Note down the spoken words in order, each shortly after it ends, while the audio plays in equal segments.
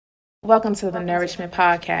Welcome to the Nourishment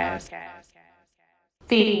Podcast.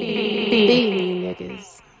 Feed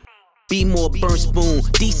niggas. Be more burn spoon,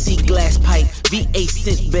 DC glass pipe, VA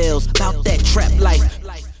scent bells, about that trap life.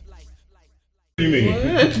 What do you mean?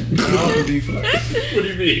 What do you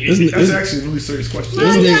mean? That's actually a really serious question.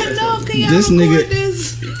 Can y'all record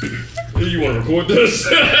this? You want to record this?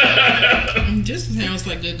 This sounds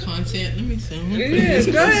like good content. Let me see. Yes,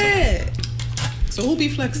 go ahead. So who be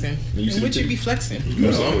flexing? And what you be flexing? No,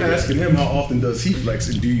 I'm asking him how often does he flex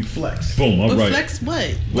and do you flex? Boom, all But right. flex what?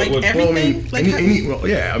 What- Like everything? Well, I mean,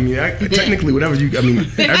 yeah, I mean, technically, whatever you, I mean,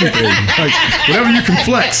 everything. Like, whatever you can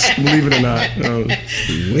flex, believe it or not.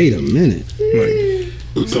 Wait a minute.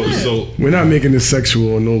 So We're not making this sexual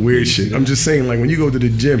or no weird shit. I'm just saying, like, when you go to the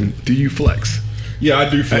gym, do you flex? yeah, I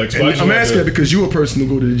do flex. And but I just I'm wanted asking to- that because you're a person who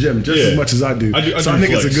go to the gym just as much as I do. I do so I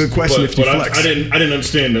think flex, it's a good question if you but flex. I didn't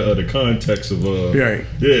understand the context of Right.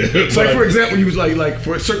 Yeah. So, like, for example, you was like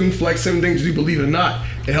for certain flex, certain things, you believe it or not,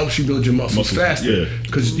 it helps you build your muscles faster yeah.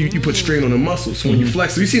 because you put strain on the muscles. So when you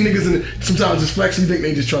flex, so you see niggas sometimes just flex, you think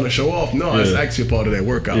they just trying to show off. No, it's actually a part of that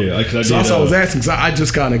workout. Yeah, 'cause I so did, that's what I was asking, because I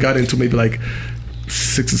just kind of got into maybe like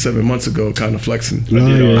 6 or 7 months ago, kind of flexing.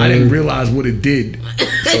 I didn't realize what it did.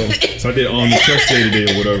 So I did on the chest day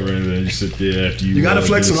today or whatever, and then you sit there after you. You gotta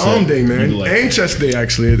flex do on the arm set, day, man, you like, and chest day.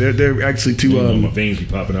 Actually, they're actually two. my veins be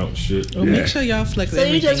popping out and shit. Well, make sure y'all flex So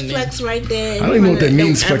everything. you just then. flex right there. I don't even know what that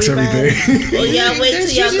means. Flex everything. Well, y'all wait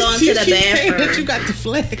till y'all go into the You keep saying that you bathroom. got to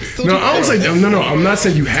flex. So No, you I don't flex. say no. I'm not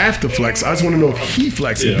saying you have to flex. I just want to know if he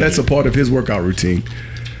flexes. Yeah. If that's a part of his workout routine.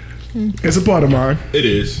 It's a part of mine. It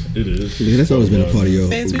is. Yeah, that's always been a part of your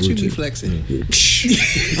Fans, what you be routine. flexing?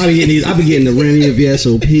 I be getting these. I be getting the Remy of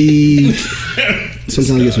VSOP.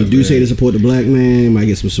 Sometimes I get some Douce to support the black man. Might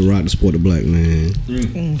get some Ciroc to support the black man.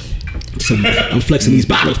 So I'm flexing these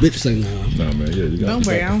bottles, bitch. It's like, nah. Nah, man. Yeah, you got. Don't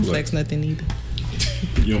you worry, got I don't to flex nothing either.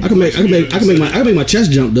 You don't I can make my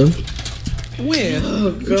chest jump though. Where? Oh,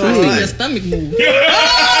 I'm trying to see your stomach move.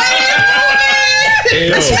 Hey,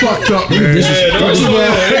 yo. That's fucked up, man. Yeah, that was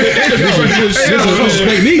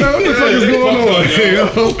Disrespect me. What the fuck is going on? Hey, yo.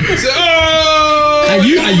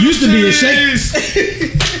 I used to be in shape.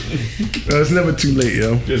 No, it's never too late,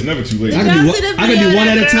 yo. It's never too late. I Y'all can see the do video one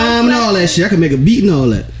of at a that girl time and all that shit. I can make a beat and all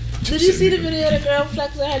that. Did you see the video of the girl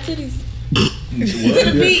flexing her titties? To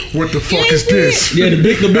the beat. What the fuck ain't is see this? Yeah, the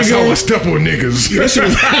big That's how I girl. step on niggas.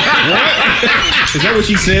 Is that what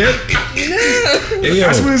she said? Hey, yo.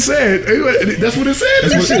 That's what it said. That's what it said.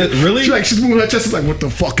 That's what- Shit. that- really? She's moving her chest. It's like, what the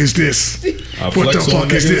fuck is this? What the flex on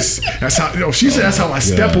fuck is niggas? this? That's how. She said that's how I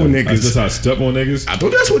step on That's niggas. how I step on niggas. I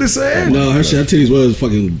thought that's what it said. No, her titties was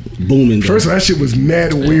fucking booming. Though. First of all, that shit was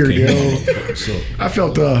mad weird, yo. So, I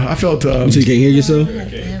felt. So you can't hear yourself.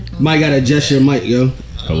 Mike gotta adjust your mic, yo.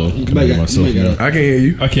 hello. Can I might hear got- myself you might now? gotta- I can hear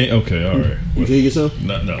you. I can't. Okay, all right. You can hear yourself.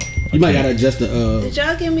 No. You might gotta adjust the. Did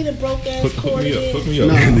y'all give me the broke ass Hook cord me up. again? Hook me up.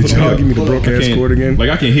 Nah. Hook Did me y'all up. give me the broke I ass can't- cord again? Like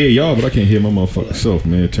I can hear y'all, but I can't hear my motherfucking self,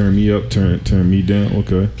 man. Turn me up, turn me down.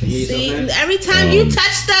 Okay. See, every time you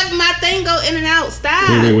touch stuff, my thing go in and out. Stop.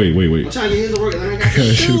 Wait. I'm trying to get his work. I got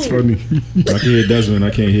That shit's funny. I can hear Desmond.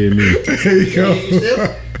 I can't hear me. Hey, yo.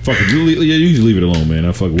 Fuck it. You just leave it alone, man.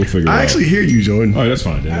 We'll figure it out. I actually hear you, Jordan. All right, that's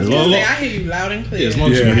fine. Then. I was As gonna long- say, I hear you loud and clear. as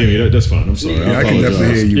long as you Yeah. can hear me, that's fine. I'm sorry. Yeah, I can apologize.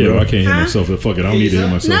 definitely hear you, Yeah, bro. I can't hear Huh? myself. Fuck it. I don't need to hear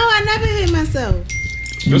myself. No, I never hear myself.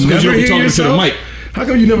 That's because Never you don't be hear talking to the yourself? mic. How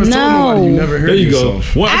come you never told nobody you never heard There you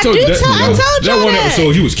yourself? go. Well, I told do you that. tell- I told that y'all one that.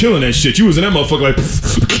 episode, you was killing that shit. You was in that motherfucker like. You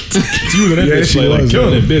was in that Yeah, bitch she like was, killing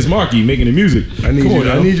man. it. Biz Markie making the music. I need Come you. on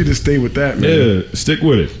now. I need you to stay with that, man. Yeah, stick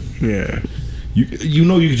with it. Yeah. You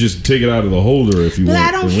know you can just take it out of the holder if you But want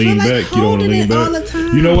I don't and feel lean like back. You don't want to holding lean it back. all the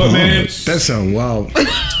time. You know what, man? That sound wild. I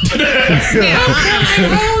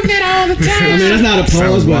mean, that's not a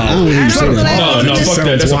pause, but I don't I even don't say feel that. like No, holding fuck it. that.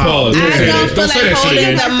 That's a Sounds pause. wild. Don't I say don't that. feel Don't say like that shit holding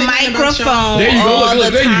again. the microphone There you go. all Look,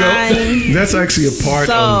 the there you go. time. That's actually a part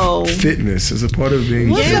So- of fitness. It's a part of being.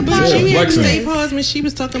 Yeah, but she didn't flexing. say pause when she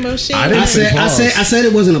was talking about shit. I didn't say pause. I said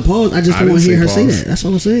it wasn't a pause. I just I don't want to didn't hear her say say pause. that. That's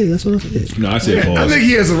all I said. That's what I said. No, I said pause. I think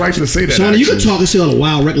he has a right to say that. Shauna, you can actually. talk and say all the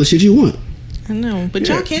wild, reckless shit you want. I know, but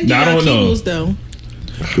y'all can't do Nah, I y'all don't know. kegels though.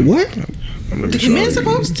 What? I'm not even The sure. men's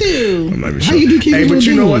supposed to. I'm not even How sure. you do Kegels Hey, but with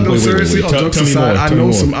you know what? women? though, Wait, wait, seriously, wait. all Tell- jokes tell me aside, more, I tell me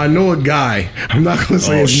know more. I know a guy. I'm not gonna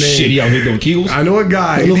say Oh his name. shit, he out here doing Kegels. I know a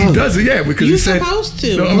guy. Well, He how? does it, yeah, because You he said. supposed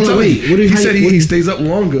to. No, I'm Hold on, telling wait. you. What do you- He how said you- he stays up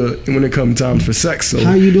longer when it comes time for sex. So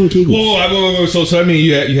How you doing Kegels? Whoa, so I mean,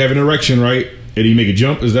 you have an erection, right? And you make a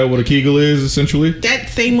jump. Is that what a Kegel is essentially? That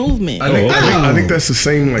same movement. I think, Oh, I think that's the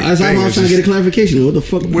same like That's thing. all I'm It's trying to just get a clarification. What the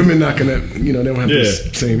fuck? women not gonna, they don't have Yeah. the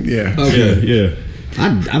same. Yeah. Okay. Yeah.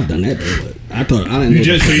 I've done that though, but I thought I didn't You know.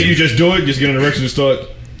 just do it. Just get an erection and start.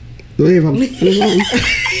 Go ahead, when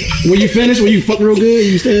you finish, when you fuck real good,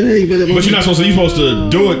 you stay there. But you're not supposed to. You're supposed to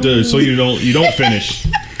do it so you don't finish.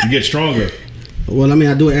 You get stronger. Well, I mean,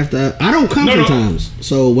 I do it after. I don't come sometimes.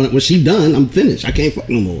 So when she done, I'm finished. I can't fuck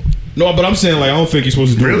no more. No, but I'm saying like I don't think you're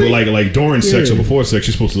supposed to do it like during sex or before sex.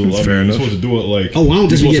 You're supposed to. You're supposed to do it like. Oh, I don't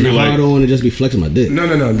just be getting hard on and just be flexing my dick. No.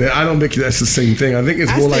 I don't think that's the same thing. I think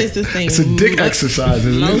it's more like it's a dick exercise,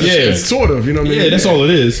 isn't it? Yeah, it's sort of. You know what I mean? Yeah, that's all it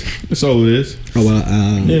is. That's all it is. Oh well.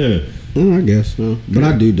 Yeah. I guess. But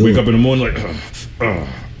I do it. Wake up in the morning like.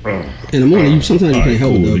 In the morning, sometimes you can't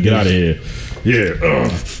help it though. Get out of here. Yeah.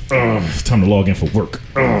 It's time to log in for work.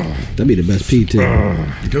 That'd be the best pee too.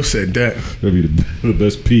 You said that. That'd be the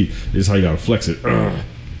best pee. This is how you gotta flex it. Why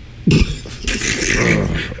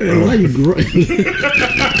you growing?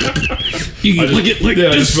 You like it like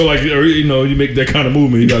this. I just feel like you make that kind of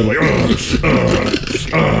movement. You gotta like.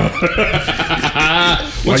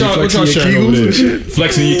 What y'all sharing over there?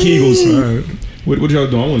 Flexing your Kegels. All right. What y'all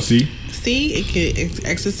doing? I want to see.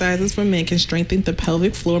 Exercises for men can strengthen the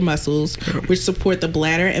pelvic floor muscles, which support the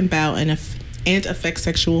bladder and bowel and affect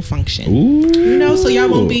sexual function. Ooh. So y'all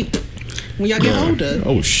won't be when y'all get older.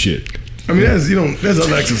 Oh shit! I mean, there's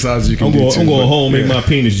other exercises you can do. I'm going home, make my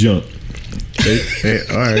penis jump. Hey,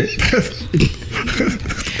 all right.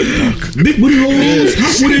 Big booty holes,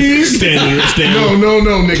 hot booties. Standing. No,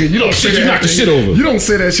 nigga. You don't say shit, that. You knock the shit over. You don't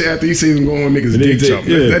say that shit after you see them going niggas dick jump.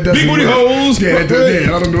 Yeah. That doesn't Big booty work. holes. Yeah, I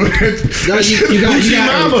don't do that. That's his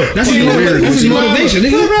motivation,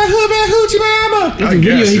 nigga. Hoochie mama. That's a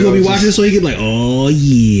video he gonna be watching so he can be like, oh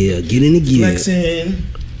yeah, get in the gear. Flexing.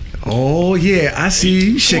 Oh yeah, I see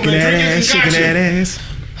you shaking that ass, shaking that ass.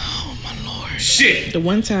 Shit. The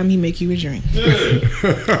one time he make you a drink.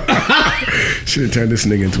 Should have turned this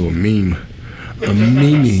nigga into a meme. A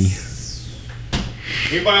meme.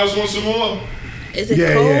 Anybody else want some more? Is it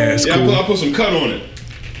cold? Yeah, it's cool. I'll put some cut on it.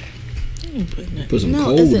 Put some No,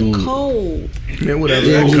 cold is it on cold? Yeah, whatever.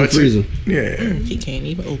 Yeah, I'll in the cut freezer. it. Yeah. He can't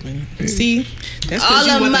even open it. See, that's All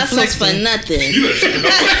you the wasn't muscles for flexing. nothing.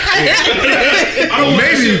 I don't want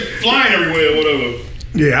Maybe. shit flying everywhere or whatever.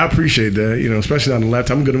 Yeah, I appreciate that. Especially on the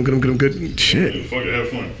laptop. I'm good. Shit. Fuck it, have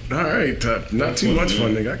fun. All right, not too much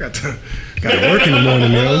fun, nigga. I got to work in the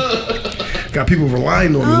morning, man. Got people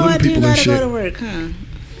relying on me, Oh, little I do people and gotta go to shit. work, huh?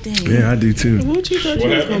 Dang. Yeah, I do too. What you thought you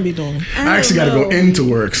was gonna be doing? I actually got to go into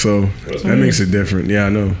work, so that makes it different. Yeah, I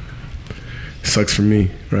know. Sucks for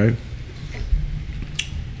me, right?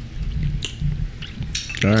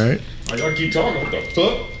 All right. I gotta keep talking. What the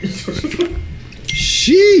fuck?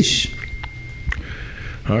 Sheesh.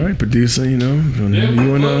 All right, producer, you want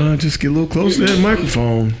to just get a little closer to that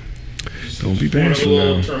microphone. Don't be bashful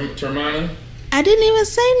now. Termina? I didn't even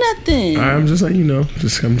say nothing. I'm just letting you know. I'm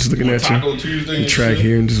just looking at Taco you. Tuesday The track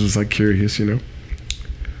here and just was like curious,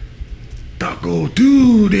 Taco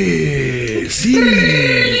Tuesday. See.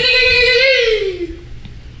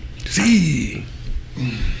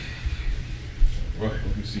 Right,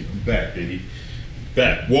 let me see. I'm back, baby.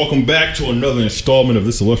 Back. Welcome back to another installment of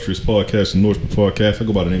this illustrious podcast, the Norseman Podcast. I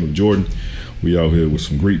go by the name of Jordan. We out here with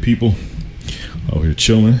some great people. Out here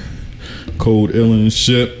chilling. Cold, illin' and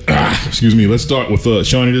shit. Excuse me. Let's start with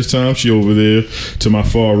Shawnee this time. She over there to my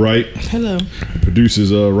far right. Hello.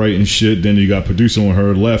 Producer's right and shit. Then you got producer on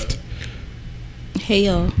her left. Hey,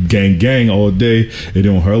 y'all. Gang all day. And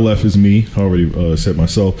then on her left is me. I already said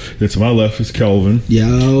myself. Then to my left is Kelvin.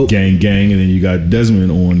 Yo. Gang. And then you got Desmond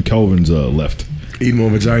on Kelvin's left. Eat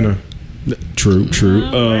more vagina. True.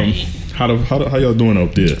 How y'all doing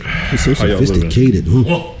out there? It's so How y'all living? sophisticated,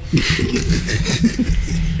 huh?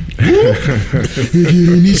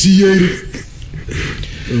 Initiated.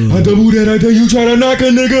 I double that. I tell you, try to knock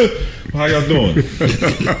a nigga. How y'all doing?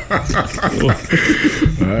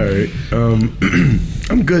 All right.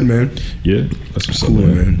 I'm good, man. Yeah, that's what's Cool, up,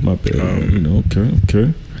 man. man. My bad.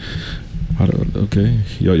 Okay. Okay.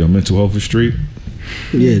 Your mental health is straight.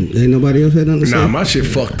 Yeah, ain't nobody else had nothing to say. Nah, my shit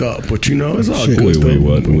fucked up, but it's all Shit. good. Wait,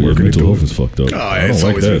 what? We're Your working mental into health it. is fucked up. Oh, I it's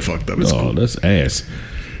don't like always that. been fucked up. It's cool. That's ass.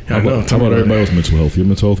 I know. How about everybody else's mental health? Your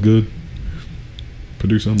mental health good?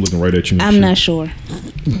 Producer, I'm looking right at you. I'm not sure.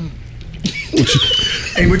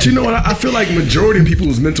 Hey, but you know what? I feel like majority of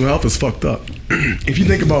people's mental health is fucked up. If you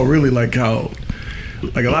think about really like how,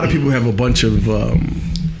 like a lot of people have a bunch of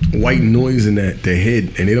white noise in their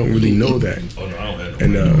head, and they don't really know that. Oh no, I don't have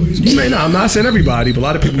And you may not. I'm not saying everybody, but a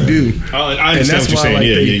lot of people do. I And understand that's what you're why,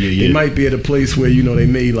 saying. like, Yeah. they might be at a place where they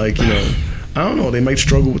may I don't know. They might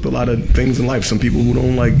struggle with a lot of things in life. Some people who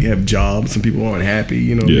don't like have jobs. Some people aren't happy.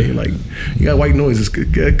 You know what I mean? Like, you got white noise.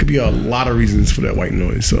 It could be a lot of reasons for that white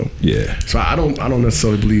noise. So So I don't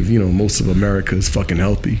necessarily believe most of America is fucking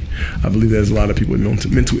healthy. I believe there's a lot of people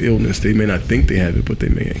with mental illness. They may not think they have it, but they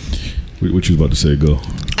may. What you was about to say? Go.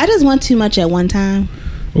 I just want too much at one time.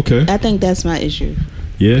 Okay. I think that's my issue.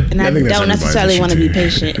 Yeah. And I don't necessarily want to be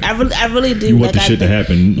patient. I really do. You want the shit to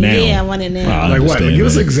happen now. Yeah, I want it now. Like what? Give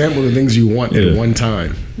us an example of things you want at one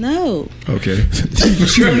time. No. Okay.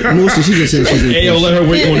 Mostly she just said she's Hey, yo, let her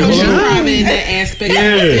wait on Driving that aspect.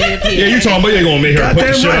 Yeah, you talking about you're gonna make her put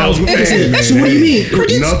the shit out. So what do you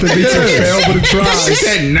mean? Nothing beats a fail but a try. She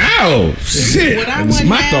said now. Shit. What I It's want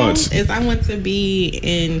my now thoughts. is I want to be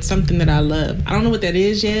in something that I love. I don't know what that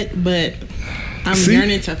is yet, but I'm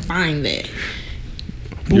yearning to find that.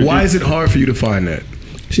 But why is it hard for you to find that?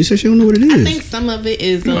 She said she don't know what it is. I think some of it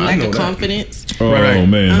is a lack of confidence. Oh Right.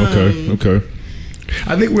 man. Okay.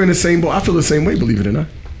 I think we're in the same boat. I feel the same way, believe it or not.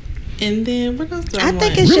 And then what else do I I want?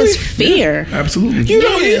 think it's just fear. Absolutely. You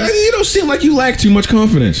don't seem like you lack too much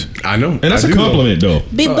confidence. I know. And that's I a do, compliment, though.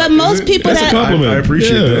 But most people That's a that compliment. I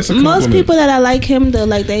appreciate that. That's a most compliment. people that are like him, though,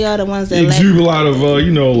 like they are the ones that You like. exude a lot of, like,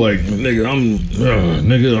 nigga, I'm,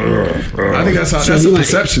 nigga. I think that's So a he might-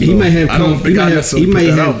 perception. He though. might have. I don't think I necessarily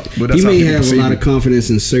put that out, but that's He how may people have a perceive lot it. of confidence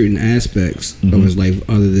in certain aspects of his life,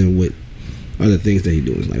 other than with other things that he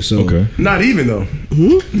do in his life. So Okay. Not even though.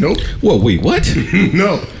 Nope. Whoa, wait, what?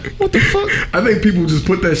 No. What the fuck? I think people just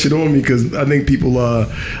put that shit on me because I think people. I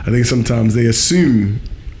think sometimes they assume,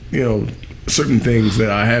 certain things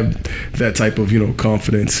that I have that type of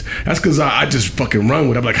confidence. That's because I just fucking run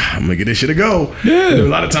with it. I'm like, I'm gonna get this shit to go. Yeah. And then a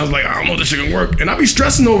lot of times like I don't know if this shit can work, and I be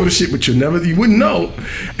stressing over the shit, but you wouldn't know.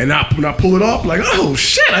 And when I pull it off, like, oh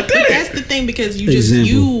shit, I did But it. that's the thing, because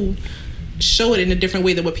you show it in a different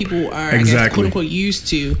way than what people are, I guess, quote unquote, used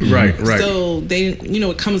to. Right. So they,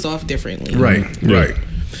 it comes off differently. Right.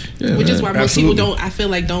 Yeah, Which is why most Absolutely.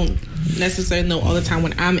 people don't necessarily know all the time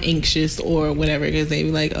when I'm anxious or whatever, because they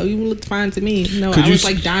be like, oh, you look fine to me. No, I was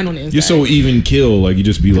like dying on the inside. You're so even kill, like you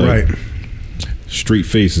just be like straight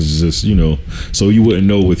face is just, so you wouldn't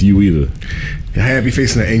know with you either. A happy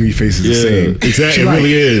face and an angry face is the same. Exactly, She it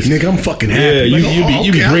really is. Nigga, I'm fucking happy. Yeah, Like,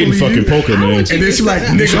 you be okay, I great in believe fucking you. poker, man. And then she like,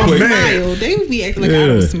 nigga, I'm mad. Smile. They would be acting like I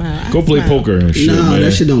don't smile. Go play poker and shit, no, man.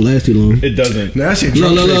 that shit don't last too long. It doesn't. Nah, that shit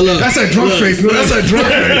drunk face. Look. That's a drunk face. No, that's a drunk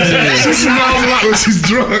face. She smiles a lot when she's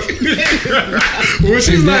drunk. When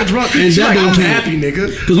she's not drunk, and she's that like, don't I'm count. happy, nigga.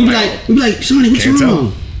 Because we be like, Shawnee, what's Can't tell.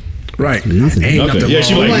 wrong? Right. Nothing. Ain't Nothing. nothing Yeah,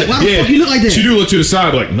 she wrong. like, Why the fuck you look like that? She do look to the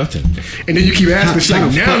side like nothing. And then you keep asking, she's like, How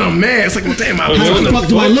the now fuck? I'm mad. It's like, well, damn, How the fuck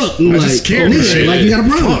do I look? I'm I like, just scared oh, of nigga, shit. like you got a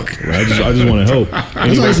problem. Fuck. I just want to help.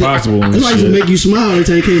 Any way possible. and That's why I used to shit. make you smile every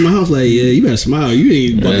time you came to my house. Like, yeah, you better smile. You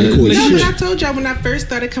ain't bucking the court No, shit. but I told y'all when I first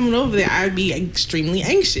started coming over there, I'd be extremely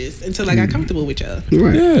anxious until I got comfortable with y'all.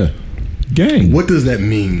 Right. Yeah. Gang. What does that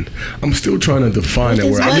mean? I'm still trying to define that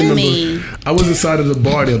does word. what I remember mean? I was inside of the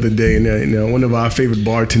bar the other day, and one of our favorite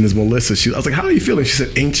bartenders, Melissa, I was like, "How are you feeling?" She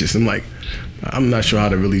said, "Anxious." I'm like, I'm not sure how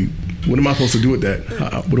to really. What am I supposed to do with that?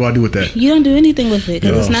 What do I do with that? You don't do anything with it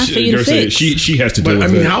because it's not for you to Girl said fix. She has to deal But with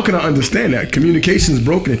I mean, that. how can I understand that? Communication's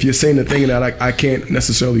broken if you're saying the thing that I can't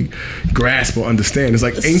necessarily grasp or understand. It's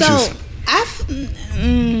like anxious. So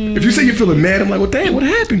If you say you're feeling mad, I'm like, well, damn, what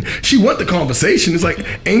happened? She want the conversation. It's like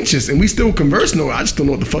anxious, and we still converse. No, I just don't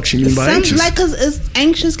know what the fuck she means by anxious. Because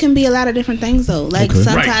anxious can be a lot of different things though. Like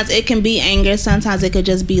sometimes it can be anger. Sometimes it could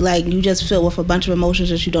just be like you just feel with a bunch of emotions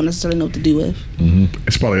that you don't necessarily know what to do with.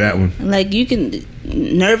 It's probably that one. Like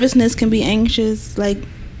nervousness can be anxious. Like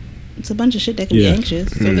it's a bunch of shit that can be anxious.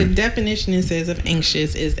 So the definition it says of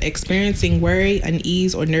anxious is experiencing worry,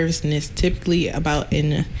 unease, or nervousness, typically about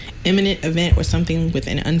an imminent event or something with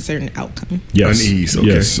an uncertain outcome. Yes. Unease. Okay.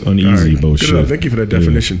 Yes, uneasy bullshit. Good enough. Thank you for that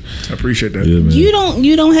definition. I appreciate that. Yeah, man.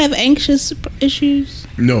 You don't have anxious issues?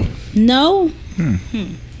 No. No.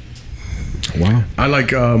 Wow. I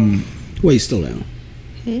like Wait, slow down.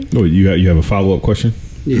 Oh, you have a follow up question?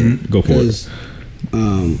 Yeah. Go for it. Because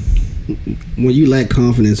when you lack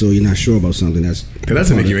confidence or you're not sure about something, that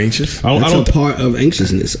doesn't make you anxious. That's a part of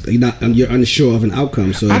anxiousness. You're unsure of an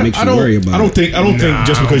outcome, so it makes you worry about I don't it. think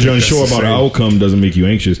just I because you're don't think unsure that's about the an same. outcome doesn't make you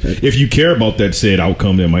anxious. If you care about that said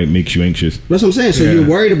outcome, that might make you anxious. That's what I'm saying. So Yeah. you're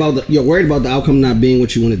worried about the outcome not being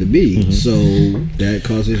what you want it to be. So that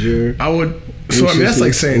causes your. I would. So I mean, that's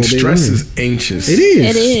like saying stress is anxious. It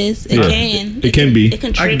is. It is. It can. It can be. It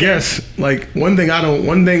can trigger. I guess like one thing I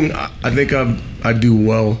think I do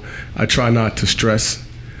well. I try not to stress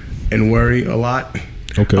and worry a lot.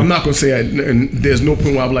 Okay. I'm not gonna say and there's no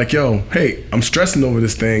point where I'm like, yo, hey, I'm stressing over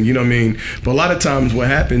this thing, you know what I mean? But a lot of times what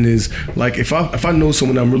happened is, like, if I know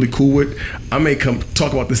someone I'm really cool with, I may come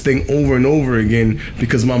talk about this thing over and over again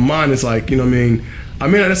because my mind is like, you know what I mean?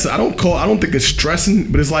 I don't think it's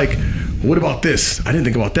stressing, but it's like, what about this? I didn't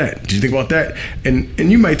think about that. Did you think about that? And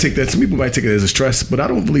you might take that, some people might take it as a stress, but I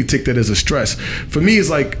don't really take that as a stress. For me, it's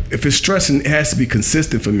like, if it's stressing, it has to be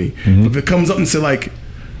consistent for me. Mm-hmm. If it comes up and say like,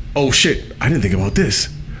 oh shit, I didn't think about this.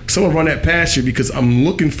 Someone run that past you because I'm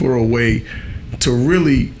looking for a way to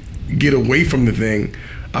really get away from the thing.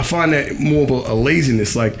 I find that more of a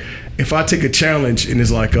laziness. Like, if I take a challenge and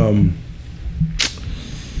it's like,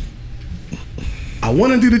 I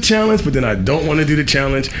want to do the challenge, but then I don't want to do the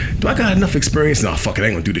challenge. Do I got enough experience? No, fuck it, I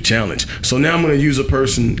ain't gonna do the challenge. So now I'm gonna use a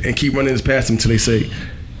person and keep running this past them until they say,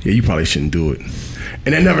 yeah, you probably shouldn't do it.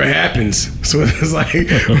 And that never happens. So it's like,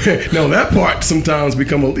 no, that part sometimes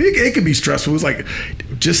it could be stressful. It's like,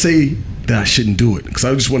 just say that I shouldn't do it, because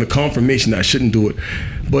I just want a confirmation that I shouldn't do it.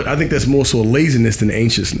 But I think that's more so a laziness than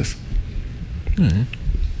anxiousness.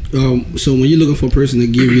 Mm-hmm. So when you're looking for a person to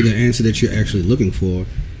give you the answer that you're actually looking for,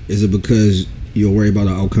 is it because you're worried about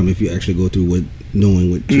the outcome if you actually go through with knowing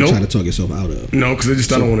what you're trying to talk yourself out of? No, because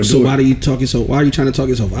I don't want to do it. So why are you trying to talk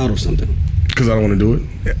yourself out of something? Because I don't want to do it.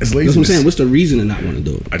 It's laziness. That's what I'm saying. What's the reason to not want to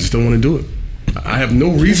do it? I just don't want to do it. I have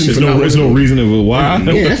no reason There's for not no reason of why.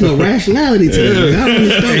 Yeah, that's no rationality to it. I don't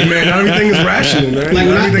understand. Hey, man, not everything is rational,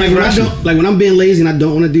 man. When I'm being lazy and I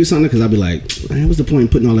don't want to do something, because I'll be like, man, what's the point in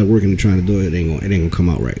putting all that work into trying to do it? It ain't gonna come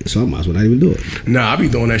out right. So I might as well not even do it. Nah, I be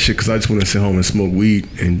doing that shit because I just want to sit home and smoke weed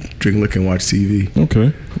and drink liquor and watch TV.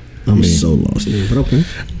 Okay. I'm so lost, man. But okay.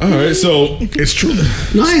 All right, so it's true.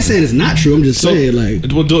 No, I ain't saying it's not true. I'm just saying, like.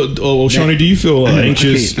 Well, Shawnee, do you feel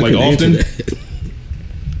anxious like often?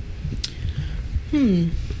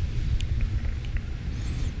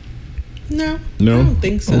 No, I No, don't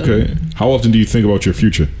think so. Okay. How often do you think about your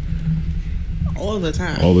future? All the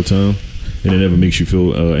time. All the time, and it never makes you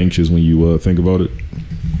feel anxious when you think about it.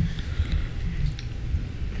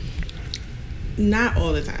 Not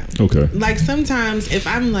all the time. Okay. Like sometimes if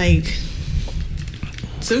I'm like,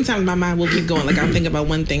 sometimes my mind will keep going. Like I'll think about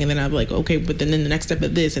one thing and then I'll be like, okay, but then the next step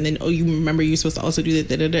of this, and then you remember you're supposed to also do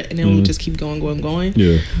that, and then we'll just keep going.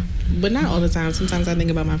 Yeah. But not all the time. Sometimes I think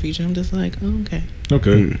about my future. I'm just like, oh, okay.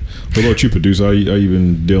 Okay. What about you, producer? How you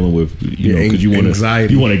been dealing with because you want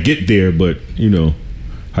to get there, but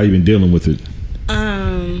how you been dealing with it?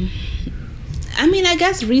 I mean, I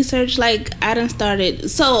guess research. Like I done started.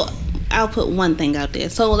 So I'll put one thing out there.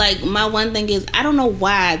 So like my one thing is, I don't know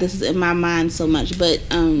why this is in my mind so much, but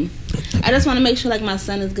I just want to make sure like my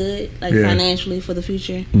son is good, like financially for the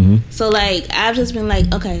future. Mm-hmm. So like I've just been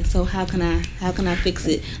like, okay, so how can I fix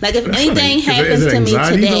it? Like if anything happens to me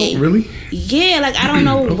today, though, really? Yeah, like I don't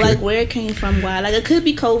know like where it came from, why. Like it could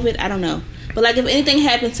be COVID, I don't know. But like if anything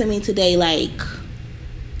happened to me today, like,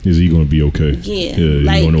 is he gonna be okay? Yeah, you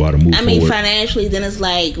like, don't know how to move. I mean, forward. Financially, then it's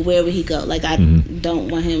like, where would he go? Like I don't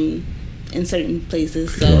want him in certain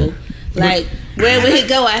places, so like where would he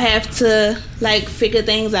go? I have to like figure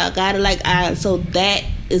things out. So that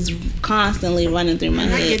is constantly running through my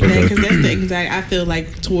head. I get that because that's the anxiety I feel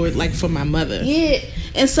like toward like for my mother. Yeah,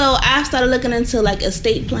 and so I started looking into like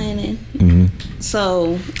estate planning. Mm-hmm.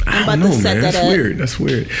 So I'm about to set that up. That's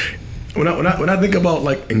weird. When I think about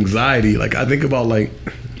like anxiety, like I think about like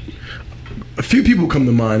a few people come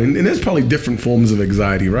to mind, and there's probably different forms of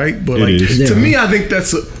anxiety, right? But like to me, I think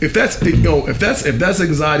if that's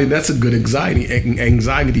anxiety, that's a good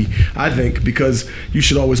anxiety. I think, because you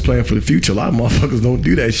should always plan for the future. A lot of motherfuckers don't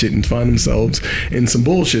do that shit and find themselves in some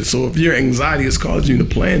bullshit. So if your anxiety is causing you to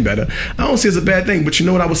plan better, I don't see it as a bad thing. But you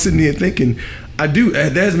know what? I was sitting here thinking,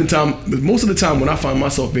 there's been time. Most of the time when I find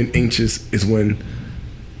myself being anxious is when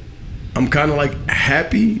I'm kind of like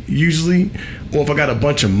happy usually, or if I got a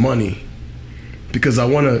bunch of money. Because I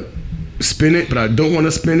want to spend it, but I don't want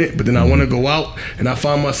to spend it. But then I want to go out, and I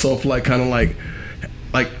find myself like kind of like,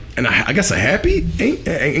 and I guess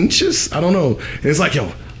anxious. I don't know. And it's like,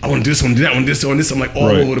 yo, I want to do this, I want to do that, I want to do this. I'm like all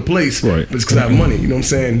over the place. Right. But it's because I have money. You know what I'm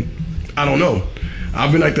saying? I don't know.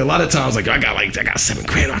 I've been like a lot of times, like I got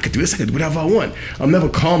 $7,000, I could do this, I could do whatever I want. I'm never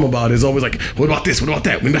calm about it. It's always like, what about this? What about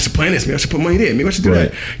that? Maybe I should plan this. Maybe I should put money there. Maybe I should do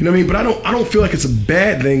that. You know what I mean? But I don't feel like it's a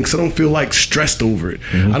bad thing, because I don't feel like stressed over it.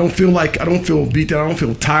 Mm-hmm. I don't feel beat down. I don't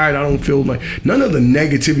feel tired. I don't feel like none of the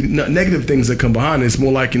negative things that come behind it. It's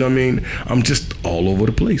more like, you know what I mean? I'm just all over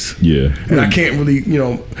the place. Yeah. And I can't really,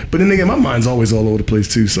 but then again, my mind's always all over the place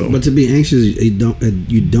too. So, but to be anxious,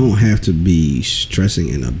 you don't have to be stressing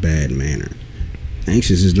in a bad manner.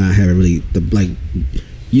 Anxious is not having really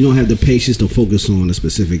you don't have the patience to focus on a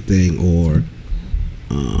specific thing, or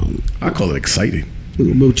I call it excited.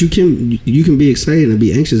 But you can be excited and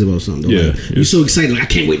be anxious about something. Though. Yeah, Like, you're so excited, like I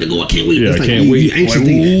can't wait to go. I can't wait. Yeah, That's I like can't wait. You're anxious Like,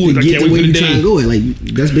 to ooh, I get can't to wait where for you the trying to day. go at. Like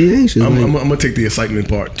that's being anxious. I'm Like, gonna take the excitement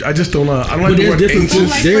part. I just don't. I don't like But the there's word different anxious.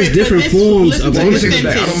 forms- Like, there's but different this- forms listen of to the anxious.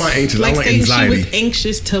 sentence. I don't mind anxious. I Like don't like saying anxiety. she was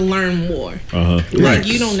anxious to learn more. Uh-huh. Like Right.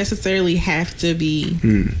 you don't necessarily have to be.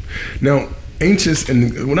 Now, anxious,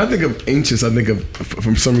 and when I think of anxious, I think of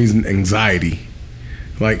for some reason anxiety.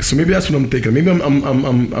 Like, so maybe that's what I'm thinking. Maybe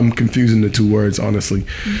I'm confusing the two words, honestly.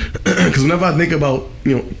 Because whenever I think about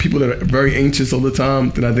people that are very anxious all the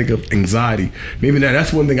time, then I think of anxiety. Maybe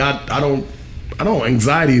that's one thing I don't.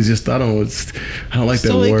 Anxiety is just I don't like that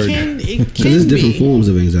So word. it can because there's different be. forms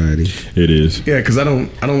of anxiety. It is. Yeah, because I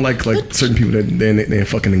don't like certain people that they're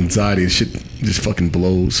fucking anxiety and shit just fucking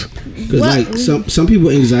blows. Because What? like some people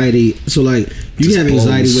anxiety. So like you Just have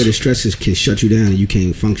anxiety blows. where the stresses can shut you down and you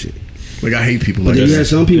can't function. Like I hate people But like then you that. have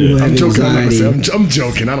some people who have I'm joking. I'm, not gonna anxiety. say, I'm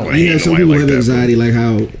joking. I don't You hate have some nobody people like have that. anxiety, like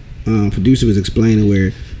how producer was explaining,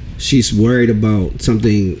 where she's worried about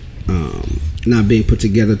something not being put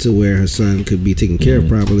together to where her son could be taken care of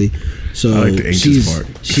properly. So I like the anxious she's part.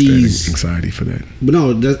 she's anxiety for that. but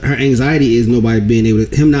no, her anxiety is nobody being able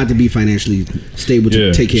to him not to be financially stable to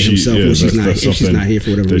Yeah, take care of himself when she's not that's if she's not something here for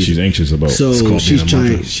whatever that reason. she's anxious about. So called she's being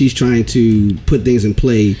a mother. trying to put things in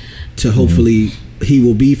play to hopefully he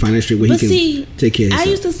will be financially where But he can see, take care of I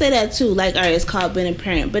himself. used to say that too. Like, all right, it's called being a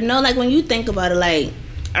parent. But no, like when you think about it, like,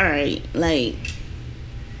 all right, like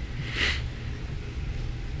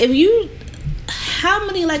if you, how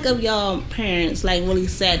many like of y'all parents like really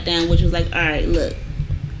sat down, which was like, all right, look,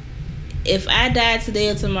 if I die today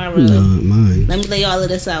or tomorrow, Not mine. let me lay all of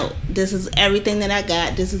this out. This is everything that I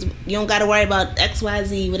got. This is you don't got to worry about X, Y,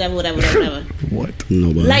 Z, whatever. What?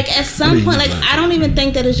 Nobody. Like at some point, like I don't even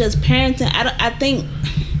think that it's just parenting. I think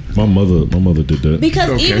My mother did that. because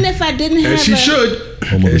Okay. even if I didn't have And she a, should.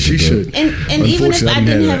 My mother And she did should. that. and even if Unfortunately, I didn't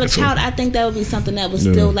didn't have a that, so- child, I think that would be something that would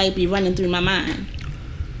Yeah. still like be running through my mind.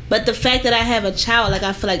 But the fact that I have a child, like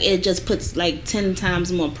I feel like it just puts like 10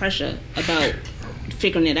 times more pressure about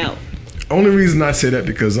figuring it out. Only reason I say that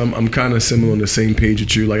because I'm kind of similar on the same page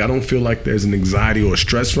with you. Like I don't feel like there's an anxiety or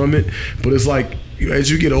stress from it, but it's like as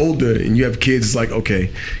you get older and you have kids, it's like,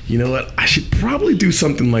 okay, you know what? I should probably do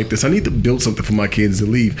something like this. I need to build something for my kids to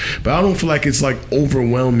leave, but I don't feel like it's like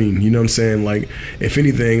overwhelming. You know what I'm saying? Like if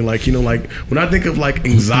anything, like like when I think of like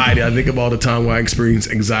anxiety, I think of all the time where I experience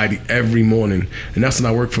anxiety every morning, and that's when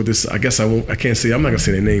I work for this. I guess I can't say. I'm not gonna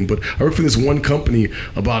say their name, but I work for this one company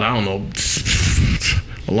about I don't know.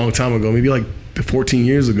 A long time ago, maybe like 14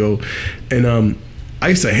 years ago, and I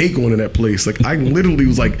used to hate going to that place. Like I literally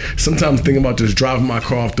was like sometimes thinking about just driving my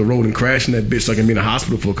car off the road and crashing that bitch so I can be in the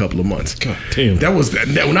hospital for a couple of months. God damn. That was that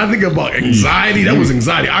when I think about anxiety, that was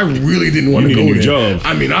anxiety. I really didn't want to You go need a new there. job.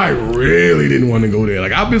 I mean, I really didn't want to go there.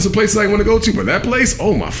 Like I've been to places I want to go to, but that place,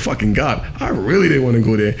 oh my fucking god, I really didn't want to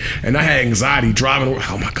go there. And I had anxiety driving.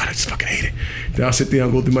 Oh my god, I just fucking hate it. Then I'll sit there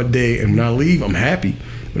and go through my day, and when I leave, I'm happy.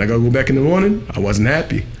 When I gotta go back in the morning, I wasn't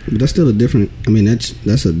happy. But that's still a different. I mean, that's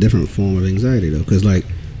a different form of anxiety though, because like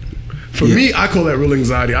For me, I call that real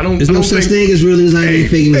anxiety. I don't. there's I no don't such think, thing as real anxiety Hey, and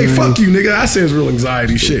fake anxiety. hey, fuck you, nigga. I say it's real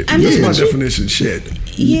anxiety. Shit. I mean, That's my but you- definition. Shit.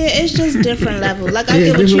 Yeah, it's just different levels. Like I Yeah,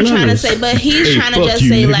 get what you're different trying levels. to say, but he's Hey, trying to fuck just you,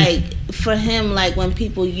 say nigga. like for him, like when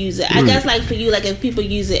people use it, I guess like for you, like if people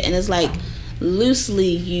use it and it's like loosely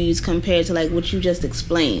used compared to like what you just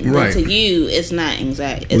explained. Right. But to you, it's not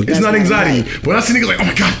anxiety. It's that's not anxiety. But when I see niggas like, oh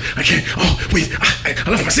my god, I can't. Oh wait, I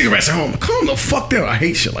left my cigarettes at home. Calm the fuck down. I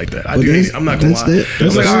hate shit like that. I But do hate that's- it. I'm not gonna that's lie. that- I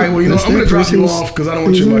was like, that's- all right, well, you know, that's I'm gonna that drop you person's off because I don't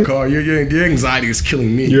want you in my anxiety. car. Your anxiety is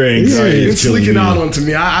killing me. Your anxiety Yeah. is It's killing leaking me. out onto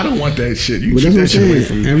me. I don't want that shit. You But keep that's what that I'm shit away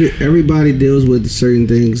from saying. me. Everybody deals with certain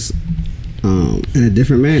things in a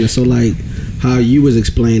different manner. So like how you was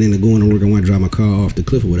explaining to going to work, I want to drive my car off the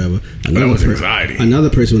cliff or whatever. That was anxiety. Another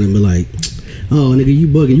person would be like, "Oh, nigga, you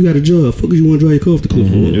bugging? You got a job? Fuck, you want to drive your car off the cliff?"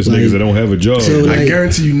 for?" There's Like, niggas that don't have a job. So, I like-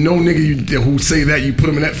 guarantee you, no nigga who say that, you put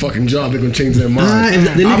them in that fucking job, they're gonna change their Ah, mind. and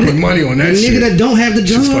the I nigga put money on that the shit. nigga that don't have the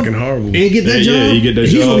job, Shit's fucking horrible. and get that job, Yeah, you get that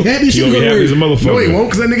he job. gonna be happy. He She gonna be gonna happy as a work. motherfucker. No, he won't,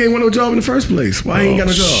 because that nigga ain't want no job in the first place. Why he ain't got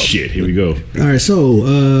no job? Shit, here we go. All right, so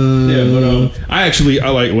Yeah, but I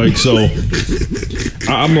like so.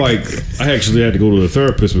 I'm like I actually had to go to a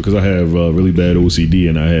therapist because I have really bad OCD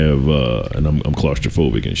and I have and I'm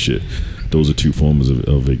claustrophobic and shit. Those are two forms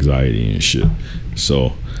of anxiety and shit.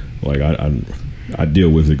 So like I deal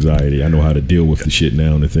with anxiety. I know how to deal with the shit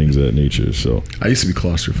now and the things of that nature. So I used to be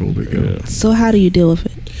claustrophobic. yo. yeah. So how do you deal with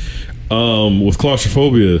it? With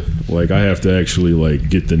claustrophobia, like I have to actually like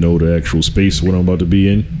get to know the actual space what I'm about to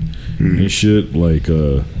be in and shit. Like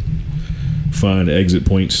find exit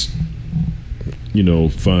points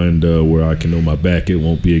find where I can know my back. It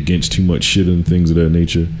won't be against too much shit and things of that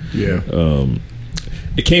nature. Yeah.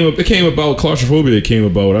 It came about claustrophobia. It came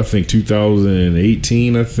about, I think,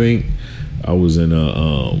 2018. I think I was in a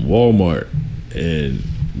Walmart and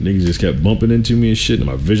niggas just kept bumping into me and shit, and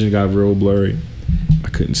my vision got real blurry. I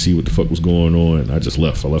couldn't see what the fuck was going on. I just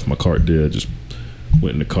left. I left my cart there. I just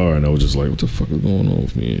went in the car, and I was just like, what the fuck is going on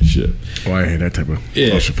with me and shit. Oh, I had that type of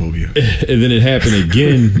claustrophobia. And then it happened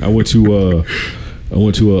again. I went to a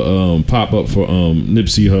pop up for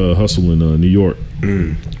Nipsey Hussle in New York.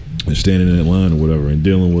 And standing in that line or whatever and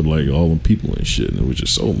dealing with like all them people and shit, and it was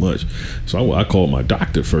just so much. So I called my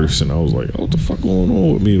doctor first, and I was like, oh, what the fuck going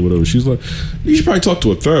on with me or whatever. She's like, you should probably talk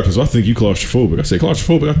to a therapist. I think you claustrophobic. I said,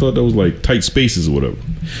 claustrophobic? I thought that was like tight spaces or whatever.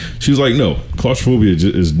 She was like, no, claustrophobia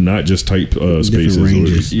is not just tight spaces.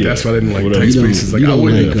 Ranges. Yeah, that's why I didn't like whatever. tight spaces. Like I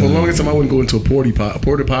wouldn't, like, for the longest time, I wouldn't go into a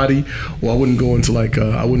porta potty, or I wouldn't go into like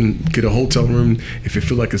I wouldn't get a hotel room if it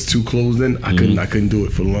feel like it's too closed in. I couldn't do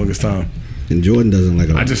it for the longest time. And Jordan doesn't like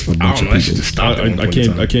a I bunch don't know. of I should people. just stop. I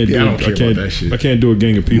can't do a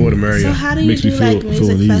gang of people. More the merrier. So how do you Makes do me like feeling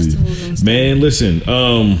music easy. festivals and stuff? Man, listen.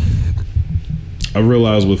 I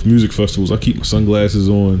realized with music festivals, I keep my sunglasses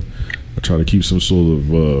on. I try to keep some sort of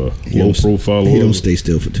low profile. He don't stay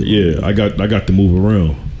still for too long. Yeah, I got to move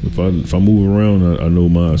around. If I move around, I know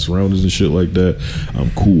my surroundings and shit like that.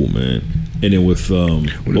 I'm cool, man. And then with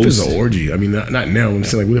what if it's an orgy? I mean, not now. I'm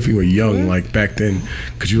saying, like, what if you were young, like back then?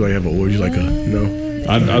 Could you like have an orgy, like a no?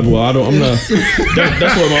 I'm not. That's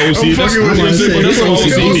what my OCD. That's what my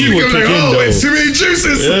OCD would kick in though. It's too many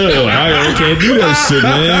juices. Yeah, I can't do that shit,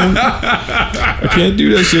 man. I can't do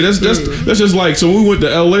that shit. That's just like, so when we went to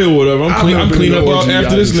LA or whatever. I'm cleaning up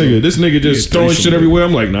after this nigga. This nigga just throwing shit everywhere.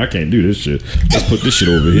 I'm like, nah, I can't do this shit. Let's put this shit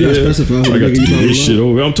over here. I got to do this shit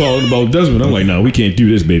over here. I'm talking about Desmond. I'm like, nah, we can't do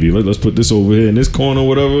this, baby. Let's put this over here in this corner or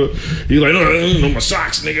whatever. He's like, no, my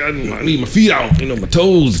socks, nigga. I need my feet out. My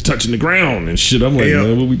toes touching the ground and shit. I'm like,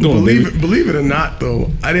 man, what we doing, believe it or not, though,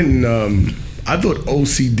 I didn't. I thought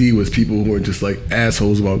OCD was people who were just like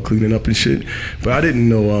assholes about cleaning up and shit, but I didn't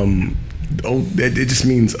know. It just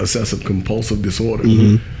means obsessive compulsive disorder.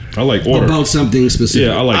 I like order about something specific.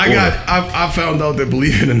 Yeah, I like order. I found out that,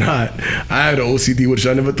 believe it or not, I had an OCD, which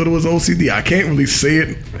I never thought it was OCD. I can't really say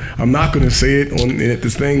it. I'm not going to say it on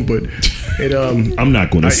this thing, but it. I'm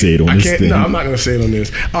not going to say it on this thing. No, I'm not going to say it on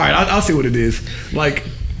this. All right, I'll say what it is. Like,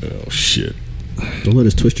 oh shit. Don't let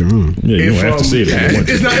us twist your arm. Yeah, you don't have to say it.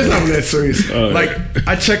 It's not really that serious. Like,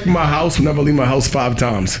 I check my house whenever I leave my house 5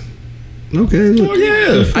 times. Okay. Oh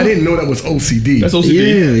yeah. I didn't know that was OCD. That's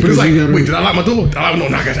OCD. Yeah, But it's like, gotta, wait, did I lock my door? No,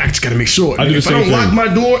 I just gotta make sure. I do the if I same don't lock thing. my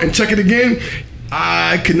door and check it again,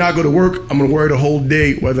 I could not go to work. I'm gonna worry the whole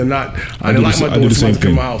day whether or not I didn't lock my door. Somebody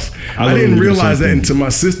come to my house. I didn't realize that until my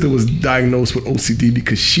sister was diagnosed with OCD,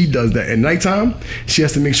 because she does that at nighttime. She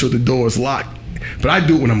has to make sure the door is locked. But I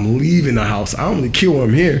do it when I'm leaving the house. I don't really care when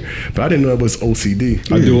I'm here, but I didn't know it was OCD.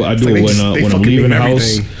 I do it when I'm leaving the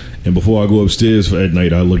house, and before I go upstairs at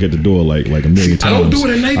night, I look at the door like a million times. I don't do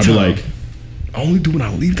it at nighttime. I be like, I only do it when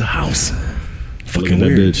I leave the house. Fucking that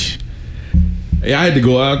weird. bitch. Yeah, I had to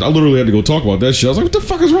go. I literally had to go talk about that shit. I was like, what the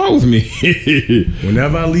fuck is wrong with me?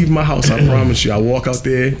 Whenever I leave my house, I promise you, I walk out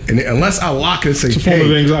there, and unless I lock it and say, It's a form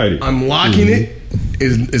of anxiety. I'm locking it,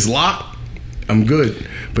 it's locked, I'm good.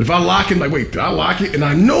 But if I lock it, like, wait, did I lock it? And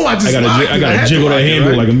I know I just locked it. I gotta jiggle that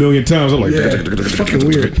handle like a million times. I'm like, it's fucking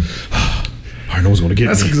weird. I know what's gonna get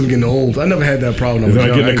That's me. because I'm getting old. I never had that problem. And then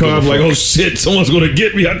I get in the car, I'm like, oh shit, someone's gonna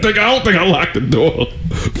get me. I don't think I locked the door.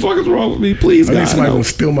 Fuck is wrong with me? Please, I think God, somebody no. gonna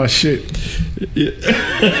steal my shit.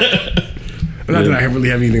 Not that I really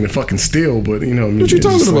have anything to fucking steal, but you know. What you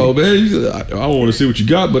talking about, man? I don't want to see what you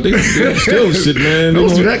got, but they steal shit, man. Don't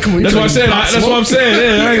do that. That's what I said. That's what I'm saying.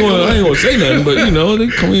 Yeah, I ain't gonna say nothing, but you know, they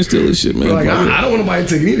come in and steal this shit, man. Like, I don't want nobody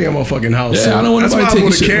taking anything out my fucking house. Yeah, I don't want nobody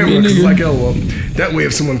taking shit from me, That's nigga. why I go to camera. Like, yo, that way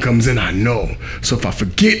if someone comes in, I know. So if I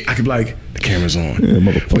forget, I could be like, the camera's on. Yeah,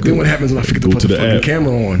 motherfucker. But then what happens when I forget to put the fucking app.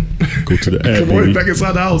 camera on? Go to the app, Come on baby. back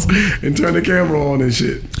inside the house and turn the camera on and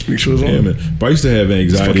shit. Make sure it's on. Yeah, man. But I used to have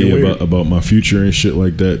anxiety fucking weird. about my future and shit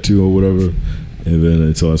like that too, or whatever. And then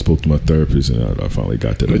until I spoke to my therapist, and I finally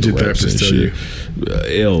got that. What'd your under wraps therapist and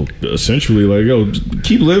tell shit. Essentially, like,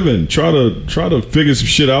 keep living. Try to figure some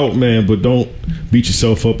shit out, man. But don't beat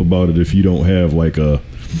yourself up about it if you don't have like a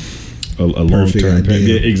long term plan.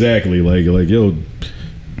 Yeah, exactly. Like yo.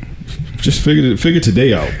 Just figure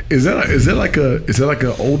today out. Is that like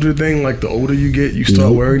an older thing? Like the older you get, you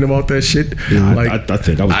start worrying about that shit. No, like I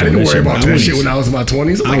think I was. I didn't worry about that 20s. shit when I was in my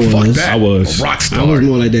 20s. I'm like, fuck that. I was. a rock star. I was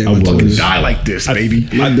more like that. I in my was. 20s. Die like this, baby.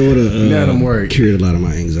 My daughter Now I'm worried. cured a lot of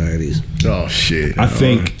my anxieties. Oh shit. I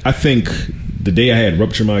think the day I had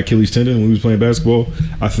ruptured my Achilles tendon when we was playing basketball,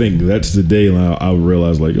 I think that's the day I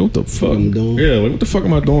realized, like, yo, what the fuck? I'm doing? Yeah, like, what the fuck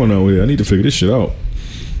am I doing out here? I need to figure this shit out.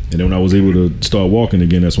 And then when I was able to start walking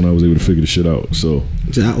again, that's when I was able to figure the shit out. So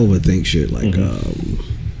I overthink shit, like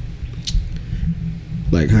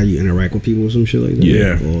how you interact with people or some shit like that.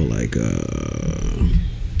 Yeah. Or like,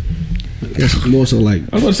 I guess more so like.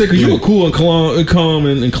 I was about to say, because you're a cool and calm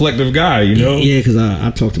and collective guy, you know? Yeah, because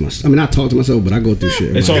I talk to myself. I mean, I talk to myself, but I go through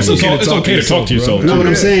shit. It's okay to talk to yourself. No, what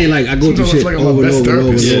I'm saying, like, I go through shit like over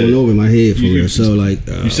and over in my head for real. So, like.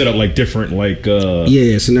 You set up, like, different, like.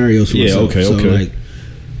 Scenarios for myself. Okay. So, like,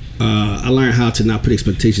 I learned how to not put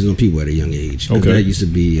expectations on people at a young age. Okay. That used to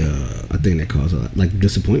be a thing that caused a lot, like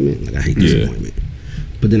disappointment. Like, I hate disappointment.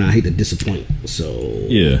 But then I hate to disappoint. So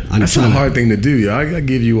yeah, that's a hard thing to do. Yeah, I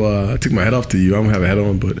give you. I took my head off to you. I don't have a head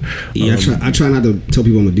on, but I try not to tell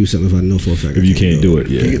people I'm gonna do something if I know for a fact if you can't do it.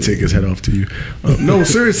 Yeah, he can take his head off to you. No,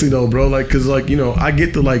 seriously though, bro. Like, cause like I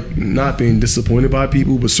get the like not being disappointed by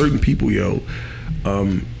people, but certain people, you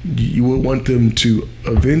would want them to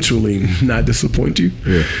eventually not disappoint you.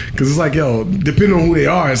 Yeah. Because it's like, depending on who they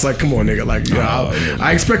are, it's like, come on, nigga. Like,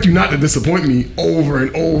 I expect you not to disappoint me over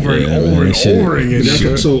and over and over and over again.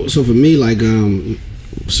 So for me, like,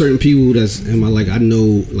 certain people that's in my, like, I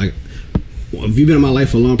know, like, if you've been in my life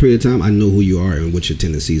for a long period of time, I know who you are and what your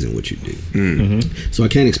tendencies and what you do. Mm-hmm. So I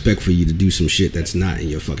can't expect for you to do some shit that's not in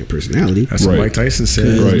your fucking personality. That's what Mike Tyson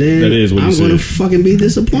said. Right. That is what he said. I'm gonna fucking be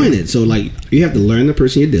disappointed. So like, you have to learn the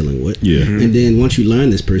person you're dealing with. Yeah. Mm-hmm. And then once you learn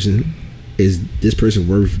this person, is this person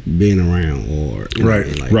worth being around, or right.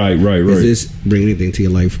 Is this bringing anything to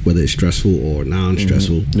your life, whether it's stressful or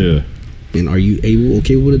non-stressful? Mm-hmm. Yeah. And are you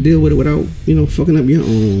capable to deal with it without fucking up your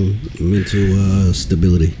own mental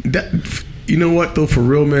stability? You know what though, for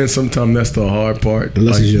real, man, sometimes that's the hard part.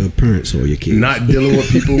 Unless it's your parents or your kids. Not dealing with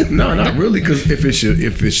people. No, not really, because if it's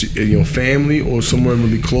your family or someone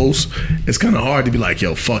really close, it's kind of hard to be like,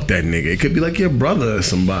 yo, fuck that nigga. It could be like your brother or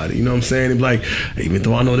somebody. You know what I'm saying? It'd be like, even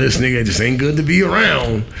though I know this nigga, it just ain't good to be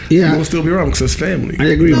around. Yeah, you won't still be around because it's family. I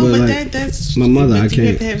agree, no, but like, that's my mother. I you can't.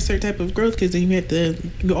 have to have a certain type of growth, because then you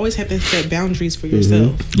always have to set boundaries for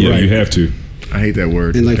yourself. Yeah, right. You have to. I hate that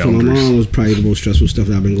word. And like boundaries. For my mom, was probably the most stressful stuff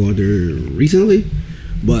that I've been going through recently.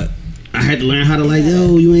 But I had to learn how to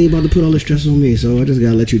you ain't about to put all the stress on me. So I just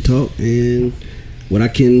gotta let you talk, and what I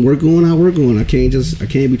can work on, I'll work on. I can't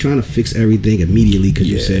be trying to fix everything immediately because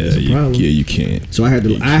you said it's a problem. Yeah, you can't. So I had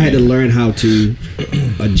to learn how to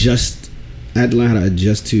adjust. I had to learn how to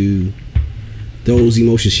adjust to those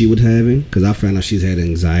emotions she was having, because I found out she's had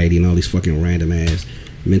anxiety and all these fucking random ass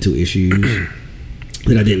mental issues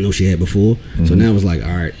that I didn't know she had before. Mm-hmm. So now it's like, all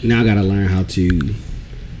right, now I gotta learn how to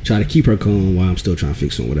try to keep her calm while I'm still trying to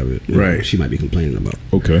fix on whatever she might be complaining about.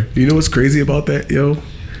 Okay. You know what's crazy about that, yo,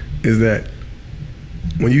 is that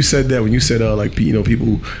when you said like,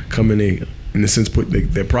 people come in a sense put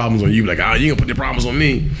their problems on you, like, you gonna put your problems on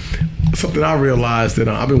me. Something I realized that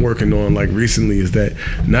I've been working on like recently is that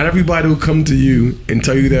not everybody who come to you and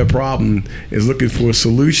tell you their problem is looking for a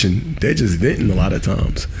solution. They're just venting a lot of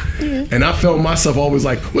times. Yeah. And I felt myself always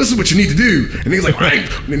like, well, this is what you need to do. And niggas like, right.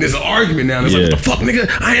 And there's an argument now. And it's like, what the fuck, nigga?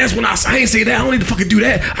 I ain't say that. I don't need to fucking do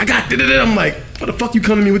that. I got da-da-da. I'm like, why the fuck you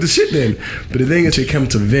come to me with the shit then? But the thing is, they come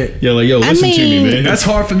to vent. Yeah, like, yo, listen to me, man. That's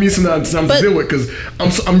hard for me sometimes to deal with, because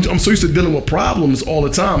I'm so used to dealing with problems all the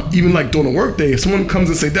time. Even like during the workday, if someone comes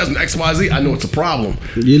and say that's an XYZ, I know it's a problem.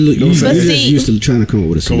 You're just used to trying to come up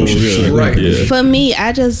with a solution. Right. Yeah. For me,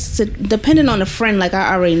 I just, depending on the friend, like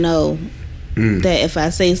I already know that if I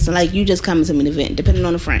say something, like, you just come to me to vent, depending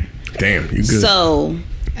on the friend. Damn, you good. So.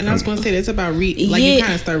 And I was going to say, that's about reading. Like, you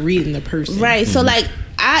kind of start reading the person. Right. So, like,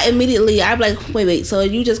 I'm like, wait. So, are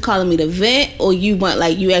you just calling me to vent, or you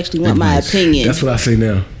actually want my opinion? That's what I say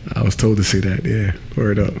now. I was told to say that. Yeah,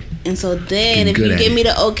 word up. And so then, if you give me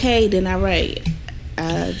the okay, then all right,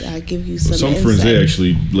 I give you some. Some friends, they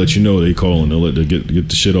actually let you know they call and they'll get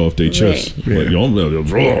the shit off their chest. Yeah. Like, yo, that's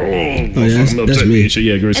me.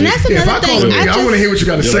 Yeah, and that's another thing. I want to hear what you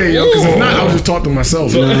got to say, yo. Because if not, I'll just talk to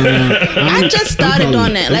myself. I just started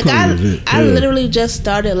on that. Like, I literally just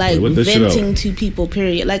started like venting to people.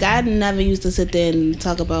 Period. Like, I never used to sit there and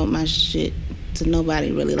talk about my shit to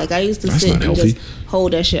nobody, really. Like, I used to sit and just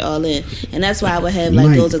hold that shit all in, and that's why I would have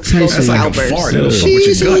like those explosive outbursts. Fart. That'll fuck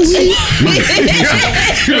with your guts. You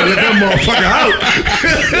gotta let that motherfucker out.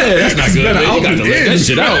 Yeah, that's not good. Man. You got to let that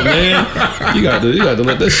shit out, man. You got to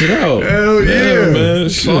let that shit out. Hell yeah, man.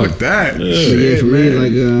 Fuck that. Yeah, for me,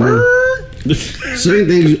 like certain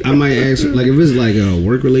things I might ask. Like, if it's like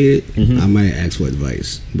work related, I might ask for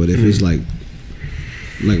advice. But if it's like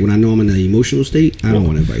like when I know I'm in an emotional state, I don't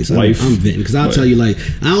want advice. I'm Life. venting because I'll Right. tell you like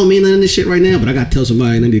I don't mean none of this shit right now, but I got to tell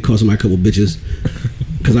somebody and I need to call somebody a couple bitches.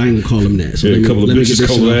 Because I ain't gonna call them that. So Yeah, a couple of bitches, get this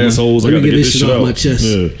couple shit of off assholes. Let I me gotta get get this this shit shit off my out. chest.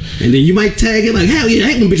 Yeah. And then you might tag it like, hell yeah,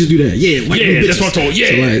 I hate when bitches do that. Yeah, white Yeah, bitches. that's what I'm talking. Yeah,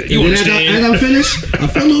 So like, you and then understand. as I finish, I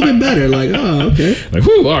feel a little bit better. Like, oh, okay. Like,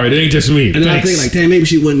 whew, all right, it ain't just me. And then Thanks. I think like, damn, maybe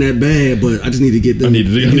she wasn't that bad, but I just need to get them. I need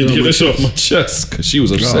to off get my this off chest. my chest because she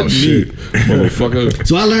was upset Oh, me, shit. motherfucker.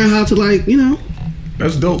 So I learned how to like,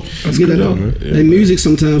 That's dope. That's get good that though, out. man. And music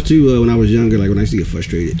sometimes too. When I was younger, like when I used to get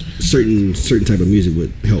frustrated, certain type of music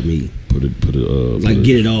would help me like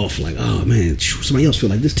get it off. Like, oh man, somebody else feel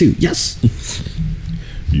like this too. Yes.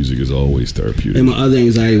 Music is always therapeutic. And my other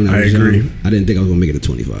anxiety when I was agree. young, I didn't think I was gonna make it to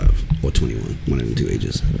 25 or 21, one of them two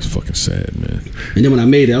ages. That's fucking sad, man. And then when I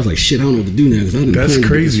made it, I was like, shit, I don't know what to do now because I didn't. That's plan to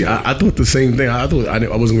do crazy. this. I thought the same thing. I thought I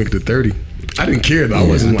wasn't gonna make it to 30. I didn't care though. I Yeah,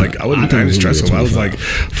 wasn't I like thought- I wasn't I thought trying it to was gonna stress be them. I was 25.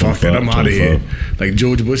 like, fuck that, I'm out of here. 25. Like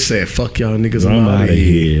George Bush said, fuck y'all niggas, I'm I'm out of outta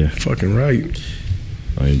here. here. Fucking right.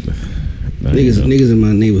 Niggas in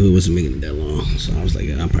my neighborhood wasn't making it that long, so I was like,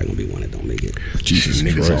 I'm probably gonna be one that don't make it. Jesus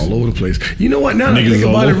Niggas Christ. all over the place. You know what? Now that I Niggas think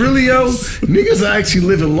all about it, over. really, yo, niggas are actually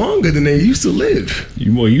living longer than they used to live.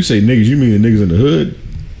 You say niggas, you mean the niggas in the hood?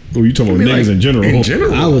 Or you talking about niggas in general? In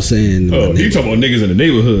general. I was saying, Oh, you talking about niggas in the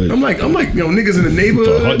neighborhood? I'm like, niggas in the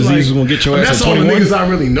neighborhood. Heart disease is gonna get your ass That's at all the 21? niggas I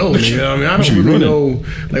really know. You know what I mean, I What don't you really running? know.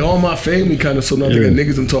 Like all my family kind of. So now Yeah. the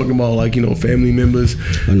niggas I'm talking about, like family members.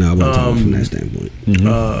 Oh, no, I wasn't talking from that standpoint. You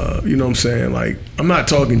know what I'm saying? Like I'm not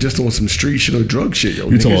talking just on some street shit or drug shit. Yo,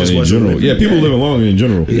 You Niggas talking about just in wasn't general? living- Yeah, people living longer in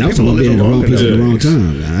general. Yeah, I was People talking about being in the living wrong place at the longer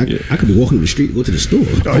wrong nowadays. time. I could be walking to the street, go to the store.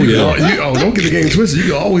 Don't get the game twisted.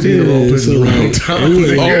 You can always be in the wrong Yeah, place at so the wrong like,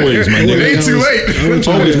 time. Always, my It nigga. ain't too late.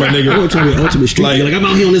 Always, my nigga. I was trying to be ultimate street. Like- Like I'm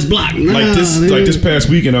out here on this block. Nah, Like nigga. this past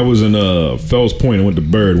weekend, I was in Fells Point. I went to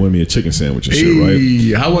Bird, went me a chicken sandwich and shit, right?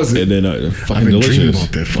 Hey, how was it? And then I've fucking been dreaming delicious.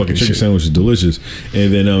 about that fucking fucking chicken shit. sandwich is delicious.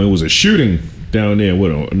 And then it was a shooting down there.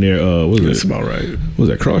 What was That's it? about right. What was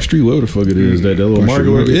that Cross Street? Whatever the fuck it is. That little Cross Street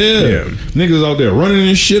market. Market? Yeah. Yeah. Niggas out there running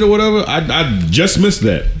and shit or whatever. I just missed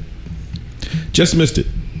that. Just missed it.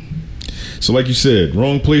 So like you said,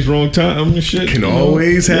 wrong place, wrong time and shit. Can you know?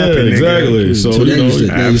 always happen, Yeah, nigga. exactly. So, So you that know, used to be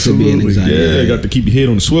an absolutely. anxiety. yeah, got to keep your head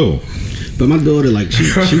on the swivel. But my daughter, like, she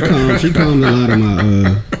calmed a lot of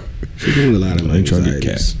my she calmed a lot of my I ain't trying to get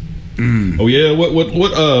anxieties. Oh yeah,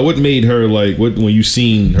 what made her like when you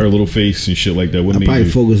seen her little face and shit like that? What I made probably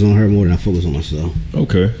you? focus on her more than I focus on myself.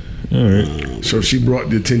 Okay, all right. So she brought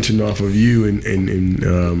the attention off of you and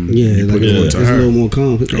Yeah, you like put it it's onto a her. little more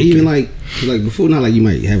calm. 'Cause even like before, not like you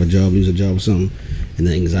might have a job, lose a job or something, and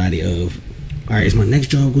the anxiety of, all right, is my next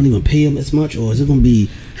job going to even pay them as much, or is it going to be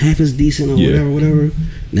half as decent, or Yeah. whatever?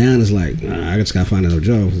 Now it's like, I just got to find another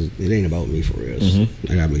job. 'Cause it ain't about me for real.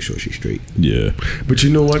 Mm-hmm. I got to make sure she's straight. Yeah, But you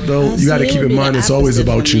know what though? You got to keep in mind it's always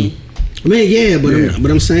about you. I mean, yeah, but Yeah.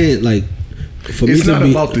 I'm saying like, for me It's to not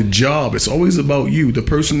be, about the job. It's always about you, the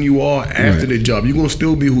person you are after Right. the job. You're gonna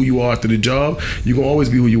still be who you are after the job. You're gonna always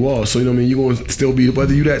be who you are. So you know what I mean. You're gonna still be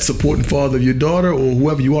whether you that supporting father of your daughter or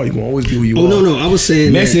whoever you are. You're gonna always be who you Oh are. no, I was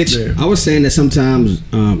saying Message. That, I was saying that sometimes,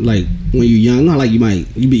 like when you're young, not like you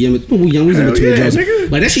be young. When we young, we was in Hell between yeah, jobs.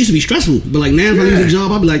 nigga. Like that shit used to be stressful. But like now, if I lose a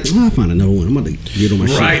job, I'll be like, I'll find another one. I'm about to get on my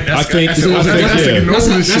shit. Right. That's, I think- that's, I that's, think, that's, yeah.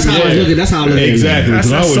 That's how I was looking. That's how I look at it. exactly. Because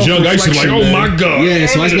That's I was young, I used to be like, self-reflection, oh my man. god. Yeah,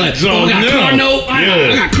 so I was like, oh, I got a car note.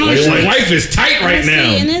 I got car Like, insurance. my life is tight right See,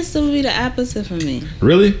 and now. this would be the opposite for me.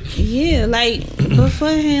 Really? Yeah, like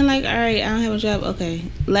beforehand, like, all right, I don't have a job, okay.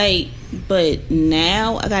 Like, but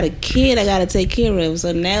now I got a kid I gotta take care of.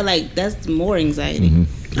 So now, like, that's more anxiety.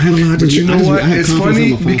 I ain't gonna lie, I But just- you I know just- what? I had It's confidence funny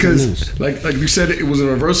I'm gonna find something because, else. like you said, it was a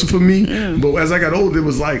reversal for me. But as I got older, it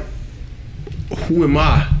was like, who am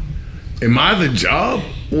I? Am I the job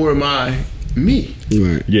or am I me?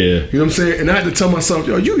 Right. Yeah. You know what I'm saying? And I had to tell myself,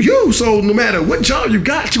 yo, you. So no matter what job you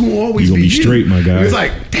got, you will always You gonna be be you. straight, my guy. And it's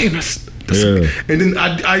like, damn, that's Yeah. And then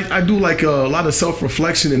I do like a lot of self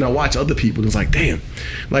reflection, and I watch other people. And it's like, damn,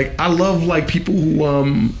 like I love like people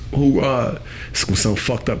who it's gonna sound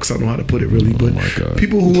fucked up because I don't know how to put it really, but my God.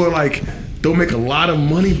 people who are like don't make a lot of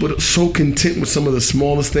money, but are so content with some of the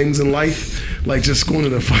smallest things in life, like just going to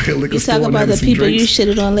the fucking liquor You store talk and about having the some people drinks. you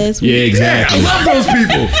shitted on last Yeah, week. Yeah, I exactly. love those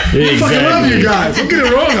people. I fucking love you guys. Don't get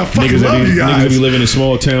it wrong. I fucking Niggas love you that guys. be living in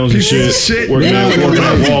small towns and Pieces shit, of shit. working Yeah.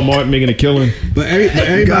 at Walmart, making a killing, But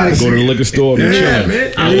everybody, Guys, go to the liquor store, and Yeah, chilling.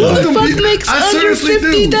 man. I love them Fuck people. makes I under seriously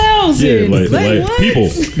do. 50,000. Yeah, like what? people.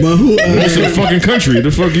 but who? Most of the fucking country. The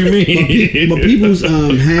fuck you mean? But people's I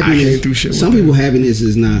happiness. can't do shit with Some that. people's happiness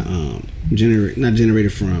is not not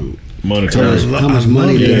generated from monetary. How much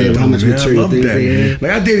money they have, how much man. material I love things that. they have.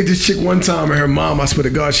 Like I dated this chick one time, and her mom, I swear to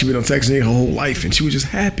God, she been on Texas her whole life, and she was just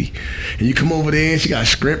happy. And you come over there, and she got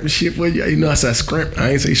shrimp and shit for you. You know, I said shrimp.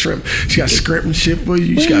 I ain't say shrimp. She got shrimp and shit for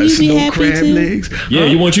you. She got Wouldn't you be snow happy crab too? legs. Yeah,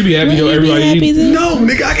 you want you to be happy. Wouldn't you be Everybody. happy too? No,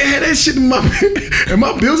 nigga, I can have that shit in my and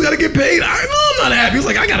my bills gotta get paid. I know I'm not happy. It's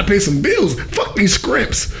like I gotta pay some bills. Fuck these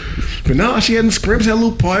scrimps. But now she had the scrimps, had a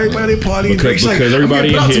little party, everybody party. Because everybody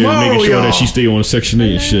in here making sure that she stay on Section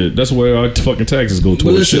 8 and shit. That's where our fucking taxes go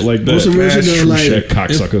towards listen, shit like that. what's the reason That's though, true like, shit,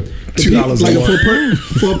 cocksucker. $2 like a month.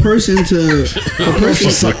 for a person to I don't know if she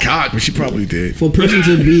sucked cock, but she probably did. for a person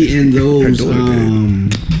to be in those Her daughter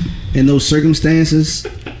in those circumstances,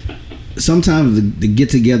 sometimes the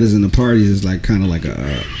get-togethers and the parties is like kind of like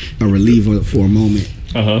a relief for a moment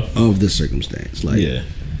of the circumstance. Like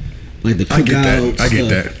like the I get cookouts. that. I get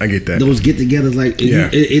that. I get that. Those get-togethers, like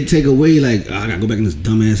it take away like I gotta go back in this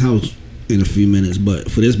dumbass house in a few minutes, but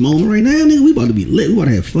for this moment right now, nigga, we about to be lit. We about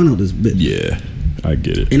to have fun out this bit. Yeah, I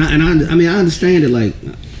get it. And I mean I understand it. Like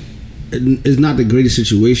it's not the greatest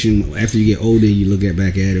situation after you get older and you look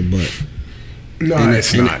back at it, but No,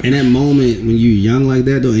 it's and, not. in that moment when you're young like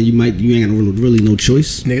that though, and you ain't got really no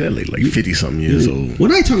choice. Nigga, that lady like 50 something years old.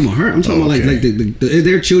 Well, I ain't talking about her. I'm talking about okay. like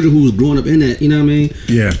their children who was growing up in that. You know what I mean?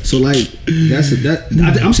 Yeah. So like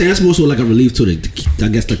I'm saying that's more so like a relief to I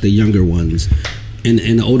guess like the younger ones, and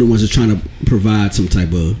the older ones are trying to provide some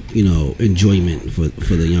type of enjoyment for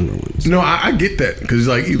the younger ones. No, I get that because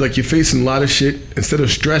like you're facing a lot of shit. Instead of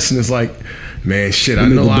stressing, it's like, man, shit. I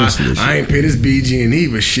make know the best of this I shit. ain't pay this BG&E,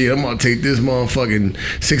 but shit, I'm gonna take this motherfucking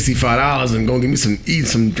 $65 and go give me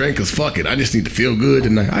some drink. Cause fuck it, I just need to feel good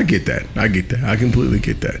tonight. I get that. I completely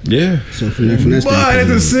get that. Yeah. So from that But at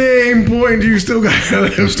the standpoint, same point, you still got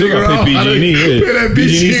to Still got to pay PG&E. Yeah.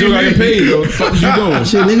 PG&E still got to get paid. Though. Fuck you doing?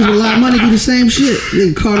 shit, niggas with a lot of money do the same shit.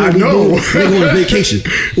 Nigga, Carter, I know. They go on vacation.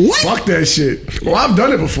 What? Fuck that shit. Well, I've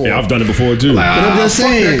done it before. Yeah, I've done it before too. Like, I'm just fuck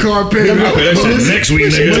saying. that car payment. But Pay that shit next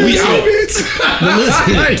week, nigga. We out. But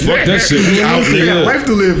listen, Fuck that shit. We out, You got nigga. life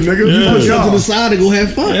to live, nigga. Yeah. You put put something to the y'all. side and go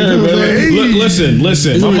have fun. Yeah, You know what I'm man. saying? Hey.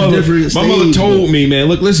 Listen. It's My on a mother different stage, told me, man.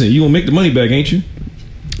 Look, listen. You gonna make the money back, ain't you?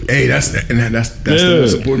 Hey, that's the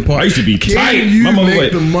most important part. I used to be Can tight. you My mother make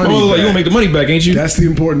like, the my money mother like, you back? gonna make the money back, ain't you? That's the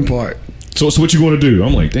important part. So what you gonna do?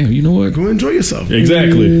 I'm like, damn. You know what? Go enjoy yourself.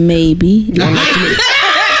 Exactly. Maybe.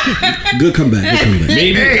 Good comeback.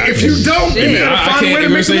 Maybe. Hey, if you don't, then you Man, gotta I find a way can't to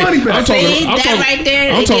even make the say. money I'm back. talking. See, I'm that talking. right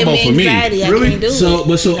there, I'm it talking give about for me. anxiety. Really? I can't do it. So,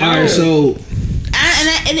 but so, all right, so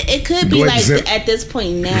And it could be Go ahead, like Zip. at this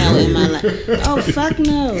point now in my life. Oh fuck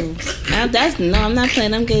no! I'm not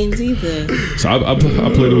playing them games either. So I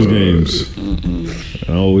play those games.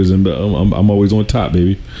 I'm always on top,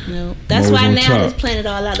 baby. No, that's always why on now top. I just plan it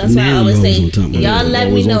all out. That's why I Now always you say, always on top, man. y'all let me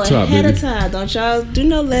Always on know top, ahead baby. of time. Don't y'all do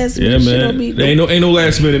no last Yeah, minute shit. man. Don't be, Ain't no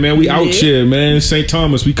last minute, man. We out Yeah. here, man. St.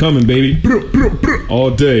 Thomas, we coming, baby. All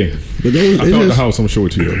day. but those, I it's found the just- house. I'm gonna show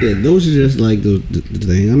it to you. Yeah, those are just like the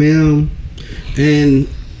thing. I mean,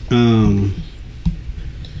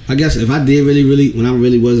 I guess if I did really when I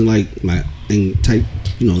really wasn't like my type,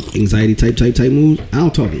 anxiety type moves, I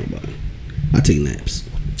don't talk to nobody. I take naps.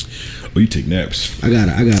 Oh, you take naps. I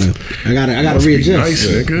gotta Must be readjust. nice,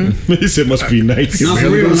 nigga. He said must be nice. No, for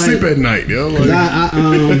Barely real, go to like- sleep at night, yo. Cause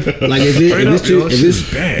Like, like if Straight it's up, yo, too shit is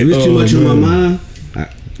bad. if it's too Oh, much on my man.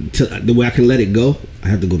 mind, the way I can let it go, I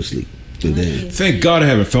have to go to sleep. And then Thank God I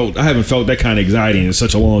haven't felt that kind of anxiety in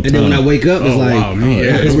such a long time. and then when I wake up, it's Oh, like wow, me,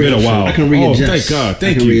 yeah. It's been a while. I can Oh, readjust. thank God. I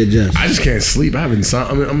Thank can you. readjust. I just can't sleep. I have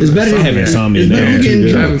insomnia. It's better than I have insomnia It's better now, than too, getting yeah.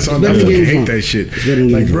 I drunk. have It's insomnia. better I than fucking getting hate drunk. that shit. It's better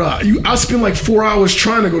than Like, getting bro, I spend like 4 hours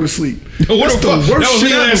trying to go to sleep. What That's the fuck? the worst That was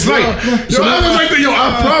shit me ever, last bro. night. Yo, I was like,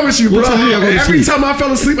 I promise you, bro. What time y'all go to Every sleep? time I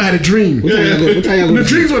fell asleep, I had a dream. What time y'all go- what time y'all go The to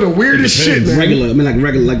sleep? dreams were the weirdest It shit, depends. man.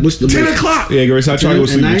 regular, like what's the 10 most- o'clock. Yeah, Grace, I try to go At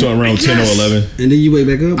sleep night? until around 10 or Yes. 11. and then you wake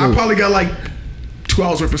back up. I or- probably got like 2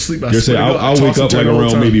 hours worth of sleep. Grace said, swear to God, I'll I wake toss and up like turn all the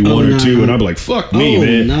around time. maybe Oh, 1 or nah. 2, and I'll be like, fuck me, Oh,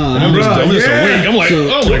 man. nah. And I'm just Bruh, awake. I'm like, So-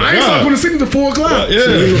 oh my I ain't start going God. to sleep until 4 o'clock.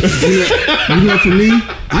 Yeah. For me,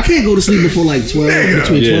 I can't go to sleep before like 12, Nigga.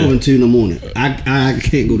 between 12 Yeah. and 2 in the morning. I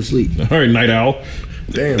can't go to sleep. All right, night owl.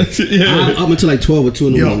 Damn. Yeah. I'm up until like 12 or 2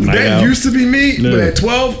 in the Yo, morning. Night that out. used to be me, but Yeah. at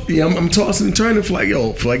 12, yeah, I'm tossing and turning for like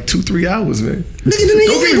 2-3 hours, man. Nigga,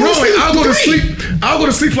 Don't get me wrong, like, I'll go to sleep. I'll go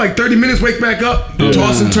to sleep for like 30 minutes, wake back up,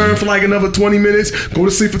 toss and turn for like another 20 minutes, go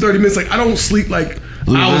to sleep for 30 minutes. Like I don't sleep like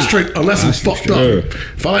no, hours I- straight unless I I'm sleep fucked straight. up.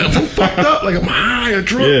 If I'm fucked up, like I'm high or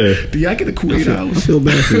drunk, Yeah. I get a cool 8 I hours. feel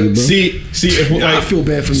bad for you, bro. See, if Yeah, I like, feel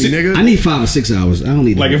bad for me, nigga. I need 5 or 6 hours. I don't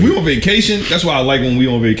need like that. if we on vacation, that's why I like when we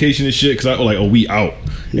on vacation and shit. Cause I like, oh, we out,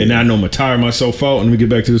 and now I know I'm gonna tire myself out, and we get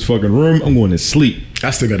back to this fucking room. I'm going to sleep. I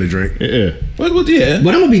still got to drink. Yeah. Well, yeah.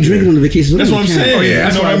 But I'm gonna be drinking on the vacation. That's what I'm saying. Oh, yeah,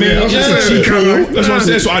 You know what I mean? that's what I mean. Yeah. That's what I'm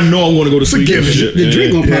saying. So I know I'm going to go to sleep. Forgive and me. shit. The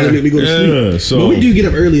drink gonna probably make me go to Yeah, sleep. so- But we do get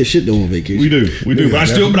up early as shit though on vacation. We do. Yeah,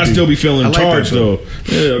 But I still be feeling I like that, charged though. though.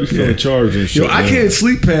 Yeah, I be feeling charged and shit. Yo, I man. can't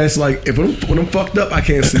sleep past like when I'm fucked up, I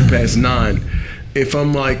can't sleep past 9. If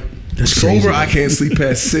I'm like sober, crazy. I can't sleep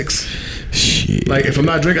past 6. Shit. Like if I'm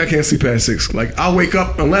not drinking, I can't sleep past 6. Like I'll wake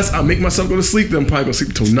up unless I make myself go to sleep. Then I'm probably gonna sleep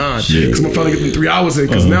until 9 because I'm finally getting 3 hours in.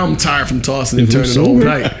 Because now I'm tired from tossing and If I'm turning sober,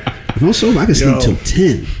 overnight. If I'm sober, I can sleep Yo. till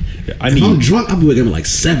 10. I If need. I'm drunk, I'll be waking up at like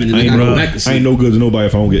 7 and I then ain't, I go no, back to I sleep. ain't no good to nobody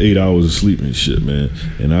if I don't get 8 hours of sleep and shit, man.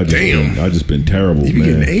 And I just been terrible, You be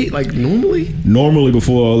man. getting 8 like normally. Normally,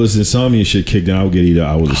 before all this insomnia shit kicked in, I would get 8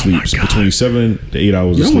 hours of sleep. my God. Between 7 to 8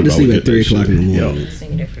 hours Y'all of went sleep. to sleep I would at 3 get that o'clock in the shit. morning.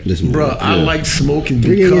 This morning. Bro, I like smoking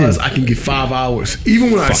 3 a.m. because I can get 5 hours.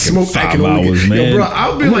 Even when I Fucking smoke, I 5 can only hours, get. man. Yo, bro,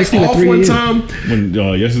 I'll be I'm like sleep at off 3 one a.m. time. When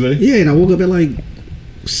yesterday? Yeah, and I woke up at like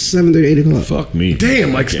 7:30, 8 o'clock. Fuck me.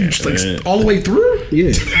 Damn, like, Yeah, just like man. all the way through.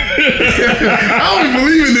 Yeah. I don't even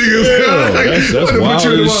believe in niggas. that's what they wild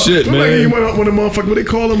put you in as the- shit, look man. Like you went on a motherfucker. What they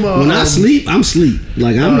call them? When I sleep, I'm sleep.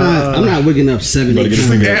 Like I'm not waking up 7, Better 8 get this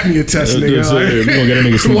times. nigga- apnea test, Yeah, nigga. yeah, we gonna get a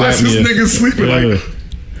nigga sleep Watch this apnea. nigga sleeping Yeah. like.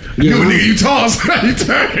 Yeah, You I'm- nigga, you toss, you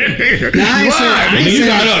turn, nigga. Nah, I ain't saying- I ain't Nigga, you saying-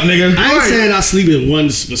 got up, nigga. I ain't Right. saying I sleep in one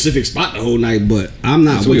specific spot the whole night, but I'm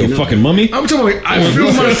not So you a waking up. fucking mummy? I'm talking like I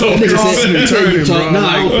feel myself Nigga tossing said- and turning, Nah, bro. I don't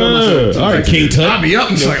Like, feel myself. All right, King Tut. I be up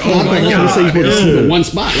and just like, I oh thought my that's what god. they say. You're supposed to sleep in one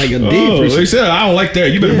spot like a dead Oh, person. they said I don't like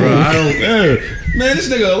that. You better, Bro, bro. I don't- Yeah. Man, this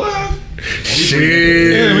nigga alive. Shit.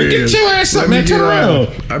 Yeah, man, get your ass up, Let man. me Turn get, around.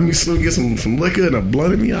 I mean, still get some liquor and a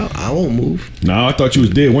blunt in me. I won't move. Nah, I thought you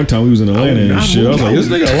was dead one time. We was in Atlanta would and not shit. I was move. like, this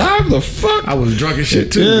nigga alive? The fuck? I was drunk as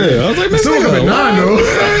shit too. Yeah, man. I was like, I man, still this woke up nigga at 9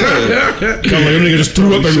 alive. though. Come like, them niggas just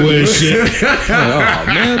threw up everywhere and shit. Like, oh,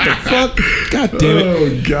 man, what the fuck? God damn it.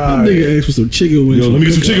 Oh god. Nigga asked for some chicken wings. Yo, let me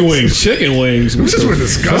get some chicken wings. Chicken wings. Which What just the were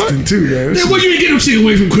disgusting too, man. Yeah, well, you ain't get them chicken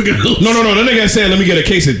wings from Quick House. No, that nigga said, let me get a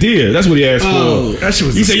quesadilla. That's what he asked Oh. for. That shit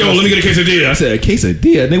was He said, yo, let me get a quesadilla. I said, a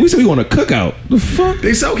quesadilla? Nigga, we said we want a cookout. The fuck?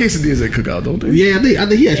 They sell quesadillas at Cookout, don't they? Yeah, I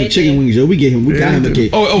think he asked for chicken wings, yo. We got him a cake.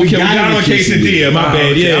 Oh, we got him a quesadilla. My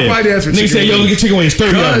bad, okay. yeah. I probably asked for Nigga chicken said, yo, let me get chicken wings. 30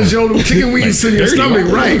 of Cause them. yo, them chicken wings in your 30,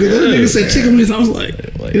 stomach, right? The other nigga said chicken wings. I was like,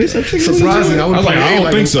 they said chicken wings. Surprising. I I was would like, probably I don't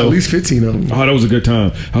ate think so. At least 15 of them. Oh, that was a good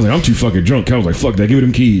time. I was like, I'm too fucking drunk. I was like, fuck that. Give me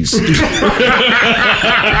them keys.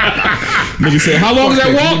 Nigga said, how long is Fuck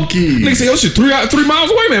that that, give walk? them keys. Nigga said, yo, shit, 3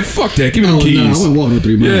 miles away, man. Fuck that. Give me them Oh, keys. no, I wasn't walking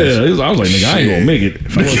 3 miles. Yeah, I was like, nigga, I ain't gonna make it.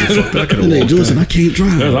 If I wasn't fucked, I could And have then walked. Jordan said, I can't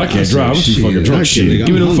drive. I can't said, drive. I'm too shit, fucking drunk. I Shit. can't, nigga,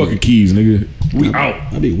 Give me I'm them hungry. fucking keys, nigga. We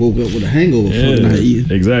out. I be woke up with a hangover from not eating.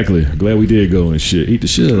 Exactly. Glad we did go and shit. Eat the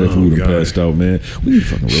shit out of that food and God. passed out, man. We need a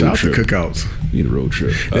fucking road Shout out to trip. cookouts. We need a road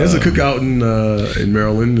trip. There's a cookout in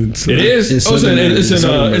Maryland. It's, It is. It's Oh, Southern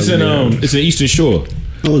it's in Eastern Shore.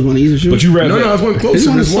 Oh, it's one of the Eastern Shore? But you rather No, it's one closer. It's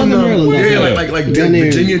one in There's one, Southern Maryland, yeah, like like down there.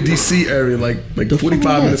 Virginia, DC area, like The 45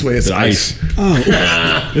 fuck minutes away. It's the ice. ice.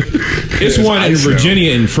 Oh, It's Yeah, one in it's ice now.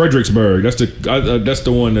 Virginia in Fredericksburg. That's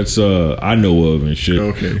the one that's I know of and shit.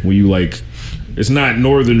 Okay. When you like, it's not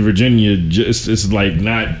Northern Virginia. It's like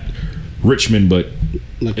not Richmond, but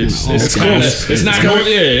like it's kinda kind close. of it's not It's kinda- north.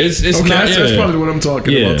 Yeah, it's Okay, not. that's Yeah. probably what I'm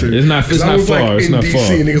talking Yeah, about too. it's not- 'Cause it's I not was, like, far, it's in not DC,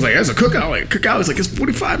 far. and niggas like, that's a cookout. Like cookout is like it's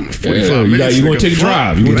 45 Yeah, minutes. you want to nigga. take a Fuck.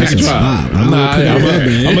 drive? You want to take a That's drive? wild. I'm not. I don't know,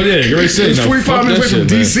 man. I'm a yeah. You're right. It's 45 minutes away from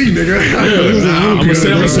DC, nigga. I'm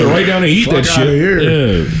gonna sit right down and eat Fuck that shit. outta here.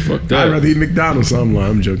 Yeah, fuck that. I'd rather eat McDonald's. So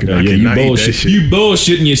I'm joking. Yeah, I you cannot eat that bullshit. shit. You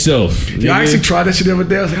bullshitting yourself. Yeah, I nigga. actually tried that shit the other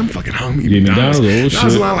day. I was like, I'm fucking hungry. Yeah, McDonald's, oh, And I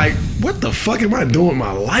was shit. like, what the fuck am I doing with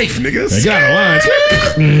my life, niggas? I got a line.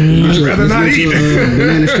 I'd rather not let's eat. get to,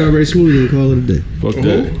 banana strawberry smoothie and call it a day. Fuck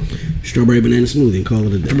that. Strawberry banana smoothie and call it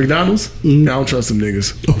a From day. McDonald's? I don't trust them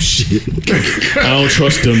niggas. Oh shit! I don't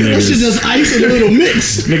trust them That shit niggas. just ice in a little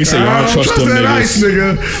mix. Niggas say I don't trust them that niggas. ice,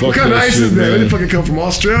 nigga. Fuck What kind of that ice shit, is that? man. They fucking come from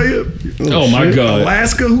Australia? Oh my god.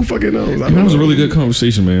 Alaska? Who fucking knows? I Man, don't that was a know. really good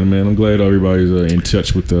conversation, man. I'm glad everybody's in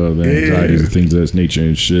touch with the anxieties and things of that nature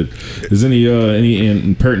and shit. Is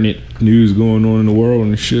any pertinent news going on in the world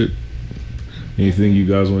and shit? Anything you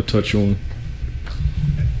guys want to touch on?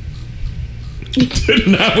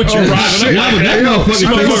 Not what you rising up like that. That motherfucker She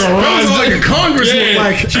That was motherfucker rising like a up. congressman. Yeah,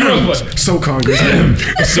 Like, she motherfucker- so congressman.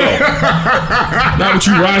 So, not what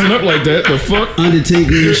you rising up like that. The fuck?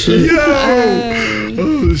 Undertaker and shit. Yo.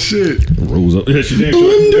 Oh, shit. Rose up. Yeah, she damn sure.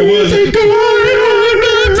 It was.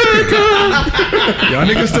 Y'all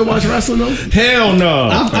niggas still watch wrestling, though? Hell no.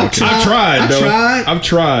 I've tried, though. I've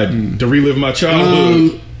tried to relive my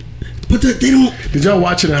childhood. But they don't. Did y'all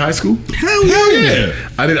watch it in high school? Hell Hell yeah! yeah.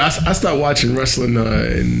 I did. I stopped watching wrestling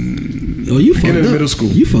in Oh, you fucked beginning up. of middle school.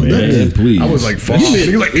 You fucked up Man, then. please. I was like, fuck.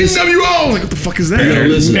 He was like, NWO. I was like, what the fuck is that? Yo,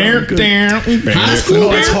 listen. High school,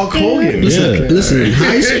 Oh, it's Hulk Hogan. Listen,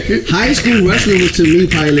 high school wrestling was to me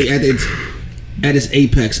probably at its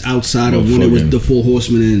apex outside of when it was the Four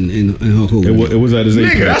Horsemen and Hulk Hogan. It was at his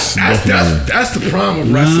apex. Nigga, that's the problem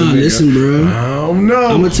with wrestling. Nah, nigga. listen, bro. I don't know.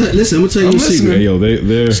 I'm gonna tell you a secret. Hey, yo,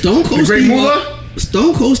 they're Stone Cold The Great Steve, Moolah?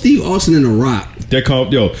 Stone Cold Steve Austin and The Rock. they're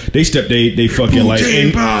called, yo, they stepped they fucking like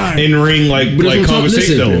in ring like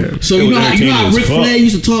conversation though. Listen, so you know how Ric Flair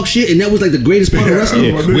used to talk shit, and that was like the greatest part of wrestling.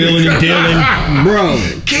 Yeah, wheeling and dealing, Bro.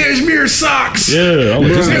 Cashmere socks. Yeah, I'm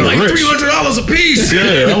like, this They're nigga like rich. $300 a piece.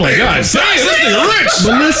 Yeah, I'm like, God, damn, this nigga rich.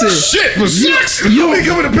 But listen, Shit for socks. You don't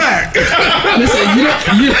come in the back. listen,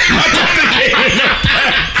 you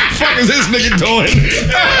Fuck is this nigga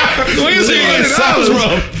doing? Where is he getting socks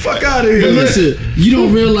from? Fuck out of here. But listen, you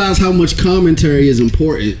don't realize how much commentary is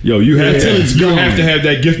important. Yo, you have Until it's to gone. have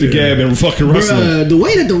that gift of gab and fucking wrestling. Bruh, the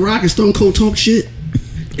way that The Rock and Stone Cold talk shit,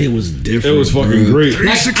 it was different. It was fucking bruh. great.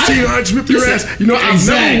 316, I whip your listen, ass. You know, I've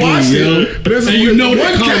exactly, never watched yo. it. But there's And you know the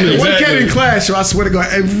one comments. cat in class, so I swear to God,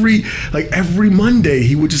 every Monday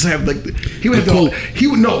he would just have he would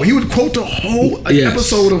quote the whole Yes.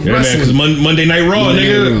 episode of Yeah, man, wrestling. because Monday Night Raw, Monday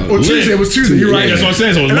nigga. Night Raw. Or Tuesday, it was Tuesday. You're right. Yeah, that's what I'm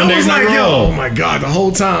saying. So it was And I Monday was Night like, Raw. oh my God, the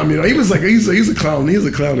whole time, you know, he was like, he's a clown. He's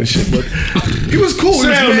a clown and shit, but he was cool. He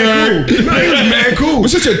was Sound mad nerd. cool. No, he was mad cool.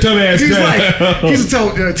 What's such a dumbass He's guy? like, he used to tell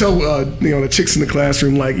the chicks in the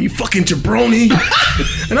classroom, like, you fucking jabroni.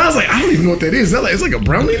 And I was like, I don't even know what that is. That like, it's like a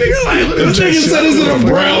brownie, nigga? Like, what is that nigga shit? said it's a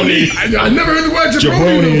brownie. I never heard the word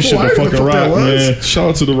jabroni Jabroni and shit, before. I the didn't know fucking what that Rock, was. man. Shout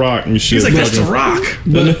out to the Rock and shit. He's like, that's the Rock.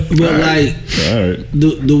 But like, All right.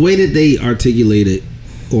 the way that they articulate it,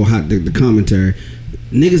 or how the commentary,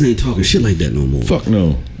 niggas ain't talking shit like that no more. Fuck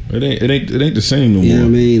no. It ain't the same no more. You know what I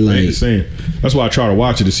mean? It Like- ain't the same. That's why I try to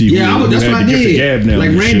watch it to see Yeah, who that's had what I the gift of gab did. now. Like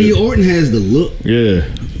and Randy shit. Orton has the look, Yeah.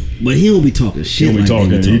 but he don't be talking shit. He don't be like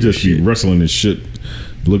talking. they He just be shit. wrestling and shit.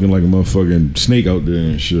 Looking like a motherfucking snake out there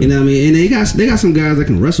and shit. You know what I mean? And they got some guys that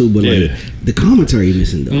can wrestle, but like Yeah. the commentary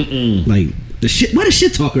missing though. Like the shit. Where the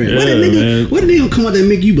shit talker at? Yeah, Where the nigga gonna come out there and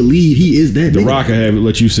make you believe he is that? The nigga? Rock, I have it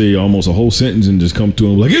let you say almost a whole sentence and just come to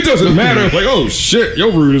him like, it doesn't matter. Like, oh shit,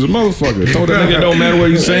 you're rude as a motherfucker. Told that nigga it don't matter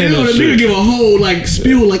what he's saying. You know, and the nigga shit. give a whole like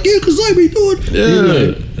spiel like, yeah, cause I be doing.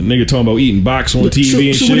 Yeah. A nigga talking about eating box on TV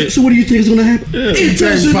and shit. So what do you think is gonna happen? It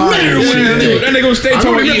doesn't Pie. matter what Yeah, you think. that nigga gonna stay I talking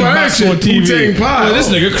about remember eating that box shit, on TV. Wu-Tang Pie. Like, this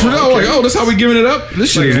nigga, like, oh, that's how we giving it up?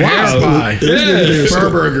 This shit is Like a ass wild. pie. Yeah.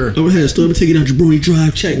 Burger. I'm gonna have a story. I'm taking out Jabroni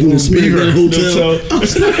Drive, check in the Smackdown Hotel. I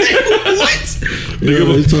was like, what?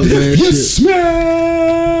 Yo, he's talking bad shit.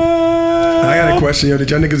 I got a question, yo. Did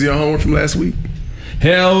y'all niggas do your homework from last week?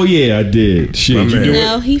 Hell yeah, I did. Shit, My you man. do it?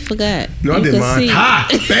 No, he forgot. No, I You did could mine. see. Ha!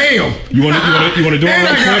 Bam! You want to do it And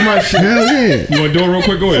real I got quick? my shit. Hell yeah. You want to do it real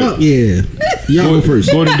quick? Go ahead. Fuck yeah. Y'all go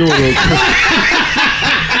first. Go ahead and do it real quick.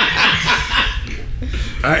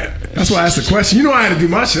 That's why I asked the question. You know I had to do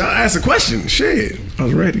my shit. I asked the question. Shit. I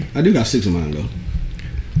was ready. I do got 6 of mine though.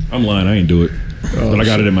 I'm lying. I ain't do it. But I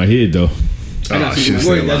got it in my head though. Oh, shit.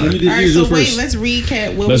 Go ahead, Leslie. You did All right, yours so first. wait, let's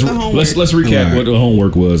recap. What Let's was the homework? let's recap Alright. what the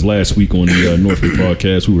homework was last week on the Northwood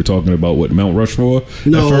podcast. We were talking about what Mount Rushmore.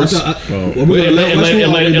 No, at first. it It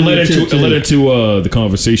led into the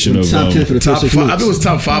conversation of top 10 for the Top first 6 5. I months. think it was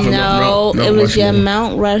top 5 of No, Mount it was your Rushmore.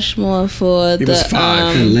 Mount Rushmore for It was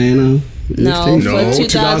 5. Atlanta. No, mixtape? No, for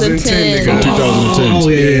 2010. 2010. 2010. Oh,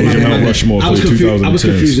 yeah. It was my Mount bad. Rushmore I for was the confused. I was 2010s.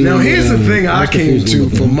 confused. Now here's the thing I I was came confused to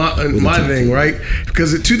with for the- my with the top thing, 10. right?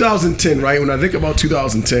 Because in 2010, right, when I think about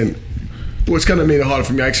 2010, which kind of made it harder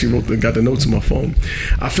for me, I actually got the notes on my phone.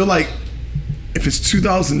 I feel like if it's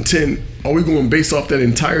 2010, are we going based off that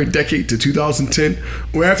entire decade to 2010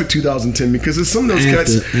 or after 2010? Because there's some of those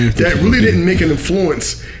cats After that really didn't make an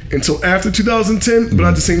influence until after 2010, but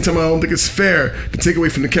at the same time, I don't think it's fair to take away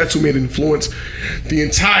from the cats who made an influence the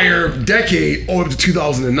entire decade all up to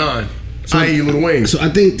 2009, i.e. Lil Wayne. So I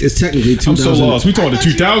think it's technically 2000. I'm so lost. We talking the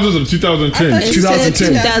 2000s or the 2010s? It 2010. said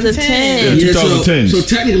 2010. Yeah. Yeah, 2010s. So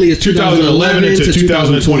technically it's 2011 to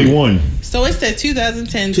 2021. So it said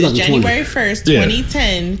 2010 to 2020. January 1st, Yeah.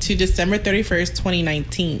 2010 to December 31st,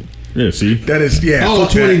 2019. Yeah, see, That is, yeah. Oh,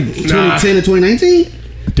 fuck that. 2010 to 2019?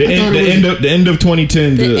 the end of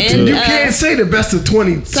 2010 The end You of- can't say the best of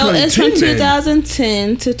 2010. So it's from 2010.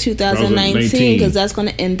 2010 to 2019 2019. because that's going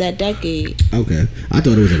to end that decade. Okay. I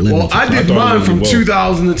thought it was 11. Well, I did thought it mine was from well.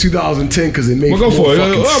 2000 to 2010 because it made We'll go more for it.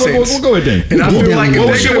 fucking We'll sense. go ahead then. And I Go feel down like the if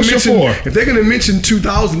road. they're What's your gonna four? if they're gonna mention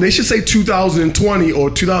 2000, they should say 2020 or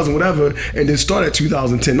 2000 whatever, and then start at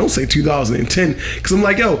 2010. Don't say 2010 because I'm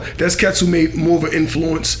like, yo, that's cats who made more of an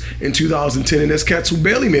influence in 2010, and that's cats who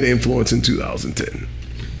barely made an influence in 2010.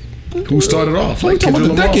 Who started off? We're talking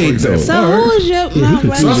about the Kendrick Lamar, for decade, example. though. So who was your Mount So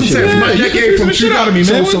that's what I'm Rushmore? saying. For my Yeah, you decade can from finish the shit out of me,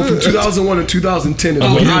 man. So from 2001 to 2010 is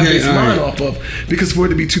what I base mine off of. Because for it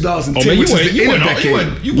to be 2010, Oh man, which is the end of decade.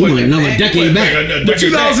 you You went went another decade back. But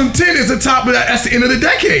 2010 is the top of that. That's the end of the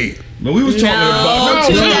decade. No, we was talking about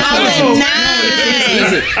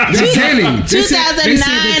 2009. Beginning.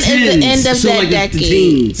 2009 is the end of that decade.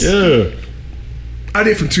 teens. Yeah. I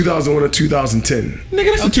did from 2001 to 2010.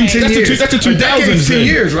 Nigga, that's Okay. the 2000s. That's the A decade's 2000s. 10 then.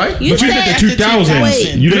 years, right? You But you did said the 2000s.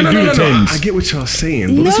 Wait. You didn't do the I 10s. get what y'all saying,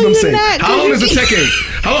 but No, listen what I'm you're saying. not, How long 'cause is a you- decade?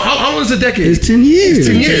 How long is a decade? It's 10 years.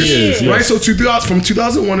 10 years, years, yes. right? So 2000, from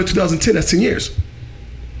 2001 to 2010, that's 10 years.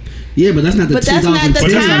 Yeah, but that's not the But that's not the 2010.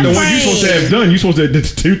 But that's not the one Time you're supposed to have done. You're supposed to have did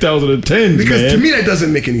 2010s, Because man. to me, that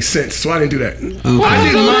doesn't make any sense. So I didn't do that. I did Well,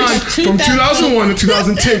 mine it's from 2001 to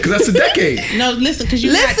 2010 because that's a decade. No, listen, because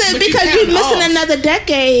you Listen, because you're missing another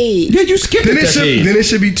decade. Yeah, you skipped Then a it decade.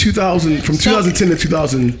 should be 2000 from 2010 to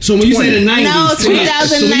 2000. So when you say the 90s, No, so when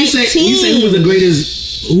you say 2019. who was the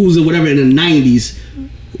greatest, who was the whatever in the 90s,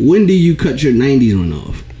 when do you cut your 90s run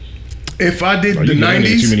off? If I did Oh, the you been in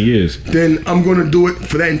there 90s, too many years. then I'm going to do it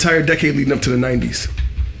for that entire decade leading up to the 90s.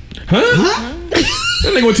 Huh? That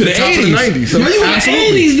nigga went to the Top of the 80s. 90s. No, you in the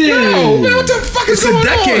Absolutely. 80s then. No, man, what the fuck is It's a going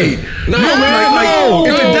decade. on? No, man, no,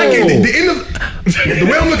 it's no. a decade. The end of the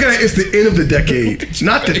way I'm looking at it is the end of the decade,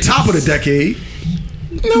 not the top of the decade.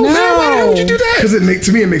 No, man, why the hell would you do that? Because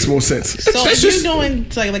to me it makes more sense. So That's you're just- doing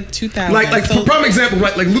like 2000. Like so, for prime example,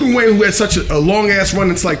 like Lil Wayne, who had such a long ass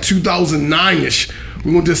run, it's like 2009ish.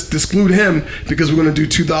 We're gonna just exclude him because we're gonna do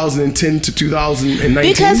 2010 to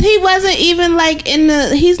 2019. Because he wasn't even like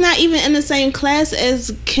he's not even in the same class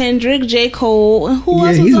as Kendrick, J. Cole, and who Yeah,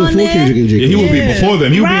 else he's was on before there? Kendrick and J. Yeah, he Cole. would be before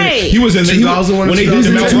them. He was in the 2001 when they did the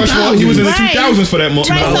Mount 2010. Rushmore. He was in the Right. 2000s for that Mount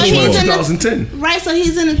Right, so he's Rushmore. in the- 2010. Right, so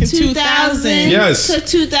he's in the 2000 Yes. to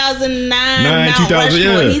 2009 Nine, Mount 2000,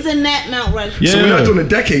 Rushmore. yeah. He's in that Mount Rushmore. Yeah. So we're not doing a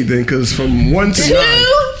decade then, because from 1 to 9.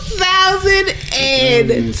 2010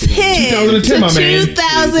 2010, my to man.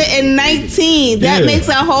 2019. That Yeah. makes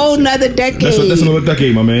a whole nother decade. That's another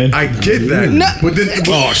decade, my man. I get that, No. but then.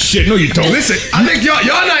 Oh shit, no, you don't. Listen, I think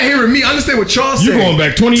y'all not hearing me. I understand what y'all saying. You're going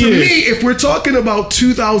back 20 to years. me, if we're talking about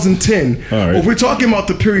 2010, All right. or if we're talking about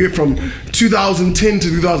the period from 2010 to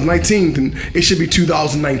 2019, then it should be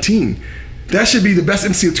 2019. That should be the best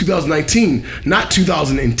MC of 2019, not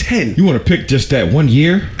 2010. You want to pick just that one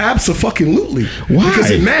year? Absolutely. Why?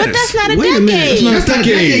 Because it matters. But that's not a Wait a decade. minute, that's not That's a not a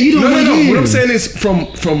decade. decade. You don't No. know What I'm saying is from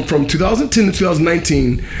 2010 to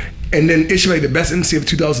 2019, and then it should be the best MC of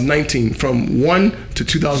 2019 from 1 to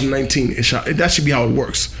 2019. That should be how it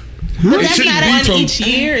works. But It that's shouldn't not be a from- each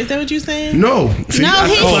year. Is that what you're saying? No. See, No,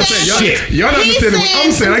 he's that's what I'm saying- saying. Y'all not He's understanding what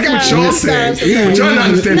I'm saying. I get what saying- y'all I'm sorry, saying. I'm But y'all not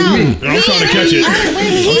understanding No, me. I'm trying to catch it.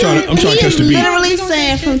 I'm trying to catch the beat. Literally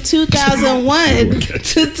saying from 2001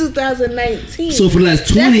 to 2019. So for the last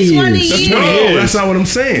 20 That's 20 years. years. That's 20 No, years. that's not what I'm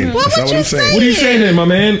saying. What That's not would what I'm you saying. say? What are you saying then, my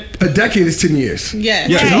man? A decade is 10 years. Yes.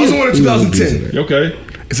 Yeah. 2001 to 2010. Okay.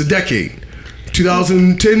 It's a decade.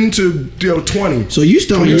 2010 to 20. So you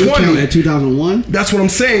started your 2020. count at 2001? That's what I'm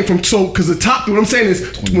saying. Because the top, what I'm saying is,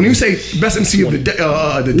 when you say best MC of the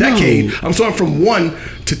decade, I'm starting from 1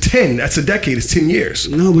 to 10. That's a decade. It's 10 years.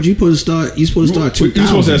 No, but you supposed to start 2000. You supposed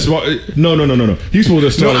to have no. You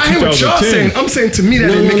supposed to No, start I in hear what y'all 2010. saying. I'm saying to me that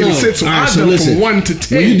didn't make any sense. So All right, I've so done listen. from 1 to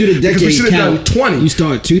 10. When you do the because we decade should have count, done 20. you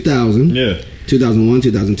start 2000, Yeah. 2001,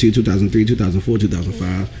 2002, 2003, 2004,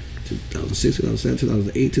 2005, 2006, 2007,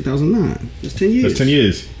 2008, 2009. That's 10 years. That's 10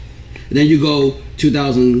 years. And then you go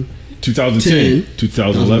 2000. 2010,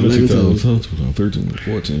 2011, 2011, 2013,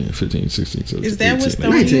 14, 15, 16, 17, Is that what's 18,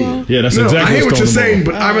 throwing you 19. off? Yeah, that's No, exactly I hear what what's you're throwing saying,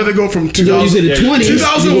 them but I'd rather go from You know, you said 2000, the 20s.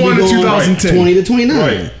 2001 to 2010. 20 to 29.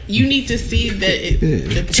 Right. You need to see that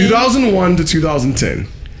the 2001 to 2010.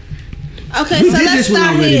 Okay, We so did let's this one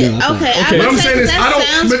start already, here. though, I thought. Okay, Okay. What I'm would say saying is, that I don't.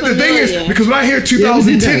 sounds But the thing familiar. is, because when I hear we did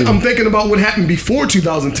 2010, that. I'm thinking about what happened before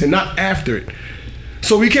 2010, not after it.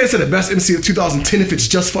 So we can't say the best MC of 2010 if it's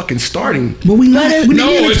just fucking starting. But we not. We're No,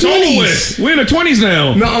 in the it's 20s. over with. We're in the 20s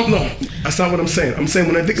now. No, that's not what I'm saying. I'm saying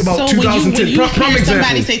when I think about So when 2010, you prime hear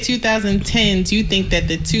somebody example. say 2010, do you think that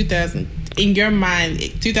the 2000 in your mind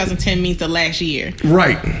 2010 means the last year?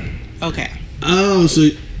 Right. Okay. Oh, so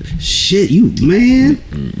shit, you man.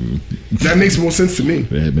 That makes more sense to me.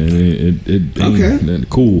 Yeah, man. It Okay. ain't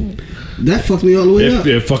cool. That fucked me all the way up.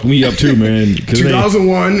 It fucked me up too, man. 'Cause it ain't-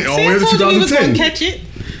 2001 all the See, way I to told you he was going 2010. to catch it.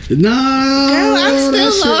 No, I'm still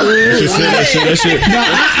That shit,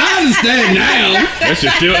 I understand now. that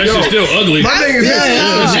shit still ugly. My thing is this.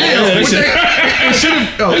 that shit- It should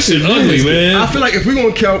have. That shit ugly, man. I feel like if we're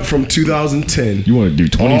gonna count from 2010 You want to do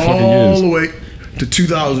 20 fucking all years? the way to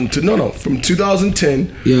 2000 to from 2010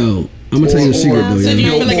 Yo, I'm gonna tell you a secret though. So do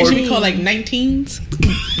you Yeah. feel like it should be called like 19s?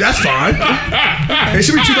 That's fine. It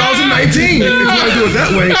should be 2019 if you want to do it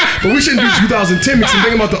that way. But we shouldn't do 2010 because I'm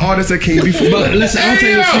thinking about the artists that came before. But listen, I'll tell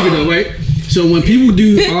you a secret though, right? So when people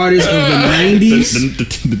do artists of the 90s,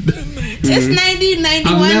 It's 90,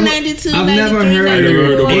 91, 92, I've 93, never heard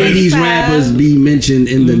 94, 80s 95. rappers be mentioned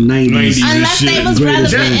in the 90s. Unless they was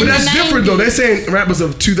Greatest relevant in But the that's 90s. different though. They're saying rappers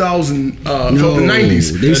of 2000 from No, the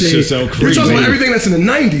 90s. they That say shit sound You're crazy. talking about everything that's in the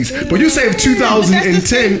 90s, but you say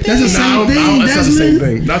 2010. That's the same thing, That's not the same Desmond.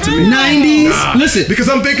 thing. Not to me. 90s. Nah. Listen, Because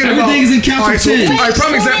I'm thinking about everything is in counts all right, of so, 10. all right,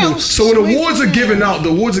 prime example. So when awards are given out, the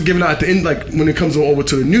awards are given out at the end, like when it comes over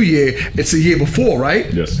to the new year. It's a year before, right?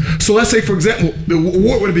 Yes. So let's say, for example, the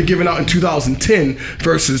award would have been given out in 2010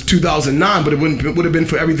 versus 2009, but it would have been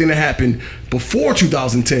for everything that happened before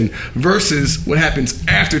 2010 versus what happens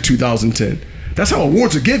after 2010. That's how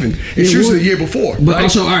awards are given. It's Yeah, usually what- the year before. But right?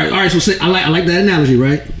 also, all right. So say, I like that analogy,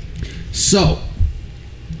 right? So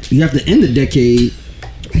you have to end the decade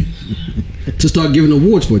to start giving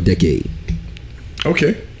awards for a decade.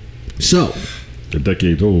 Okay. So The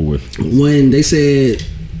decade's over with. when they said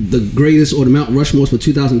the greatest or the Mount Rushmores for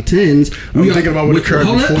 2010s, I'm thinking about what occurred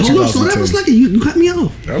hold before on, slow down for a 2010s. second. You cut me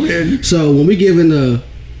off. I'm hearing you. So when we giving the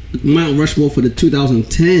Mount Rushmore for the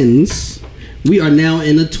 2010s, we are now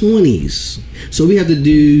in the 20s. So we have to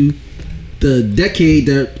do the decade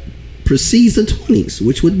that precedes the 20s,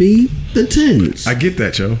 which would be the 10s. I get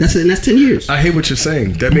that, Joe. That's 10 years. I hate what you're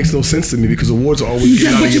saying. That makes no sense to me because awards are always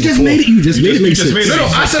given out a But year you just before. made it. You just made it make just sense. made it No,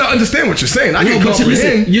 I said I understand what you're saying. I No, can but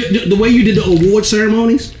comprehend. listen, the way you did the award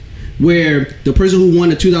ceremonies, where the person who won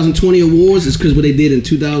the 2020 awards is because what they did in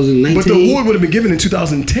 2019. But the award would have been given in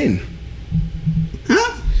 2010.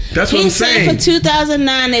 Huh? That's what He I'm said saying. for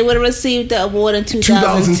 2009 they would have received the award in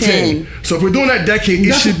 2010. So if we're doing that decade,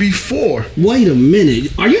 it should be 4. Wait a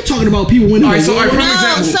minute. Are you talking about people winning All right, so awards? I No,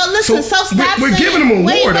 example. so listen, so stop We're saying, giving them an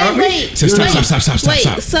award, aren't we? wait, So stop, wait, stop.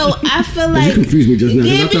 Wait, so I feel like You confused me just now.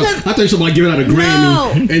 'cause Yeah, I because thought you were talking about giving out a Grammy,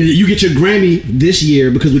 No. and you get your Grammy this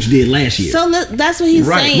year because what you did last year. so that's what he's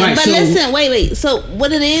Right, saying. right, But so- listen, wait. So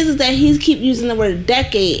what it is that he keep using the word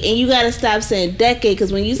decade, and you got to stop saying decade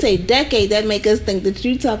because when you say decade, that make us think that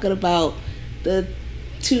you're talking about the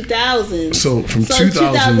 2000s. So from 2000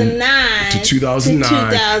 2009 to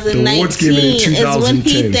 2009, the award's given in 2019 is when he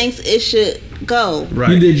 2010. thinks it should go. You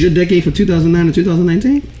Right. did your decade for 2009 to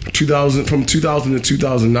 2019? 2000 from 2000 to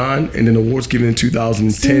 2009, and then awards given in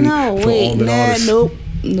 2010 No, for all wait, the nah, artists. nope.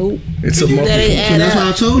 It's a That monthly. ain't So add that's up. why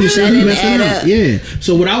I told you, That son. You didn't messing add up. up. Yeah.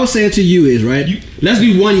 So what I was saying to you is, right? Let's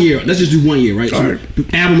do 1 year. Let's just do 1 year, right? So All right.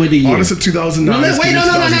 album of the year. Artists of 2009. No, is wait, given no. in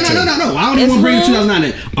I don't It's even want to bring it who? 2009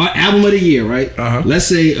 in. Our album of the year, right? Uh-huh. Let's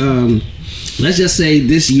say, let's just say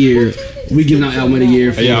this year we giving out album of the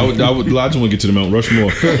year. For, Yeah, I just want to get to the Mount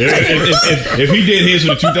Rushmore. if he did his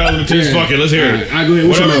for the 2010s, Yeah. fuck it, let's hear it. All right, go ahead.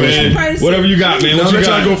 What's your Whatever, Mount man. Rushmore? Whatever you got, man. No, What you let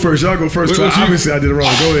y'all got? go first. Y'all go first. What you- Obviously, I did it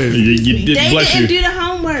wrong. Go ahead. You did, They bless didn't you. do the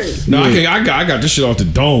homework. No, I got this shit off the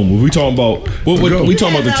dome. We talking about we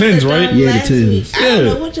talking about the tens, right? Yeah, the Last 10s. week. I don't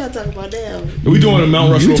Yeah. know what y'all talking about now. We doing the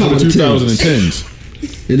Mount Rushmore for talking the about the 2010s.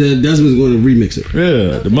 And then Desmond's going to remix it.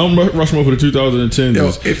 Yeah, the Mount Rushmore for the 2010s. Yo,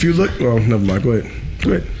 is, if you look, well, never mind. Go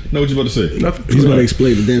ahead. know what you about to say? Nothing. He's about to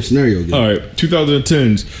explain the damn scenario again. All right,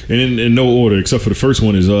 2010s, and in no order except for the first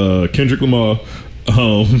one is Kendrick Lamar.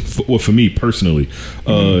 For me personally,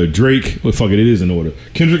 Drake. Well, fuck it, it is in order.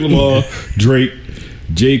 Kendrick Lamar, Drake,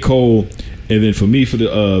 J. Cole, and then for me for the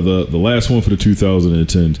last one for the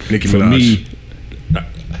 2010s. Nicki for Minaj. me,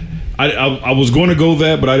 I was going to go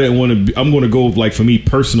that, but I didn't want to. I'm going to go like for me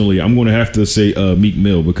personally. I'm going to have to say Meek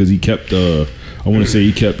Mill because he kept. I want to say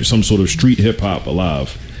he kept some sort of street hip hop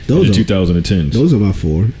alive Those in the are- 2010s. Those are my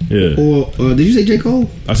 4. Yeah. Or did you say J. Cole?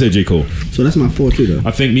 I said J. Cole. So that's my 4 too, though.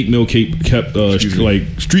 I think Meek Mill kept like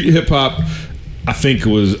street hip hop. I think it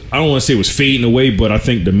was. I don't want to say it was fading away, but I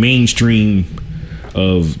think the mainstream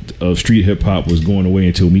of street hip hop was going away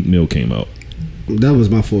until Meek Mill came out. That was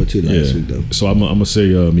my 4 too last week, though. So I'm gonna say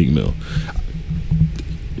Meek Mill.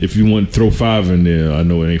 If you want to throw 5 in there, I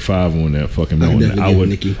know it ain't 5 on that fucking I would mountain.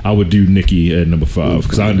 definitely give Nicki. I would do Nicki at number 5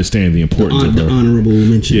 because I understand the importance of The her. honorable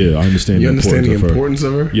mention. Yeah, I understand You the understand the importance importance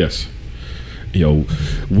of her? Yes. Yo,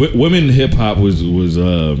 women hip hop was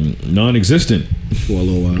non-existent. For a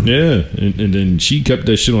little while. Yeah, and then she kept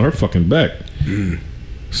that shit on her fucking back.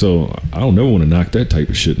 So I don't never want to knock that type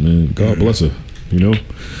of shit, man. God bless her, you know.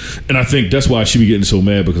 And I think that's why she be getting so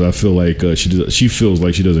mad because I feel like she feels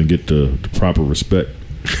like she doesn't get the proper respect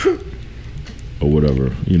or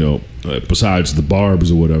whatever, you know. Besides the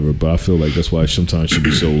barbs or whatever, but I feel like that's why sometimes she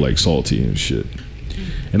be so like salty and shit.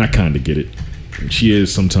 And I kind of get it. She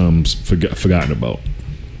is sometimes forgotten about.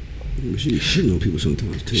 She be shitting on people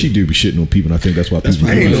sometimes too. She do be shitting on people, and I think that's why people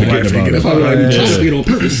why be ain't nobody forgetting about thinking it. That's why I be trying to Yeah. forget on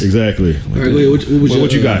purpose. Exactly. All right, wait,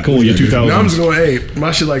 What you got? Come on, your 2000s. Now I'm just going, hey,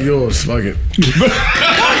 my shit like yours. Fuck it.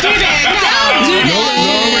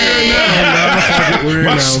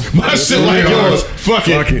 My shit like yours. Fuck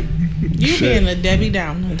Fuck it. it. You being a Debbie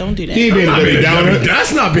Downer. Don't do that. He ain't being a Debbie Downer.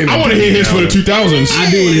 That's not being. I want to hear his for the 2000s.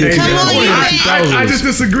 I do want to hear Come on, you- I just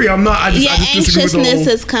disagree. I'm not. I just Your disagree with the anxiousness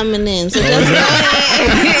whole. is coming in, so just go ahead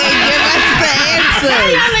and give us the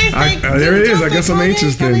answers. There it is. I guess I'm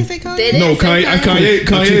anxious then. No, Kanye,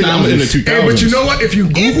 I'm in the 2000s. Hey, but you know what? If you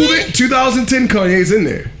Googled it, 2010 Kanye's in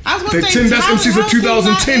there. I was The gonna say 10 best MCs of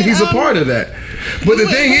 2010. He's a part of that. But the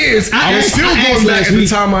thing is, I was still going back at the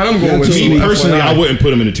timeline I'm going with. Me personally, I wouldn't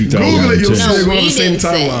put him in the 2000s. Google it, you'll see No, they're going on we the same didn't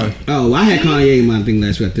say. timeline. Oh, I had Kanye in my thing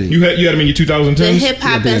last week. I think. You had him in your 2010s? The hip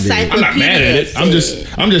hop Yeah, encyclopedia. I'm not mad at it. I'm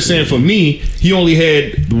said. just saying for me, he only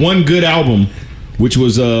had one good album, which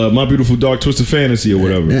was My Beautiful Dark Twisted Fantasy or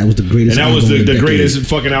whatever. That was the greatest And that was album of the the decade. greatest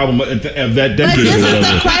fucking album of that But decade or this is the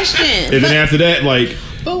whatever. question. And then after that, like,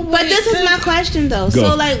 But this is my question though. Go.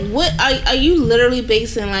 So like, what are you literally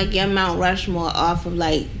basing like your Mount Rushmore off of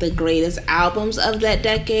like the greatest albums of that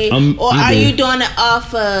decade, or are you doing it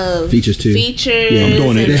off of Features too. Features, I'm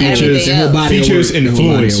doing it. and Features, everything The whole else? body of Features, work, the whole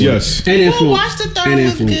influence, body of work. yes. And Well, influence. Watch the Third And was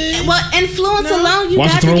influence. good. Well, influence No. alone, you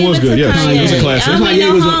Watch got the to Throne give was it good, to yes. Kanye. It was a classic. That's why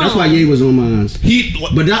Ye was. That's why Ye was on mine.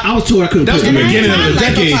 But But I was told I couldn't that was put the him in. beginning of the Life of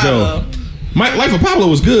decade, though. Pablo. My Life of Pablo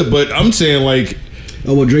was good, but I'm saying like,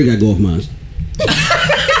 Oh well, Drake got to go off mine.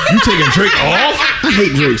 you taking Drake off? I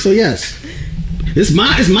hate Drake, so yes. It's my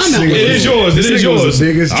Mount It is Rushmore. yours. It This is nigga was yours. the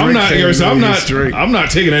biggest I'm Drake not. fan, I'm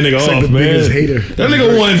not taking that nigga like off, the man. biggest hater. That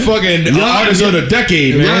nigga won fucking artist of the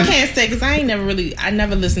decade, I man. can't say because I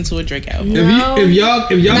never listened to a Drake album. If y'all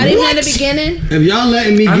Not even in the what? beginning. If y'all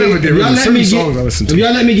letting me I get, never did if y'all really. let me Certain songs I get, listened if to.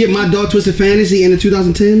 y'all let me get my Dark Twisted Fantasy in the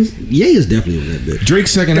 2010s, Ye is definitely on that bitch.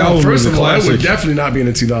 Drake's second Now, album first was a of all, that would classic. definitely not be in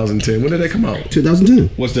the 2010. When did that come out? 2010.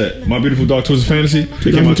 What's that? My Beautiful Dark Twisted Fantasy?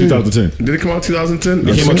 It came out 2010. Did it come out 2010?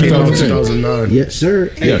 It came out 2010. 2009. Yes,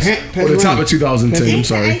 sir. Yes. Or the top of 2010. I'm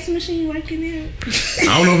sorry. Ice machine working out. I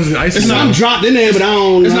don't know if it's an ice. It's not- I'm dropped in there, but I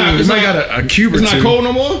don't. It's not. It It's might not. got a cube or It's two. not cold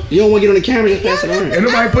no more. You don't want to get on the camera, just pass it around. Ain't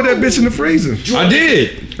nobody put that bitch in the freezer. I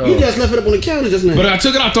did, You just left it up on the counter just now. but I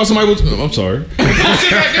took it. I thought somebody was. I'm sorry. Put the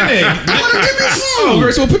shit back in there. Oh,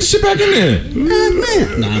 great. So put the shit back in there.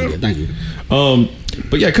 Nah, I'm good. Thank you.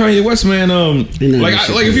 But yeah, Kanye West, man.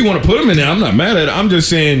 Like if you want to put him in there, I'm not mad at it. I'm just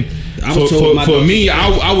saying. I was told my For daughter- me,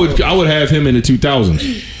 I would have him in the 2000s.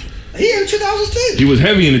 He in 2010. He was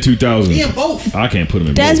heavy in the 2000s. He in both. I can't put him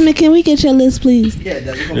in Desmond, can we get your list, please? Yeah,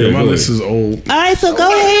 that's Yeah, My go list ahead. is old. All right, so go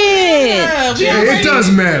ahead. It does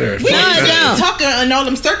matter. We No, it already don't. talking in all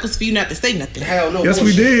them circles for you not to say nothing. Hell no. Yes,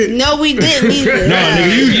 we did. No, we didn't either. Nah,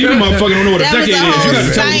 nigga, you motherfucker don't know what a That was decade a is. You whole got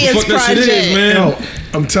to tell me what the fuck that shit is, science man. No,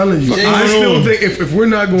 I'm telling you. I on. still think if we're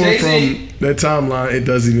not going Jay-Z. from that timeline, it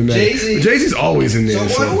doesn't even matter. Jay-Z. Jay-Z's always in there. So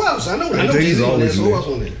So, who else? I know Jay-Z's Jay-Z on there. always So in who there. else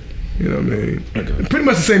on there? You know what I mean? Pretty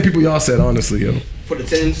much the same people y'all said, honestly, yo. For the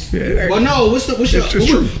 10s? Yeah. Well, no, what's your, It's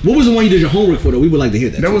true. what was the one you did your homework for, though? We would like to hear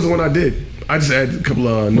that. That was the one I did. I just added a couple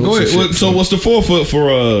of notes. Go and ahead. shit. So what's the four for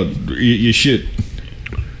your shit?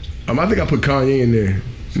 I think I put Kanye in there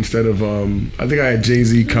instead of I think I had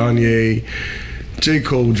Jay-Z, Kanye, J.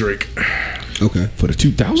 Cole, Drake. Okay. For the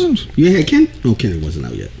 2000s? You ain't had Ken? No, Kenny wasn't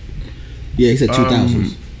out yet. Yeah, he said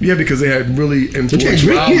 2000s. Yeah, because they had really But you had influential Drake,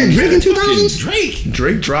 you had albums. Drake in 2000s? Drake.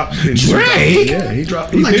 Drake dropped in Drake? 2000. Yeah, he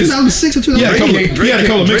dropped. It was like His- 2006 or He had a 2008. couple, he had a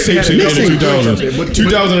couple Drake mixtapes had in the mixtape. 2000s. But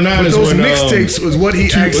 2009 is those when mixtapes was what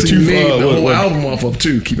he actually made the whole what- album off of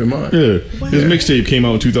too. Keep in mind. Yeah, his mixtape came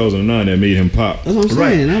out in 2009 that made him pop. That's what I'm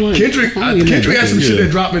Right. saying. I like, Kendrick had some shit Yeah. that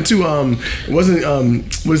dropped into it wasn't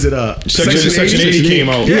was it Section 80 came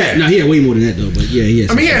out. Yeah. No, he had way more than that, though. But yeah, he had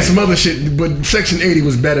I mean, he had some. some other shit, but Section 80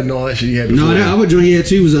 was better than all that shit he had before. No, that other joint he had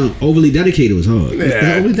too was Overly Dedicated was hard. Was it Overly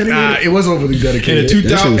Yeah, Dedicated? it was overly In dedicated. the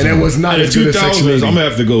 2000s, and it was not in the as good as Section 2000s, 80. I'm gonna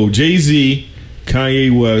have to go Jay-Z,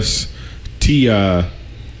 Kanye West, T.I.,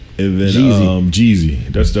 and then Jeezy.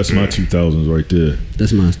 That's my 2000s right there.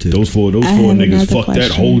 That's mine too. Those four have niggas another fucked that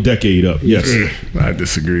question. whole decade up. Yes. I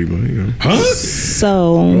disagree, but you know. Huh?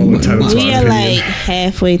 So entitled to we our are opinion. like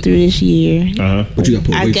halfway through this year. Uh-huh. But you got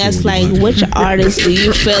put I way guess forward like in mine. which artist do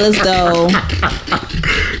you feel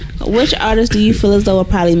as though will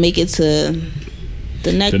probably make it to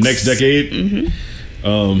the next The next decade.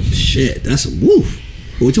 Shit, that's a woof.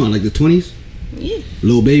 What we talking like the 20s? Yeah.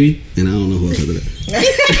 Lil Baby, and I don't know who else after that.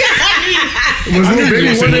 Was Lil Baby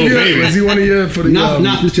gonna say one of Lil your? Baby. Was he one of your for the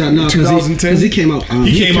Not for 2010? because he came out.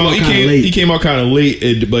 He came out kinda late. he came out kind of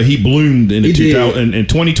late, but he bloomed in the He did. 2000 in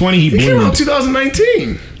 2020. He He came out bloomed.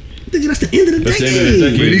 2019. Nigga, that's the end of the That's the decade. end of the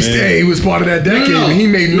decade. But he man. stayed. He was part of that decade. No. And he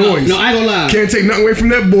made noise. No, I ain't gonna lie. Can't take nothing away from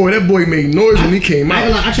that boy. That boy made noise when he came I ain't gonna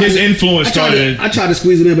lie, out. I tried His to- influence started- I tried to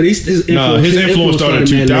squeeze him in, but his Influence started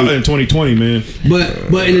in mad late. 2020, man.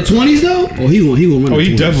 But in the 20s though, he gonna run. Oh, the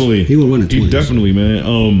he 20s. definitely. He gonna run the 20s. He definitely,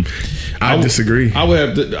 man. I disagree. I would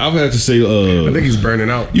have to say. I think he's burning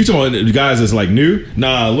out. You talking about the guys that's like new?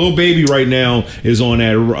 Nah, Lil Baby right now is on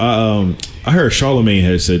that. I heard Charlamagne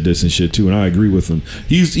had said this and shit too, and I agree with him.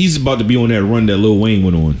 He's about to be on that run that Lil Wayne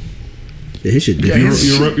went on. Yeah, his shit. Yeah,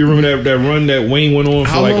 different. You remember that run that Wayne went on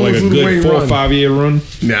for How like long a was Lil good Wayne 4 or run? 5 year run?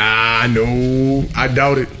 Nah, no. I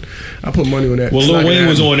doubt it. I put money on that. Well, It's Lil not gonna Wayne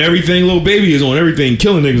was happen. on everything. Lil Baby is on everything,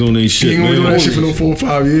 killing niggas on these He shit, ain't gonna do man. that shit for no 4 or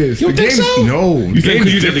 5 years. You don't The think game's- so? No. You think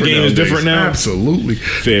the game is different now? Absolutely.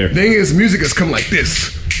 Fair. Thing is, music has come like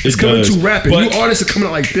this. It's It coming does. too rapid. But- New artists are coming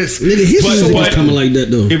out like this. Nigga, his But- music but- is coming like that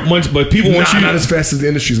though. But people want Not as you. fast as the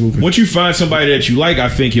industry's moving. Once you find somebody that you like, I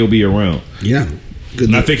think he'll be around. Yeah. Good.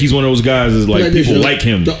 And I think he's one of those guys that's like this, people yo. like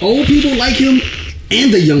him. The old people like him,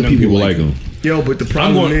 and the young People like him. Yo, but the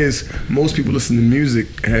problem going- is most people listen to music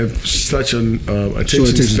have such an attention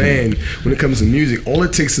attention span when it comes to music. All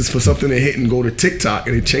it takes is for something to hit and go to TikTok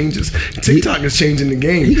and it changes. TikTok is changing the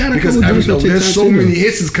game He got a because couple joints on there's TikTok so too, many though.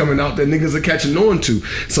 hits is coming out that niggas are catching on to.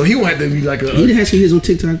 So he won't have to be like He done had some hits on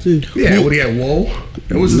TikTok too. yeah. What he had? Whoa,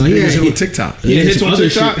 that was his No, he biggest had- hit on TikTok. Yeah, had hits some on other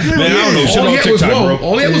TikTok. shit. Man, I don't know shit All he on had was TikTok, whoa. bro.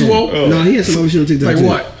 All he had was whoa. No, he had some other shit on TikTok Like too.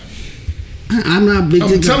 what? I'm not a big I'm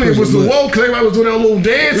TikTok telling you, it was person, the but- whoa. Cause everybody was doing that little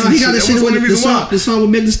dance. No, and he got shit. that shit was with the the reason why. song with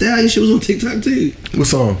Meg Thee Stallion shit was on TikTok too. What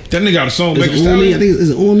song? That nigga got a song. Is Megan it On Me? I Stallion. think is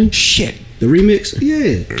it On Me? Shit. The remix?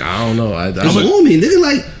 Yeah. I don't know. It's On Me. Nigga,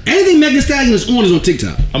 like anything Meg Thee Stallion is on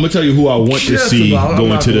toTikTok. I'm gonna tell you who I want to Just see about. I'm going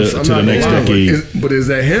not to gonna- the I'm to the not next gonna lie, decade. But is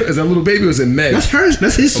that him? Is that Little Baby or is it Meg? That's hers.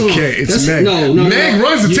 That's his song. Okay, it's that's, Meg. No, Meg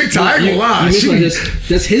runs the TikTok, I ain't gonna lie. you She- misunderstood.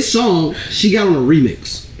 That's his song. She got on a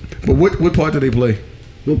remix. But what part did they play?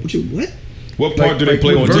 What? What part Like- do they like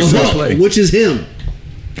play what on verse TikTok? they play? Which is him.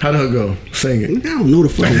 How'd her go? Sing it. I don't know the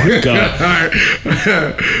fuck. God.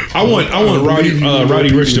 I want believe you know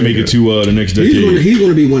Roddy Rich to people make it nigga. to the next decade. He's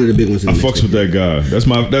gonna be one of the big ones. In I the next fucks with that guy.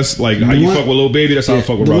 That's like how you one- fuck with Lil Baby. That's how I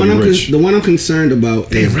fuck with the Roddy one Rich. the one I'm concerned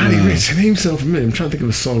about Damn, is Roddy Rich. His name sounds familiar. I'm trying to think of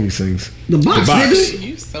a song he sings. The Box, Box. nigga.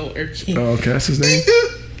 You so irky. Oh, okay, that's his name.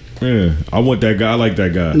 Yeah, I want that guy. I like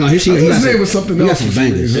that guy. No, he I thought his name was something he got else some for some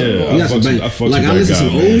bangers. reason. Yeah, He I got some fucks bangers. with Like I that listened to guy,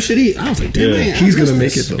 some man. old shit. I was like, damn, Yeah. man, He's I gonna missed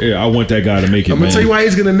make this. it though. Yeah, I want that guy to make it. I'm gonna man. tell you why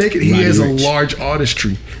he's gonna make it. He Roddy has a Rich. large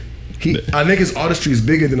artistry. I think his artistry is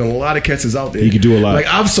bigger than a lot of cats is out there. He could do a lot. Like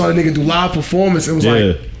I've saw a nigga do live performance. And it was Yeah.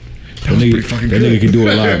 like That pretty nigga, fucking that good. nix can do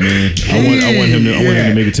a lot, man. I want him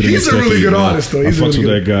to make it to the He's next a really decade, good man. artist, though. I He's fucks really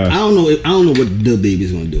with that I guy. don't know what the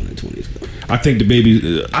baby's gonna do in the 20s though. I think the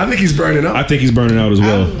baby. I think he's burning up. I think he's burning out as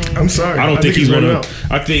well. I'm sorry. I don't think he's burning gonna. out.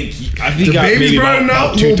 I think he The got baby's maybe burning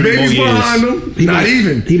about out. 2-3 Little more baby's years. behind him. He Not might-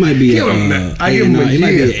 even. He might be. Give him I give him a he might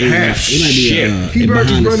be year, a half. He might be Shit. He burns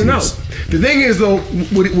behind the burning out. scenes. The thing is though,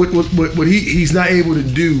 what he's not able to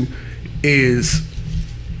do is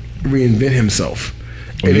reinvent himself.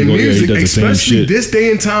 And in he music, does the same especially shit. this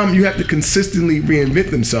day and time, you have to consistently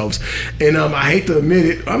reinvent themselves. And I hate to admit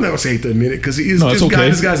it. I'm not gonna say hate to admit it because No, it's okay.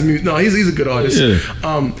 this guy's music. No, he's a good artist. Yeah.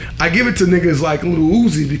 I give it to niggas like Lil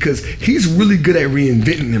Uzi because he's really good at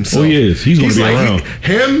reinventing himself. Oh, he is. He's gonna be like,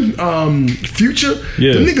 around. Future.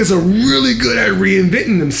 Yeah. The niggas are really good at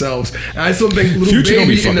reinventing themselves. And I still think Lil Future don't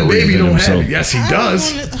be Baby and the fucking Baby reinventing don't have himself. it. Yes, he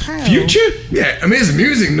does. Future? Yeah, I mean his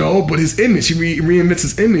music, no, but his image. He reinvents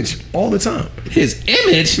his image all the time. His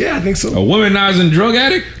image? Yeah, I think so. A womanizing drug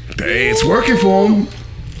addict? Hey, it's working for him.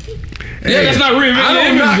 Yeah, that's not reinventing I the don't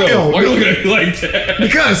image knock- though. yo, Why you looking at me like that?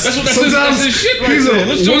 Because that's sometimes that's his shit right he's there. a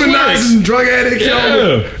Let's do his lyrics. womanizing drug addict,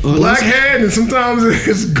 yo, Yeah. black head, and sometimes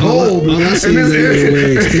it's gold. All I and see is that nigga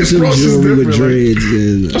wear expensive approach is jewelry with different, like, dreads.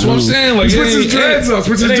 And, That's what I'm saying. Like, He it puts ain't- his dreads up.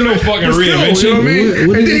 Puts it his ain't no dreads- fucking but still, reinvention. You know what I mean? What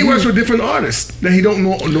And did then he he works do? with different artists that he don't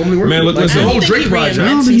normally work Man, with. look, Like the listen. whole I Drake don't project.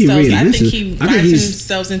 think he really reinvents himself. I think invents he it. I think writes he's-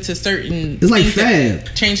 himself into certain. It's like things that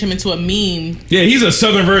Fab. Change him into a meme. Yeah, he's a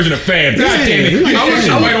southern version of Fab. God Yeah, damn it. he You like hit that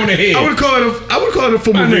shit Fab. right on the head. I would call it a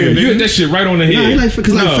form My of nigga, you hit reinvention. that shit right on the head. he like- 'cause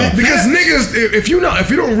like Fab- Because niggas, if you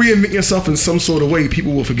don't reinvent yourself in some sort of way,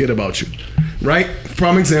 people will forget about you, right?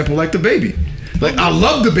 Prime example, like the Baby. Like I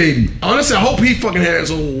love the Baby. Honestly, I hope he fucking has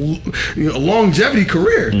a longevity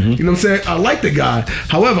career. Mm-hmm. You know what I'm saying? I like the guy.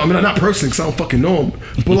 However, I mean, I'm not personally because I don't fucking know him.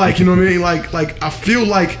 But like, you know what I mean? Like I feel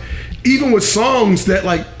like even with songs that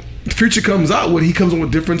like Future comes out with, he comes on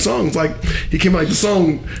with different songs. Like he came out like the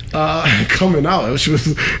song "Coming Out," which was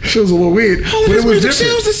a little weird, All of but his it was music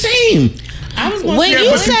different. sounds the same. I was gonna When say, you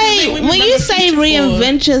but say we when you remember say Future for-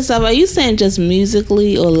 reinvent yourself, are you saying just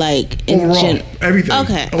musically or like in Overall, gen- everything.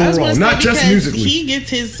 Okay. I was Overall, gonna say not just because musically. He gets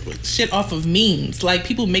his shit off of memes. Like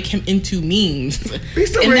people make him into memes. He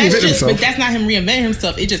still And that's reinventing just, himself. but that's not him reinventing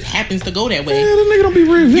himself. It just happens to go that way. Man, that nigga don't be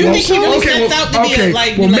reinventing You think he really Okay, sets out to be okay.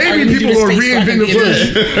 like? Well, be like, maybe are you people do are this face so I can reinventing be the a-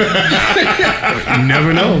 version. You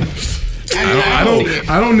never know. I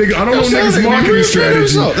don't know niggas' marketing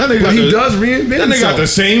strategy. That nigga But he got does reinvent That nigga got the himself.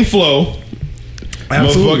 same flow.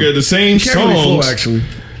 Absolutely. Motherfucker, the same He can't really flow, songs. actually.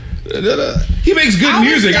 He makes good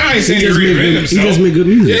music. I ain't saying he He reinvented does himself. make good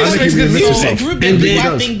music. Yeah, I he think makes he good reinvents music. himself. Group And that then,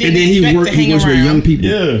 I think and didn't then he expect works to hang with around. young people.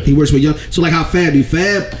 Yeah. He works with young. So like how Fab do.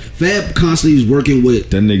 Fab constantly is working with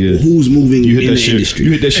That nigga- who's moving You hit in that the shit. industry.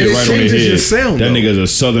 You hit that shit And it right on the changes head. your sound, That though. nigga's a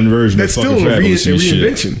southern version That's of still fucking a Fabulous and shit.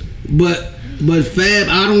 reinvention. But Fab,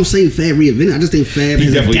 I don't say Fab reinvented. I just think Fab He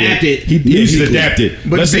has definitely adapted. He's musically. adapted.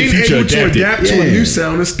 But Let's say being Future able to adapted. adapt to a Yeah. new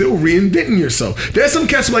sound is still reinventing yourself. There's some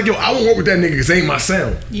cats who like, yo, I won't work with that nigga because ain't my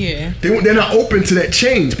sound. Yeah. They're not open to that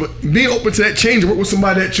change. But being open to that change and work with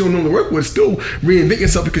somebody that you don't normally work with, still reinvent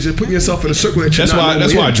yourself because you're putting yourself in a circle that you're That's not why.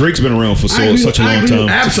 That's normally why in. Drake's been around for I agree- such a I long agree- time.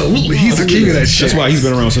 Absolutely, he's the king of that shit. That's why he's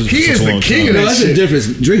been around such He a is the long king time. of No, that that's shit. a difference.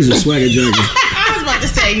 Drake's a swagger jacket. I was about to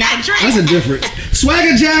say, not Drake. That's a difference.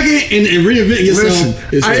 Swagger jacket and reinventing yourself Listen,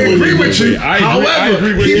 is I totally agree with different. you. I agree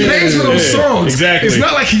However, with he you. pays for those Yeah, songs. exactly. It's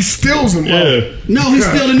not like he steals them. Yeah. No, he's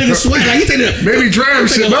still the nigga swagger. Like, he take that. Maybe Dram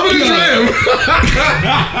shit. Remember the Dram?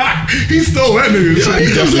 He stole that nigga. Yeah, he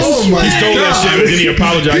stole stole He stole that shit, but then he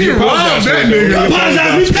apologized. He robbed apologized that for it, nigga. though. He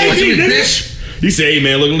Apologize, we paid you, nigga. bitch. He said, "Hey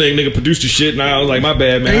man, look, nigga produced the shit." And I was like, "My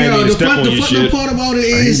bad, man. I And, ain't yo, mean to the step on your fucked up shit." part about it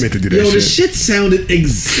I ain't is, meant to do that the shit. shit sounded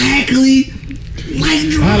exactly like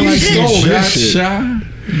Drake. I like shit. stole his shit.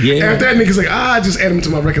 Yeah. After that, niggas like, just add them to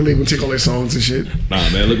my record label and take all their songs and shit. Nah,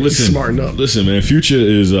 man. Look, listen. Smarten up. Listen, man. Future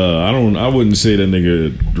is. I wouldn't say that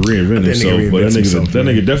nigga reinvented That nigga himself, but reinvents himself, that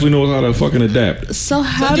man. nigga definitely knows how to fucking adapt. So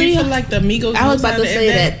how So do do you you? feel like the Amigos? I was about to knows how say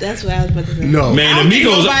adapt? that. That's what I was about to say. No. Man, I don't think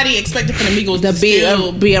Amigos. nobody expected for the Amigos To to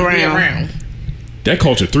be- be around. That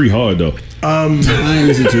Culture 3 hard though. I ain't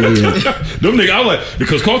listen to it yet. Them niggas, I was like,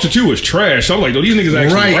 because Culture 2 was trash. So I'm like, these niggas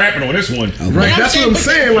actually Right. rapping on this one. Right, that's what I'm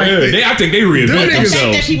saying. Like, Yeah, I think they reinvented Them niggas- The fact that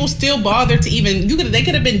themselves. people still bother to even they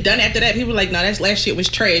could have been done after that. People were like, no, that last shit was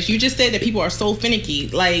trash. You just said that people are so finicky.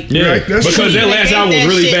 Like, Yeah, Right, that's because true. that last They album was gave that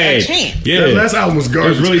really shit a bad. chance. Yeah, that last album was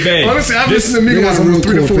garbage. It was really bad. Honestly, I've This- listened to they got Migos a almost real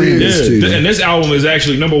 3 to core 4 fan years. base. Yeah, too. and this album is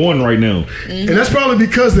actually number one right now. And that's probably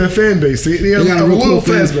because their fan base. They have They got a a real little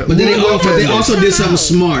cool fast, fan, but then they also did something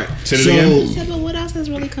smart. Say it So again. Yeah, but what else has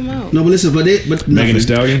really come out? no, but listen, but Megan Thee nothing.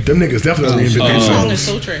 Stallion. Them niggas definitely reinvented that song themselves. is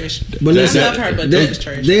so trash. But listen, I love her, but they, that is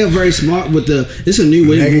trash. they are very smart with the. It's a new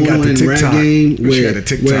wave Megan going got on the in the rap TikTok. game She where, got the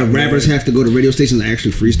TikTok, where rappers man. have to go to radio stations and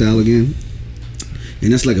actually freestyle again.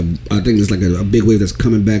 And that's like I think it's like a big wave that's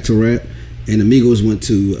coming back to rap. And Amigos went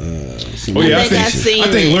to. Some Oh yeah, I think I think seen I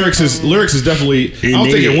think it. lyrics is definitely. I And don't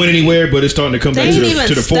think they- it went anywhere, but it's starting to come They back didn't even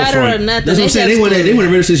to the stutter or forefront. nothing. That's what I'm saying. They just went. They went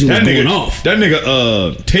to radio station was That going nigga, off. that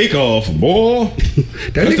nigga, take off, boy.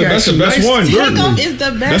 That's the best one. Takeoff is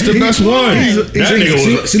the best. That's the best one. That nigga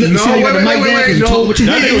was. See, look, No, see how you got the wait, mic wait, down wait, because you no. told what you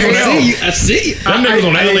That had. nigga was on I see you. I see you. That nigga was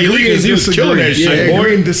on LA agree Leakers. and He was killing that disagree. shit, Yeah, agree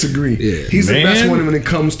boy. and disagree. Yeah. He's the best Man. one when it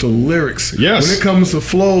comes to lyrics. Yes. When it comes to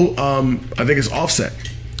flow, I think it's Offset.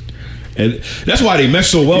 And that's why they mesh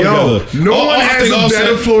so well Yo, together. no All- one I has think a Offset-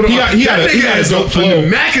 better flow than He got a has dope an flow.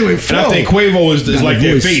 immaculate And flow. I think Quavo is Got like the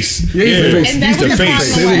their voice. face. Yeah, he's the face. And that He's the was the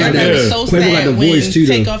face. problem why Quavo got I was that- so Quavo got sad the when voice too,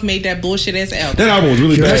 though. Takeoff made that bullshit ass album. That album was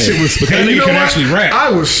really bad. That shit was. But that and you nigga know can what? actually rap. I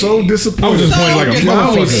was so disappointed. I was disappointed like a So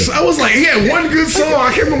motherfucker. I was like, he had one good song.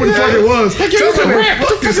 I can't remember what the fuck it was. Like, yo, So I you was can like, rap. What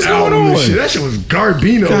the fuck this is going album and on? shit. That shit was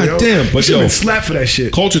Garbino. God yo. damn, but You should yo. been slapped for that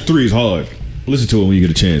shit. Culture 3 is hard. Listen to it when you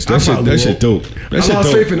get a chance. I That shit, probably that shit will. dope. I That shit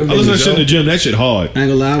lost dope. faith in them I listen to niggas, that shit in yo. the gym. That shit hard. I ain't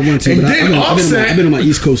gonna lie, I want to, And but then Offset- I've been on my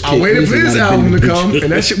East Coast kick. I waited for Listen, his I done album been to the come, bitch.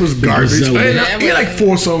 and that shit was Been garbage. Brazil. He had like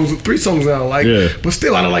 3 songs that I like. Yeah. But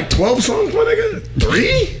still, out of like 12 songs, my nigga,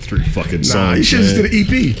 3? 3 fucking songs. Nah, you should have just man. did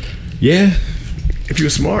an EP Yeah. if you were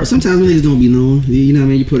smart. Sometimes niggas don't be known. You know what I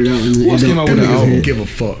mean? You put it out and What's came out with Them the niggas album? don't give a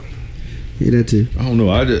fuck. Yeah, that too. I don't know.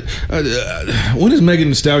 When is Megan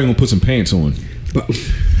Thee Stallion gonna put some pants on? But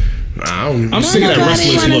I don't. I'm sick of that nobody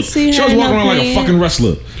restless wanna look. see She her was in walking no around like a pants. fucking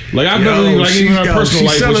wrestler. Like I've never Yo, like even in her personal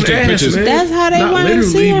life when she take pictures. man. That's how they Not want to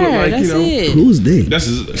see literally, but, her. like, That's you know, it. who's they?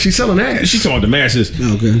 That's She's selling ass. she talking about the masses.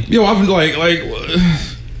 Okay. Yo, I've been like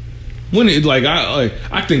when it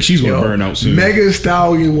I think she's gonna burn out soon. Megan Thee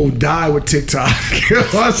Stallion will die with TikTok.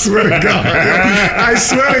 I swear to God. I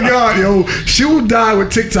swear to God, yo. She will die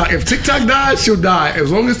with TikTok. If TikTok dies, she'll die.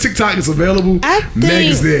 As long as TikTok is available, I Meg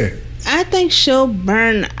is think- there. I think she'll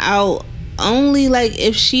burn out only like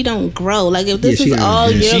if she don't grow. Like if this Yeah, she is all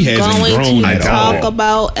hasn't. you're She hasn't going grown to at talk all.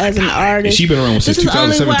 about as an artist. She been around since This is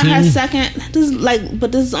only what her 2017. second. This is like,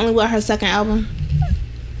 but this is only what her second album,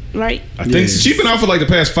 right? I think Yeah. she's been out for like the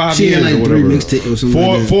past 5 She years had like or 3 whatever. mixtapes or something.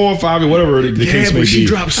 like that. 4 or 5, whatever the Yeah, case may but she be.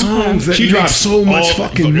 dropped songs that She make dropped so much all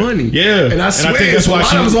fucking money. Yeah, and I swear, think that's why a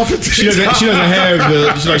lot of us off of she doesn't have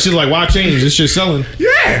the. She's like, why change? This shit's selling.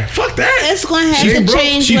 Yeah, fuck that. It's going to She have ain't to broke.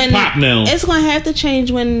 change She's when pop now. It's going to have to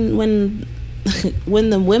change when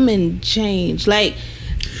the women change. Like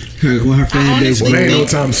Her fan base. Well, go ain't no up.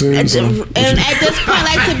 time soon. and So. at this point,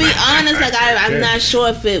 like to be honest, like I'm not sure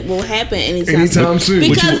if it will happen Anytime soon.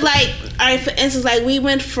 Because like, all right, for instance, like we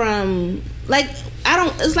went from like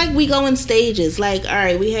it's like we go in stages. Like, all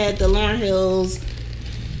right, we had the Lauryn Hills.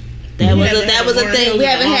 That was a thing. We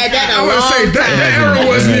haven't had that in a I long was say time. that era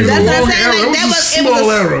wasn't even That's a what I'm long saying, era. like, It that was a was- it small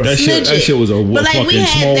was- era. That shit was a But like we fucking had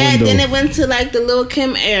small that, window. then it went to like the Lil'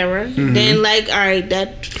 Kim era. Mm-hmm. Then like, all right,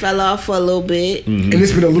 that fell off for a little bit. And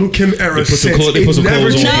it's been a little Kim era They put some since. clo- they put some It never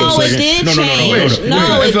clothes on. changed. No, for a it second. did No, change. no.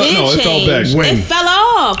 No, it did it fell back. change. When? It fell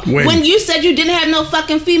off. When? When you said you didn't have no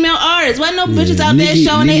fucking female artists. Wasn't no bitches out there Nicki-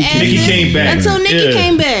 showing their Nicki asses. came back. Until Nicki Yeah.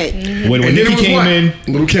 came back. When And then Nicki it was came what? in,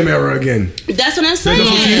 Little Kim era again. That's what I'm saying.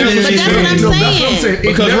 what she did. But that's what I'm No, that's what I'm saying. saying. It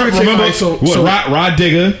because never remember changed. So- what so- Rod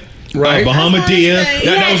Digger, Right. Bahamadia, That's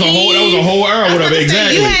what I'm saying. that was a whole era, I was whatever. gonna say,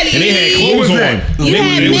 Exactly, you had and they had Eve. clothes Who was on. that? You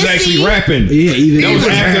had They was Missy. actually rapping. Yeah, even That She was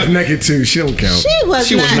was after- half naked too. She don't count. She was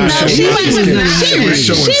She was not. not No, showing- she she was wasn't. not She showing was.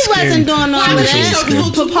 skin. She wasn't doing all She of was showing that.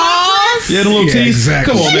 skin. Pause. Yeah, the little Yeah, teeth.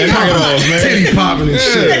 exactly. Come on, man, knock it off, man. Titty popping and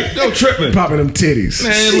shit. Yeah, no tripping, Popping them titties.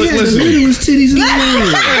 man. She Look, had the listen. littlest titties in the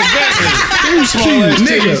world. Small ass titties.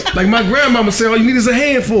 Nigga, like my grandmama said, all you need is a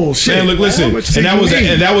handful. Shit. Man, look, listen, How much and that you was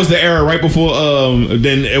need? the era right before.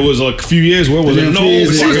 Then it was like a few years where it was Yeah, no a few years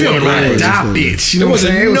fucking She was ago. still women ride or rappers. die, bitch. You know There what I'm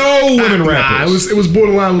wasn't saying? no women Nah, rappers. it was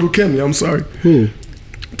borderline Little Kim. I'm sorry. Who?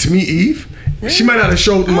 To me, Eve. She might not have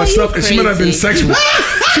showed Oh, my you stuff, and she might not have been crazy. sexual.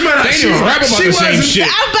 She might not. They she didn't was- rap about she the same wasn't- shit.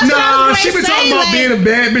 Nah, she been talking about being a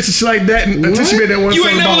bad bitch and shit like that until she made that one You song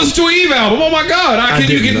ain't never about. listened to an Eve album. Oh my god, I can.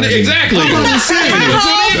 You didn't, can I didn't. exactly. Her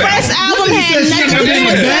whole first album had nothing to do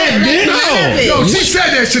with that. No, she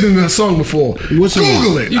said that shit in her song before. What's her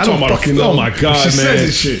Google name? it. You I talking don't about? fucking know. Oh my god, she man! says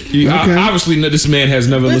this shit. You- Okay. obviously, this man has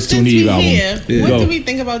never But listened to an since Eve we album. here, Yeah. what Go. do we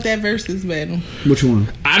think about that versus battle? Which one?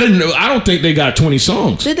 I didn't know. I don't think they got 20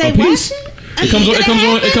 songs. Did they a piece. watch it? It comes on. It comes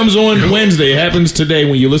on. It comes on Wednesday. It happens today.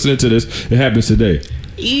 When you're listening to this, it happens today.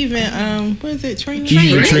 Even what is it? Trina.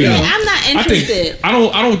 Eve and Trina. I'm not I think. interested. I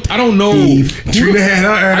don't know. Trina had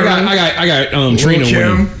her era. I got Trina Lil'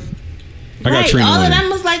 winning. Kim. I got Right, Trina all of winning. them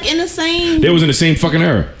was like in the same. They was in the same fucking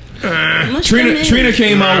era. What's Trina her name? Trina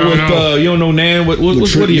came out with you don't know Nan. What year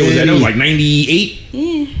was that? That was like 98.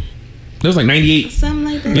 Yeah, That was like 98. something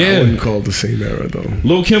like that. I Yeah. wouldn't call it the same era though.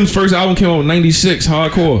 Lil Kim's first album came out in 96.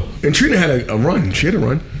 Hardcore. And Trina had a run. She had a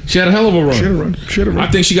run. She had a hell of a run. She had a run. She had a run.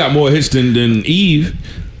 I think she got more hits than Eve.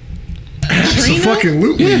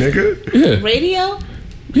 Absolutely, Yeah. nigga. Yeah. Radio.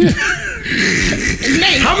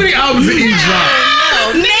 How many albums did Eve drop?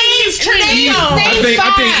 Names Trina I songs.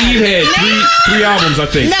 think Eve had three albums. I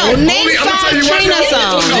think. No, name I'ma tell 5 you what, Trina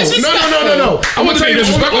songs. No. I'm gonna tell you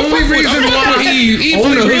the only reason why Eve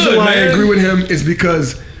from the only reason hood, why I man. agree with him is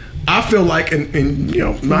because I feel like, in you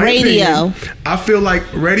know, my Radio. opinion, I feel like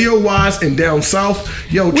radio wise and down south,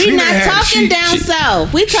 yo, We Trina not had, talking down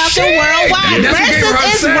south. We talking Shit. worldwide. That's what gave her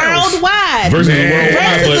Versus is sales. worldwide. Versus Man.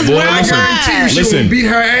 worldwide, Versus but is boy, worldwide. She listen. would beat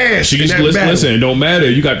her ass. She in just that battle. listen. It don't matter.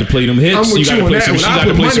 You got to play them hits. I'm with You got you to on play that some. one. She I got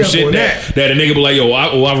to put play some money up shit on that a nigga be like, yo,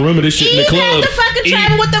 I remember this shit in the Eve club. had to fucking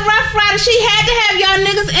travel with the Rough Riders. She had to have y'all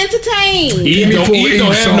niggas entertained. Eve me don't four have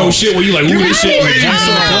Eve no songs. shit where you like, ooh, this shit was Eve juice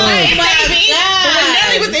in the songs. club. Hey, baby. But when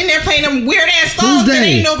Nelly was in there playing them weird ass songs that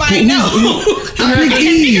ain't nobody know. I picked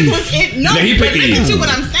Eve. No, Yeah, he but picked listen Eve. to what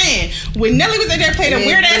I'm saying. When Nelly was in there playing them Yeah,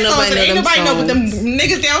 weird ass don't songs that nobody ain't know nobody them know, but them songs.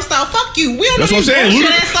 niggas down south, fuck you. We don't That's know what I'm these saying.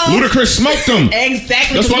 bullshit ass songs. Ludacris smoked them.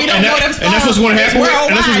 Exactly. That's 'cause what- we don't and know that- them and that's what's songs. gonna happen It's with-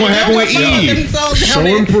 and that's what's gonna worldwide. happen with You don't know Eve. them songs Show down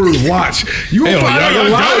there. and prove. Watch. You will Hell, find out y'all a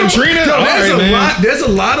lot doubting of Trina? No, All there's right, a man. lot. There's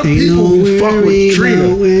a lot of Ain't people no who fuck with worry Trina.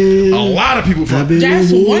 knowing A lot of people fuck. I've been That's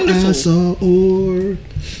who wonderful. I saw or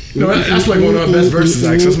No, that's like one of our best verses.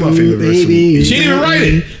 Actually, that's my favorite verse. Baby, She didn't even write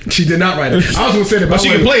it. She did not write it. I was gonna say that, But she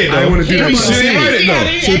can play it, I though. want to do Yeah, that. but she didn't write it,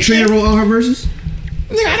 though. So Trina wrote all her verses?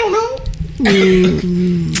 Nigga, I don't know.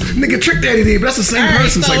 Nigga, Trick Daddy did, but that's the same All right,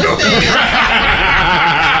 person. It's so like, no. it's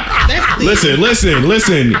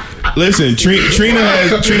Listen. Trina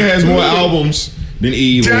has more albums than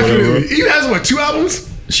Eve or whatever. Definitely. Eve has what, 2 albums?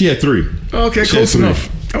 She had 3. Okay, She close had 3. enough.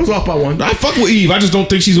 I was off by 1. I fuck with Eve. I just don't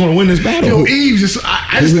think she's gonna win this battle. Yo, Eve just,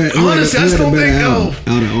 I just, honestly, I just don't think, out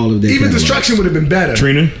of all of that Even catalog. Destruction would have been better.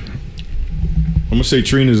 Trina. gonna say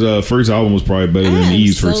Trina's first album was probably better than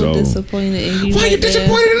Eve's first album. Disappointed in you. Why are you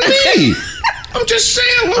disappointed in me? I'm just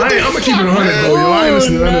saying. I'm gonna keep it 100, bro. Yo, I ain't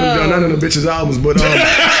listening to none of the bitches' albums, but keep it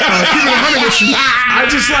 100 with you.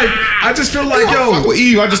 I just feel like, yo, fuck with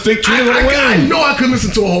Eve. I just think Trina gonna win. I know I could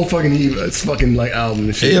listen to a whole fucking Eve. It's fucking like album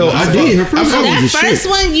and shit. Yo, I did. Her first album That was first shit.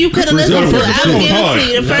 one you could have listened to. the first one was I'll hard. give it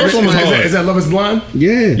to you. The The first first one was one. hard. Is that Love Is Blind?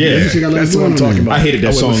 Yeah. Yeah. That's what I'm talking about. I hated that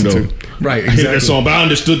would song listen though. to. Right, I hated exactly. that song, but I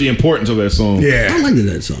understood the importance of that song. I Yeah. liked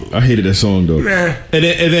that song. I hated that song though. Nah. And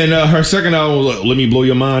then her second album was Let Me Blow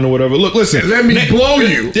Your Mind or whatever. Look, listen. Let me blow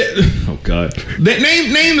you. Oh God.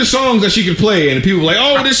 Name the songs that she can play, and people were like,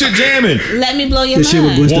 oh, this shit jamming. Let me blow your This shit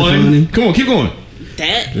with mind. Gwen Stefani. One. Come on, keep going.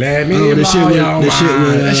 That. Let me Oh, the shit blow with your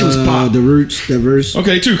that shit was pop. the Roots, that verse.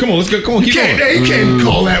 Okay, two. Come on, let's go. Come on, keep going. You can't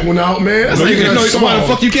call that one out, man. That's No, like you can. No, why the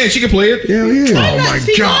fuck you can't? She can play it. Hell yeah. Oh my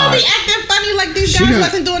See, god. y'all be acting funny like these She guys got-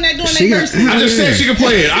 wasn't doing that during she their got- first. I just said she can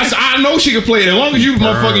play it. I know she can play it. As long as you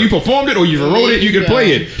motherfucker you performed it or you wrote it, you can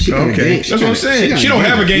play it. She got a Okay. gang. That's what I'm saying. She don't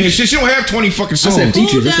have a gang and shit. She don't have 20 fucking I said songs.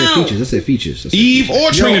 features. I said down. features. I said features. Eve or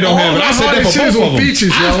Trina don't have it. I said that for both of them. Features,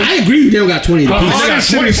 yo. I agree. They don't got 20 to If piece. they got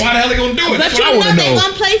 20, why the hell they gonna do it? But That's you what I know want to they know.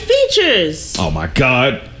 gonna play features. Oh my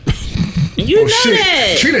God. You Oh know shit.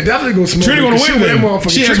 that. Trina definitely gonna smoke. Trina gonna because win with then. that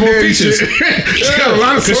motherfucking She has Trick more Daddy features. shit. She got a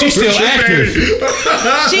lot of Because she's songs with still Trick active.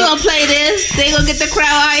 Daddy. She gonna play this. They gonna get the crowd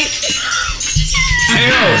hype. Hey,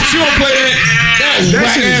 yo, she gonna play that That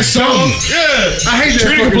whack shit ass is song. dumb. Yeah. I hate that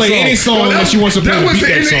Trina can fucking play song. any song Yo, that she wants to play That to was beat the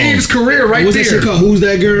that end of song. Eve's career right What's that there. shit called? Who's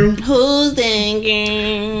that girl? Who's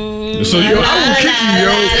thinking? So you- Yo, I will kick you, yo.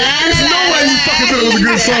 There's no way you fucking thought it was a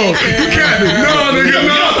good song. You can't. No, nigga,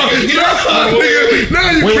 no. No,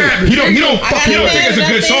 you Wait, can't. he don't think it's a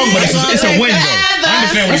good song, but it's a win though. I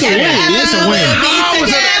understand what you're saying. It's a win.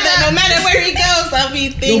 Together, no matter where he goes, I'll be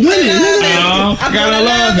thinking. winning, of nigga. him. I gotta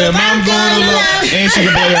love him. I'm gonna love. And she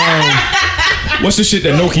can play what's the shit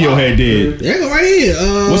that Nokio had did? There you go right here.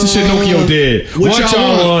 What's the shit Nokio did? What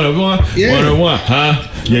y'all want? Yeah. One, huh?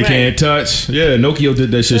 You can't touch. Yeah, Nokio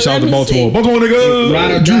did that shit. So Shout out to let me Baltimore. see. Baltimore nigga.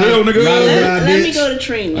 Ride or Drew die. Hill nigga. Ride or die. Let me bitch. go to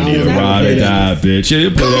Trina. Need a ride or die, bitch. Yeah,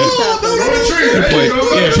 you play that.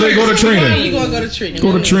 Go to Trina. You gonna go to Trina?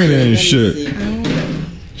 Go to Trina and shit.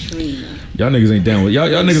 Trina. Y'all niggas ain't down with y'all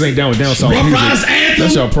niggas ain't down with down south Rough music. Riders anthem?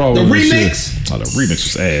 That's y'all problem. The with this remix? shit. Oh, the remix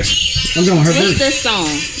was ass. I'm going her What's verse. this song?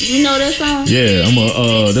 You know that song?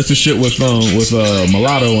 Yeah, that's the shit with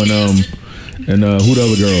Mulatto and who the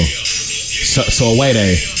other girl? So away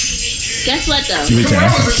there. Guess what though? Give it to me.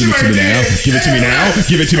 Give it to me now. Give it to me now.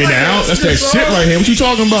 Give it to me now. That's that shit right here. What you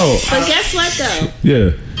talking about? But guess what though?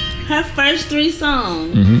 Yeah. Her first 3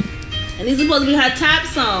 songs, and these are supposed to be her top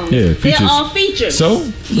songs. Yeah, They're features. all features. So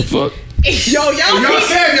the fuck? Yo, Y'all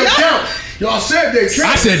said they count. Y'all said they I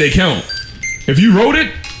count. said they count. If you wrote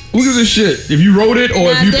it, who gives a shit? If you wrote it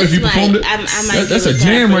or Now, if this you might- performed it, I might that's give a it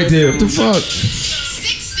jam that right for there. this What the song. fuck?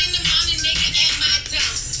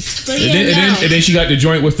 But And yeah, then, no. and then she got the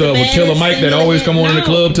joint with Killer Mike that always come on in the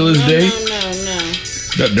club till this day.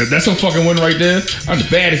 No. That's a fucking win right there. I'm the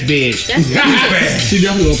baddest bitch. That's She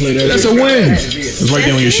definitely gonna play that. That's shit. a win. That's right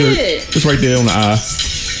there on your shirt. it. That's right there on the eye.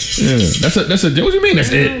 Yeah, that's a. What do you mean? That's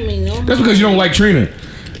don't it. mean no That's because you don't like Trina.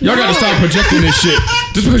 Y'all gotta stop projecting this shit.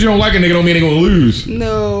 Just because you don't like a nigga don't mean they gonna lose.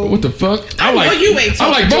 No. What the fuck? I know you ain't I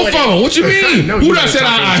like talking both of Jordan. them. What you mean? No, Who you done ain't said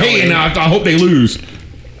talking I hate and Jordan. I hope they lose?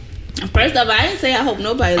 First off, I didn't say I hope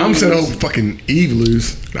nobody I'm loses. saying I hope fucking Eve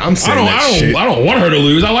lose. I'm saying that shit. I don't want her to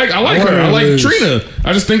lose. I like her. want I her to like lose. Trina.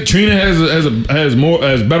 I just think Trina has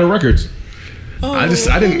better records. I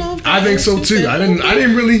think so too. I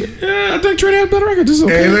didn't really. Yeah, I think Trina has better records. This is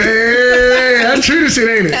Hey, okay. hey, that's Trina shit,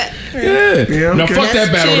 ain't it? Yeah. Yeah, Now okay. fuck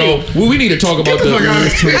that battle though. Well, we need to talk about Get the fuck out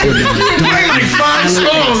of here. the. You played like 5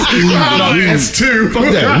 songs. That's 2. Fuck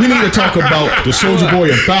that. We need to talk about the Soulja Boy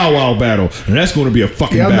and Bow Wow battle, and that's going to be a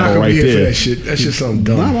fucking Yeah, I'm not battle gonna right be here for there. that shit. That's just something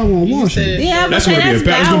Bow dumb. Wow won't watch it. Yeah, That's going to be a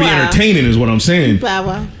battle. It's going to be entertaining, is what I'm saying. Bow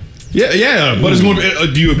Wow. Yeah, but it's going to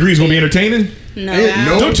be. Do you agree it's going to be entertaining? No.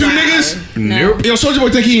 Nope. Don't two niggas? Nope. Yo, Soulja Boy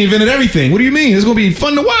think he invented everything. What do you mean? It's going to be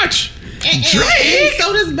fun to watch. And so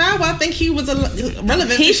does Bow Wow think he was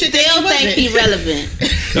relevant. He to shit that still think he wasn't. relevant.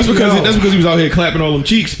 That's because he was out here clapping all them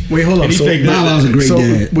cheeks. Wait, hold up. And he So think that- Bow Wow's a great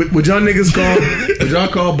dad. Would y'all niggas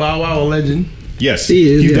call Bow Wow a legend? Yes, He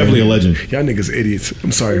is, he's yeah. definitely a legend. Y'all niggas idiots.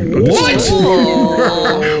 I'm sorry. Oh.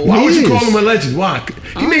 Why would you He call is. him a legend? Why?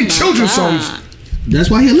 He made children's songs. That's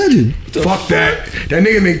why he a legend. Fuck that. That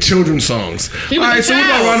nigga make children's songs. All was right, a so we got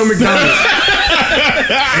child. Ronald McDonald.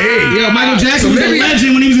 Hey, Yo, Michael Jackson was a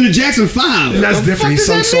legend when he was in the Jackson 5. that's different. He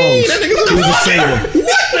sung songs. He was a singer.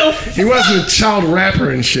 What the He wasn't a child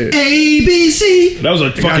rapper and shit. ABC. That was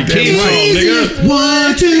a fucking Goddamn king right. song, nigga.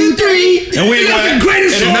 1, 2, 3. And we ain't That's gonna the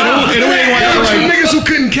greatest song. and we ain't gonna That was act for like, niggas who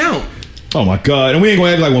couldn't count. oh my god, and we ain't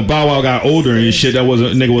gonna act like when Bow Wow got older and shit, that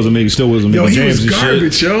wasn't nigga wasn't making still wasn't Yo, making he jams was and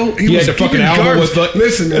garbage, shit. yo. He had the fucking album with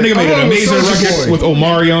Listen, that nigga made an amazing record with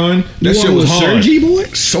Omarion. That shit was hard. Sergi Boy?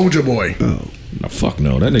 Soldier Boy. Oh. No, fuck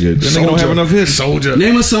no, that nigga don't have enough hits. Soldier.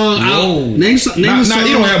 Name a song out. Name a song. Nah,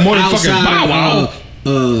 you don't have more than fucking outside, Bow Wow.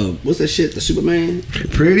 What's that shit? The Superman?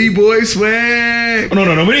 Pretty boy swag. Oh,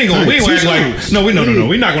 no, we ain't gonna act like no,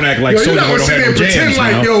 we're not gonna act like Yo, you're Soulja not Boy gonna don't sit there have and no pretend jams.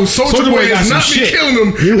 like, now. yo, Soulja Boy got has some not been shit. killing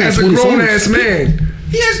them You as a got 20 grown songs. ass man.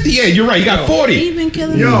 Yeah, you're right. He got 40. Even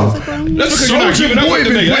killing Yo, me as a grown That's because you're not Soulja keeping up Boy with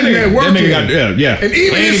the been nigga. putting that work That nigga in. got yeah. And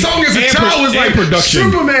even his song as a child was like production.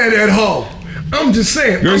 Superman at home. I'm just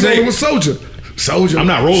saying. You're I'm saying- rolling with Soldier. Soldier. I'm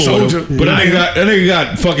not rolling with him, but that nigga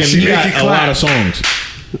got fucking. She He make got it a clap. lot of songs.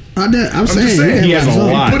 I'm just saying. saying. He has a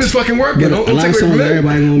lot. He put his fucking work in. But a Don't lot take of away from songs that.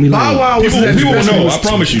 everybody gonna be like, Bow Wow was at People his will best know. when I he was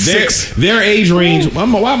promise you. 6. Their age range. Why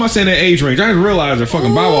am I saying their age range? I just realized that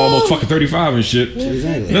fucking Bow Wow almost fucking 35 and shit.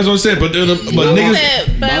 Exactly. That's what I said. But niggas.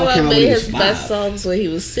 That Bow Bow Wow Wow made was his 5. best songs when he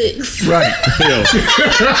was 6. Right. Yo,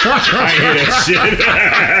 I hear that shit.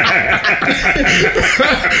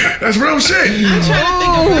 That's real shit. I'm trying to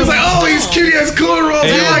think of It's like, oh, he's cute. He has cornrows.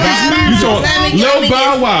 Hey, He like his you music. talking Lil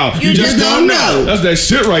Bow Wow? You just don't know. That's that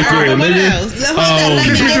shit right there, What nigga. else?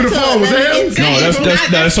 Kiss Me Through the Phone. Was that him? No,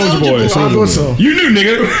 that's Soulja Boy. I thought so. You knew,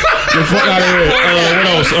 nigga. The fuck out of here. What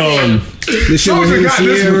else? The shit with Soldier him and got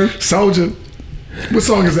this Sierra. one. Soldier. What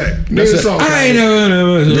song is that? Name the song. I ain't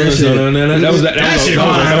never. That shit.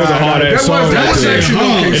 That was a hard ass song. That was actually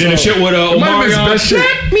hard. And then the shit with It might have been his Omarion. best shit.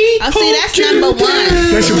 Oh, see, that's number 1.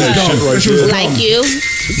 That shit was dumb. That shit was dumb. Like you.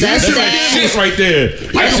 That's That that. shit right there.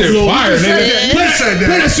 That shit fire, nigga. He said Play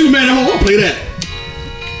that. that Superman at home. I'll play that.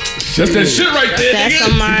 That's that shit right there, That's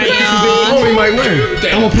nigga. Omarion. Oh, he might win.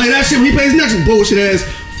 I'm gonna play that shit when he plays next bullshit ass,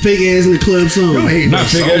 fake ass in the club song. Don't hate Not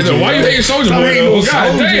no figure. Soulja, Why you yo. hating Soulja Stop Boy hating though? no God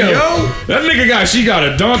Soulja, damn. yo. That nigga she got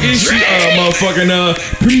a donkey. She motherfucking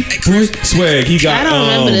pretty boy swag. He got I don't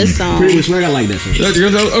remember this song. Pretty much swag. I like that song.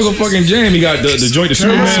 That was a fucking jam. He got the joint, the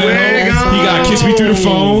Superman. swag He got Kiss Me Through the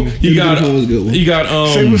Phone. He got Phone was a good one. he got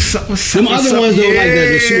Say what's up, what's Them up, what's other up, ones though, like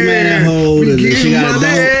the Superman that hold, We and getting she got a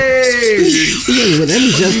money. Yeah, but that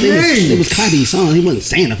was just it was Kanye song. He wasn't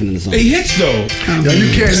saying nothing in the song. He hits though. Yo, you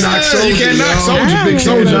can't knock Soulja. You can't knock yo. Soulja, big You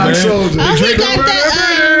can't Soulja, knock man. Soulja. Oh, he Drake got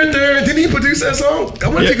that, Didn't he produce that song? I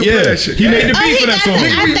want to take a play Yeah, that shit. he made the Oh, beat he for that got song.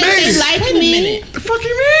 that. I We think made they it. like me. The fuck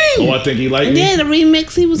you mean? Oh, I think he liked me. Yeah, the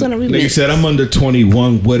remix. He was on a remix. Nigga said I'm under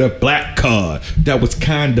 21 with a black card. That was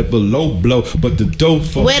kind of a low blow, but the dope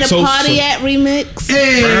for Where the so party at remix.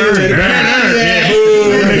 Hey,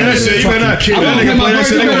 That shit, you better not kill that nigga. Play that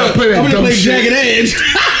shit. I'm gonna play Jagged Edge.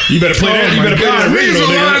 You better play that. You better play that original,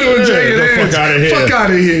 nigga. The fuck out of here. Fuck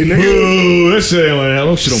out of here, nigga. Ooh, that shit ain't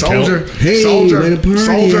that shit don't Soldier. count. Hey, Soldier. where the party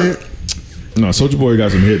Soldier. at? No, Soulja Boy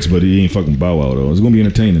got some hits, but he ain't fucking Bow Wow though. It's gonna be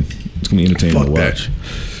entertaining. It's gonna be entertaining Fuck to that. watch.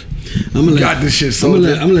 I'm gonna Got this shit, I'm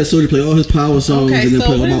Soulja. gonna let Soulja play all his power songs Okay, and then so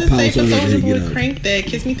play all what my does it power say for songs after Soulja he get Boy? out. Crank that,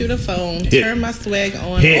 kiss me through the phone, Hit. turn my swag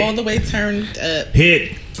on, Hit. all the way turned up.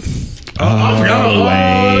 Hit. I forgot all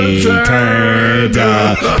the time. Turned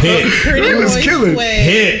up. Hit. Pretty He was boy killing. swag.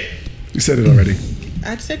 Hit. You said it already.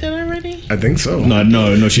 I said that already. I think so.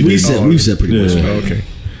 No, she We've didn't. said pretty much. Yeah. Oh, okay.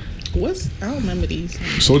 I don't remember these.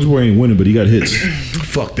 Soulja Boy ain't winning, but he got hits.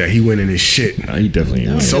 Fuck that. He winning his shit. Nah, he definitely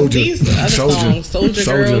ain't winning. Soulja. These other Soulja. songs, Soldier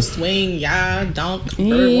Soulja. Girl, Swing, Ya, Donk, You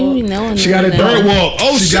Birdwalk. know She got it Bird done. Walk.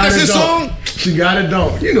 Oh She shit, got that's it his done. song. She got it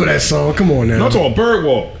done. You know that song. Come on now. No, I'm talking Bird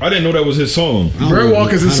Walk. I didn't know that was his song.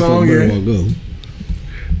 Birdwalk is his song, yeah. Go.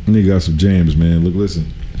 Nigga got some jams, man. Look,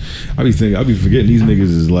 listen. I be forgetting these niggas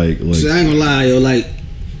is like. See, I ain't gonna lie, yo. Like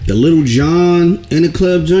the Little John in the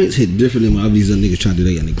club joints hit different than what all these other niggas trying to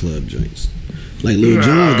do in the club joints. Like Lil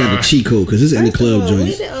Jon got the cheat code because his in the club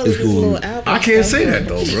joints is going. I can't say that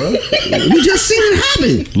though, bro. We just seen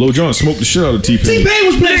it happen. Lil Jon smoked the shit out of T-Pain. T-Pain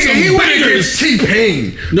was playing some Nigga, he went bangers. against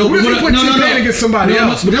T-Pain. No, what if but he put no, T-Pain against somebody No,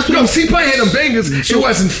 else? but that's what no, I'm- T-Pain had them bangers. It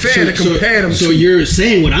wasn't fair to compare them. So to. you're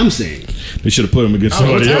saying what I'm saying. They should have put him against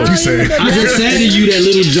What somebody you else. saying? I just said to you that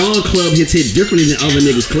Little John club hits hit differently than other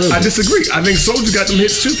niggas' club. I disagree. I think Soulja got them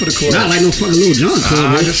hits too for the club. Not like no fucking Little John club.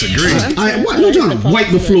 I man. disagree. What Lil Jon wipe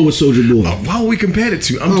the floor with Soulja Boy? Why would we compare the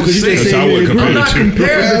two? I'm Oh, 'cause just you just saying. said I would compare I'm the not two.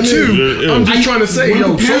 comparing the two. I'm just trying to say, what yo,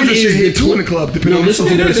 I'm comparing Soulja should is hit the two in the club, depending on the listen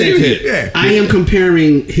song. to what I'm saying. hit. Yeah. I am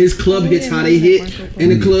comparing his club hits how they hit in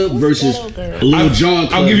the club versus Lil Jon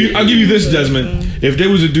club. I'll give you this, Desmond. If they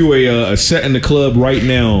was to do a set in the club right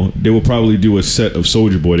now, they would probably do a set of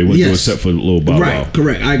Soulja Boy. They wouldn't do a Yes. set for Lil Bow Wow. Right,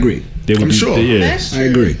 correct. I agree. They would I'm sure. I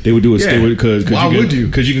agree. They would do it. Yeah. They would because Why would you?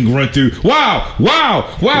 Because you can run through. Wow.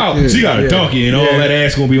 She got a donkey, and all that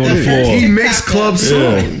ass gonna be on the floor. He makes club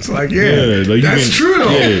songs. Like, like that's true though.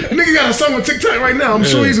 Yeah. Nigga got a song on TikTok right now. I'm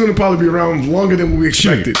sure he's gonna probably be around longer than we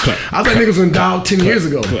expected. I thought niggas gonna die out 10 years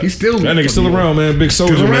ago. He's still that nigga still around, man. Big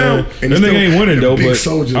soldier, still man. around. That nigga ain't winning though, but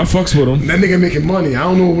soldier. I fucks with him. That nigga making money. I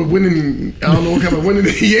don't know what winning. I don't know what kind of winning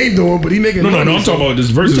he ain't doing, but he making money. No. I'm talking about this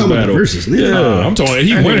versus talking about battle. the versus, nigga. Yeah, I'm talking.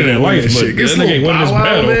 He That winning nigga in life, that but shit. that This nigga ain't little winning this Bow Wow,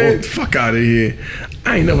 battle. man. Fuck out of here.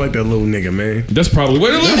 I ain't never like that little nigga, man. That's probably why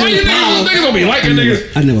you niggas gonna be liking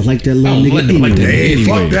niggas. I never liked that little I nigga. never liked that anyway. Hey, Anyway.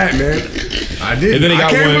 fuck that, man. I did. And then he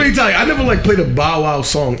got I can't one- really tell you. I never like played a Bow Wow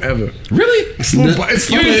song ever. Really? It's little Bow. It's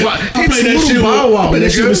little Bow. I played that It's shit little Bow Wow, I played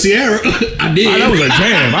that shit with nigga. Sierra. I did. That was a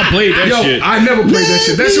jam. I played that Yo, shit. I never played that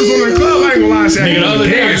shit. That shit was on the club. I ain't gonna lie. I said, Nigga, the other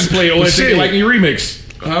day I just played Oh They Think They Like Me remix.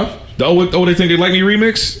 Huh? The Oh They Think They Like Me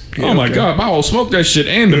remix. Oh my okay. god, Bow Wow smoked that shit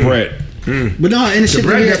and the Brat. But no, and the shit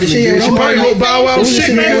Brad that definitely did. She probably wrote Bow Wow shit,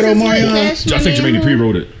 with man. Omarion. I think Jermaine Dupri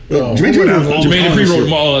wrote it. Jermaine Jermaine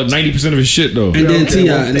Dupri wrote 90% of his shit though. And then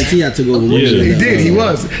T.I. took over. He did. He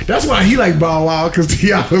was. That's why he liked Bow Wow, because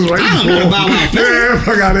T.I. was right. I don't know Bow Wow. Man,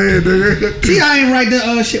 fuck out of here, nigga. T.I. ain't write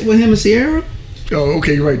the shit with him and Sierra. Oh,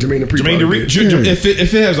 okay, you're right. Jermaine Dupri. Jermaine probably Dupri, did.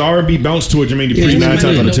 if it has R&B bounce to it, Jermaine Dupri Yeah, 9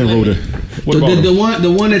 times out of 10 Jermaine wrote it. What about him?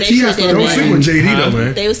 The one that They T.I. should've started Don't sleep with writing. JD though,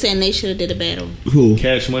 man. They were saying they should have did a battle. Who?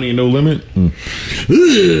 Cash Money and No Limit?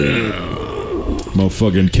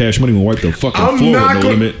 Motherfucking Cash Money will wipe the fucking I'm floor not with No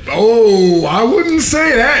gonna. Limit. Oh, I wouldn't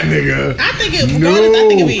say that, nigga. I think it. No. I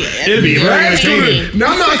think It'd be very That's entertaining. gonna,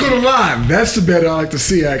 now I'm not gonna lie. That's the better I like to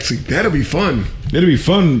see. Actually, that'll be fun. It'd be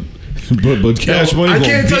fun, but Cash Money I gonna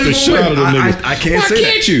can't beat tell the you shit out of them niggas. I can't Why say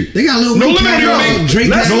can't that. you? They got a little No Lil' Limit Kim don't catalog. make- Drake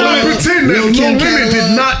Let's catalog. not pretend that Lil' No Kim Limit did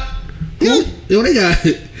catalog. not. Yo, they got.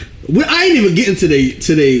 Well, I ain't even getting to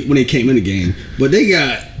they when they came in the game, but they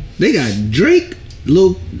got Drake,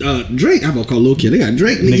 Drake. I'm gonna call Lil' Kim. They got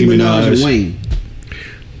Drake, Nicki Minaj, and Wayne.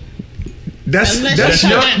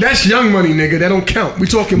 That's Young Money, nigga. That don't count. We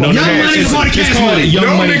talking about Young Money is already It's Cash called Money. Young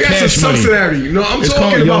no, Money nigga, that's a Cash Money. subsidiary. No, I'm It's talking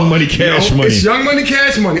called about Young Money Cash Money. It's Young Money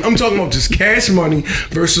Cash Money. I'm talking about just Cash Money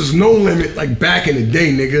versus No Limit, like back in the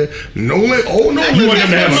day, nigga. No Limit. Oh no, You want them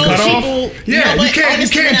to have a Most cutoff? people- Yeah, know you what? can't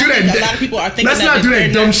Honestly, do I that. think A lot of people are thinking Let's that, not but do that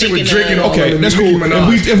they're dumb not shit with thinking Drake and all. Okay, that. that's Nicki cool.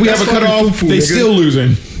 Minaj. If we have a That's fucking cutoff, foo-foo, they nigga. still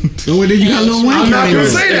losing. Oh, then you got Lil Wayne. I'm not gonna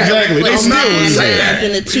catalog. say that. Exactly. They I'm not still gonna losing. say that.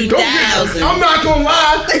 In the Don't get- 2000s. I'm not gonna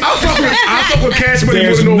lie. I fuck with Cash Money more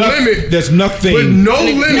There's than No Limit. There's nothing. But No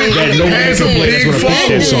Limit that No has a Limit play that's big gonna beat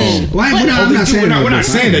that following. song. Why? I'm not saying We're not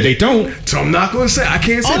saying that they don't. So I'm not gonna say. I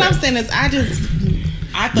can't say All I'm that. saying is, I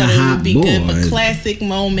thought The it Hot would be good Boys. for classic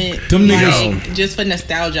moment, Them like, niggas- just for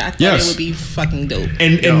nostalgia. I thought Yes. it would be fucking dope.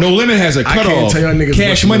 And No Limit has a I can't cutoff. tell y'all niggas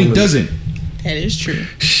Cash about Money No Limit. doesn't. That is true.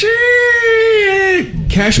 Shit.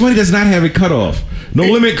 Cash Money does not have a cutoff. No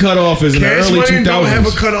Limit cutoff is in the Cash early Money don't have a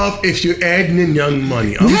 2000s. cutoff if you're adding in Young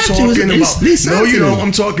Money. I'm have to. talking They about. signed No, you to don't. them.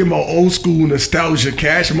 I'm talking about old school nostalgia.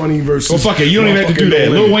 Cash Money versus. Well, fuck it. You don't even have to do motherfucking that.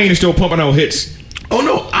 No Lil Limit. Wayne is still pumping out hits. Oh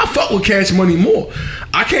no, I fuck with Cash Money more.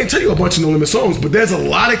 I can't tell you a bunch of No Limit songs, but there's a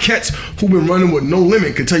lot of cats who've been running with No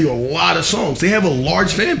Limit can tell you a lot of songs. They have a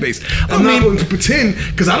large fan base. I'm not going to pretend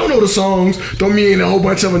because I don't know the songs. Don't mean a whole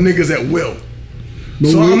bunch of niggas that will.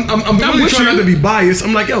 So I'm really with trying you. not to be biased.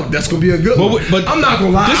 I'm like, yo, that's gonna be a good one. But I'm not gonna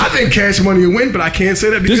lie. this- I think Cash Money will win, but I can't say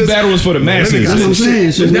that because This battle is for the No Limit masses. got That's what I'm some saying.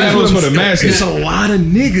 shit. So this That's battle what is I'm for the saying. masses. It's a lot of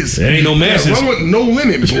niggas. There ain't no masses. Run with No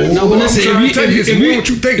Limit, bro. No, but listen, I'm trying to tell you, it's more what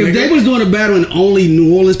you think, if nigga. they was doing a battle and only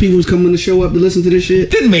New Orleans people was coming to show up to listen to this shit,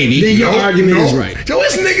 Then maybe. then your No, argument no. is right. Yo,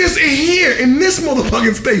 it's niggas in here in this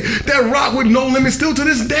motherfucking state that rock with No Limit still to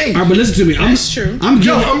this day. All right, but listen to me. That's true. I'm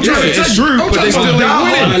Yo, giving- I'm trying to it's tell you. true, I'm but they talking still about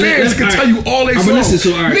ain't diehard winning. fans can tell you all they All right, songs. but listen,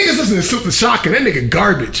 so, all right. Niggas listen to Silk the Shock and that nigga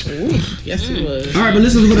garbage. Yes, it was. All right, but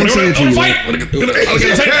listen to what I'm saying to you. Fight. right?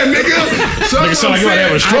 Yeah, nigga. So Nigga sound like you ought to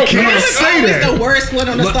have a stroke. I can't Nigga, say Always that. the worst one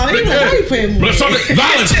on the song. He was like, why you playing more? Let's talk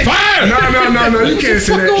violence. Fire. No, you can't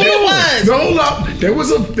say that. He was. No, hold up.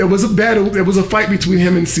 There was a battle. There was a fight between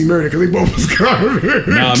him and C Murder because they both was garbage.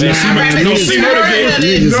 Nah, man. No, C C Murder gave. Niggas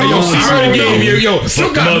Hey, yo, don't C say Murder that. gave. Yo, Silk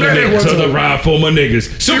fuck got the other mad at niggas one to the time. ride for my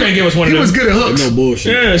niggas. Silk ain't give us one of He them. was good at hooks. No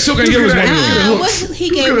bullshit. Yeah, Silk ain't give us one of them. What he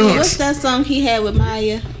Look gave at me? us. What's that song he had with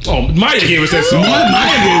Maya? Oh, Maya gave us that song. Maya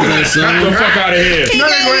gave us that song. Get the fuck out of here. He No,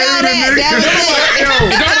 gave me all that. If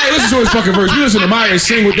nobody listen to his fucking verse, we listen to Maya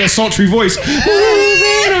sing with that sultry voice.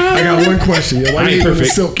 I got one question, yo. Why I you ain't hating on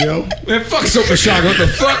perfect. Silk, yo? Man, fuck Silk the Shock. What the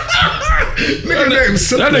fuck?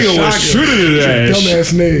 That nigga was shooting his ass.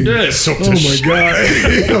 Dumbass name. Yeah, so Oh my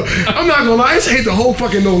god. I'm not gonna lie, I just hate the whole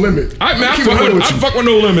fucking No Limit. I fuck with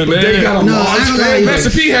No Limit, man. They got a No, large I don't fan like Master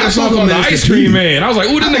base. P had I a song fuck called with The Master Ice P. Cream Man. I was like,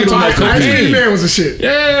 ooh, this nigga talking about Ice Cream cocaine. Man was a shit.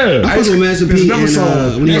 Yeah. I fuck with Master There's P another and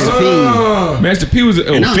song. when he had Fiend. Master P was,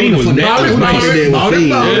 And I Fiend don't was know that was what the fuck nice. they did with Ballin', Fiend.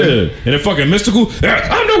 ballin'. Yeah, and then fucking Mystical.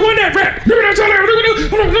 I'm the one that rap. So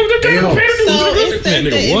it said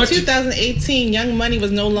that Nigga, in what? 2018, Young Money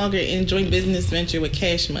was no longer in joint business venture with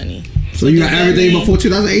Cash Money. So you got Does that everything mean- before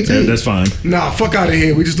 2018? That's fine. Nah, fuck out of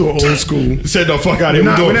here. We just doing old school. Said the fuck out of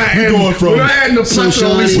here. We're not adding the plus to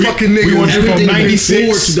all these We- fucking niggas. we want you from Everything 96.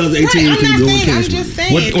 before 2018 Right, you I'm can not go in saying. I'm cash money. just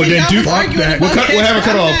saying. What Because then y'all do? was arguing that. about What Cash have a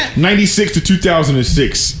cut Money. off? 96 to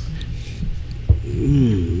 2006.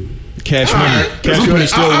 Cash Money. Cash Money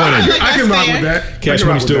still winning. I can rock with that. Cash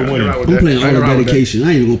Money still winning. I'm playing all the dedication. I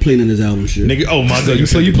ain't even gonna play none of this album shit. Nigga, oh my god,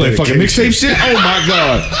 you playing fucking mixtape shit? Oh my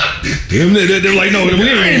god. They're like, no, we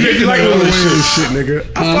ain't making like all Lil this Wayne shit. and shit,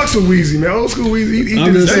 nigga. I fucks with Weezy, man. Old school Weezy. He I'm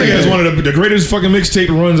did his just That nigga thing. has one of the greatest fucking mixtape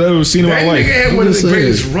runs I've ever seen in my That life. nigga had one of just the saying.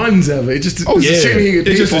 greatest runs ever. It just Oh it's yeah, a shame he didn't get it's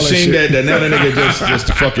paid just for a all shame shit. that now that nigga just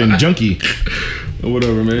a fucking junkie or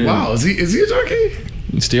whatever, man. Wow, is he a junkie?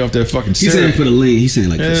 Stay off that fucking He's saying syrup. for the lean. He's saying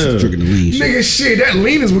like Yeah. for drinking the lean shit. Nigga, shit, that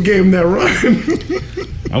lean is what gave him that run.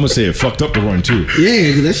 I'm gonna say it fucked up the run too. Yeah,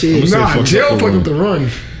 because that shit. Say Nah, fucked jail up the fucked run. up the run.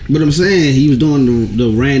 But I'm saying he was doing the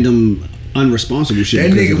random unresponsible shit. That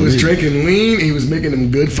because nigga of the was lean. drinking lean. He was making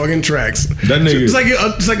them good fucking tracks. That nigga- It's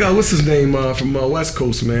like what's his name from West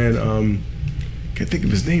Coast, man. Can't think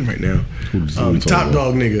of his name right now. Who we talking Top about?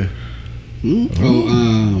 Dog nigga.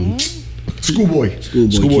 Schoolboy.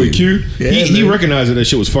 Schoolboy Q. Yeah, He man. recognized that that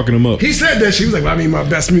shit was fucking him up. He said that shit. He was like, well, I mean, my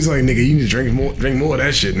best music, like, nigga, you need to drink more of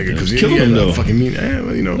that shit, nigga, because killing him, though. fucking mean,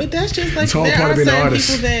 well, you know. But that's just like It's all there part are of being an certain artist.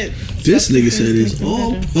 people that This nigga said it's something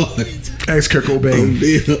all better. part. Ex Kurt Cobain.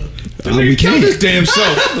 We Kill his can't. damn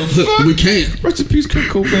self. What the fuck? We can't. Rest in peace, Kurt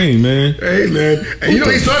Cobain, man. Hey man, and you know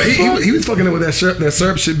the he started. fuck? He was fucking up with that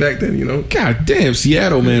syrup shit back then. You know. God damn,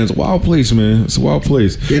 Seattle, man, it's a wild place, man. It's a wild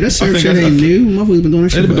place. Yeah, that I syrup think shit that's- ain't new. Motherfuckers been doing that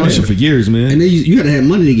shit. They've been doing forever. shit for years, man. And then you had to have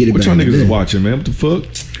money to get it What back. y'all in the niggas is day. watching, man? What the fuck?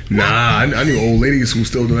 Nah, I knew old ladies who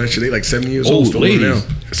still doing that shit. They like 70 years old. Old Still doing it ladies?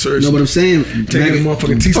 now. Seriously. No, but I'm saying taking back, a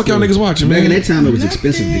motherfucking teaspoon. Fuck y'all niggas watching, back man. in that time it was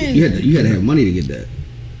expensive. You had to have money to get that.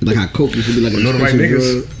 Like how coke used to be like an Know the right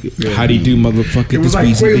expensive niggas. drug. How do you do, motherfucker? It was This like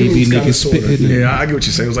Weezy baby Quaaludes nigga kind of sorta. spitting. Yeah, I get what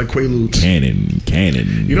you're saying. It was like Quaaludes.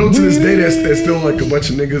 Cannon. You know, to this day, there's still like a bunch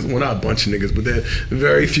of niggas. Well, not a bunch of niggas, but there are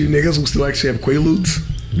very few niggas who still actually have Quaaludes.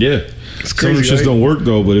 Yeah. It's Some of them crazy, shits right? don't work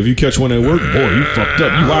though, but if you catch one at work, boy, you fucked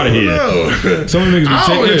up. You out of here. No. Some of them niggas be I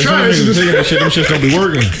taking, wanna yeah, some try of them it. niggas be taking that shit. Them shits don't be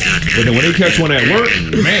working. But then when they catch one at work,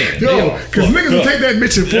 man, Yo, because niggas will take that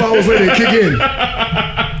bitch and 4 hours later and kick in.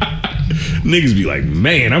 niggas be like,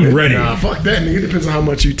 man, I'm ready. Nah, fuck that, nigga. It depends on how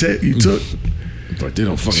much you took. But they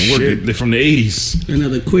don't fucking work. Shit. They're from the 80s.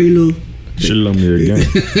 Another Quaalude. Shit love me again.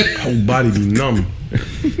 Whole body be numb.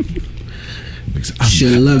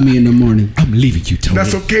 Should have loved me in the morning. I'm leaving you, Tony.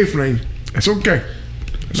 That's okay, Flame. That's okay.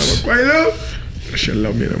 Another Quaalude. She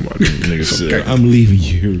love me in the morning. Nigga It's said, okay. I'm leaving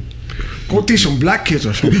you. Go teach some black kids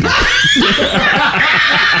or something. Hey,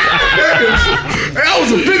 I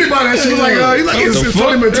was offended by that shit. Like, he's like, What the it's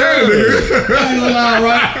Tony fuck? Montana, nigga. I ain't gonna lie,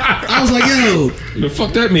 right? I was like, yo, The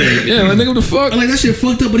fuck that mean? Yeah, like nigga, what the fuck? I'm like that shit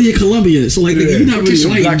fucked up, but he in Colombia, so like nigga, you not Go really teach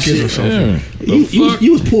some lighting black kids or shit. something. Yeah.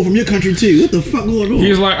 You was poor from your country too. What the fuck going on? He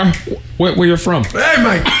was like, where you from? Hey,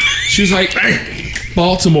 Mike. She's like,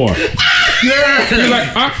 Baltimore. Yeah. He's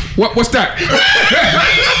like, what's that?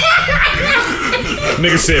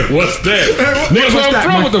 Nigga said, what's that? Nigga, where I'm that,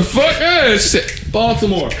 from? Mike? What the fuck? Yeah, she said,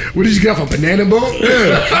 Baltimore. What did you get off a banana boat?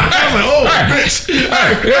 Yeah. I was like, oh, bitch.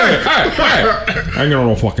 Hey. I ain't got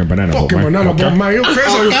no fucking banana boat, Fucking man. banana Okay? boat, man. You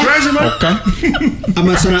crazy, man? Okay. I'm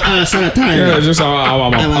a sanitarian. Yeah, it's just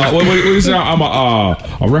what do you say? I'm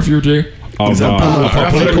a refugee. A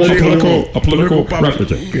political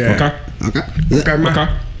refugee. Yeah. Okay. Okay. Okay, man. Okay.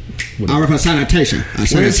 I refer sanitation. Where's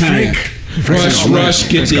Sanitarian. Frank? Rush,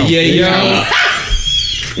 get the yeah.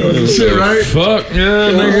 Shit, right? Fuck yeah,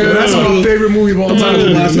 nigga. That's my favorite movie of all time.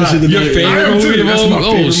 I'm watching that shit Your tonight. favorite I am movie too. of That's all? my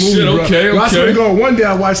Oh favorite shit. movie, bro. Okay. I swear to Okay. God, one day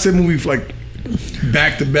I watched that movie for like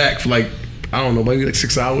back to back for like, I don't know, maybe like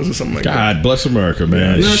 6 hours or something like that. God bless America,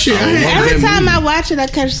 man. No shit. I had, Every that time movie. I watch it, I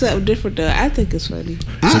catch something different though. I think it's funny.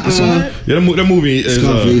 Yeah, that movie is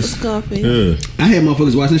Scarface. Scarface. yeah. I had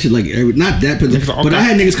motherfuckers watching that shit like every, not that particular, Okay. but I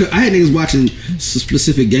had niggas watching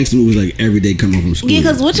specific gangster movies like every day coming home from school. Yeah,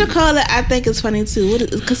 because what you call it, I think is funny too. What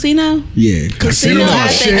is Casino? Yeah. Casino, my I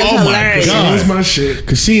shit. think is Oh my hilarious. God. That was my shit.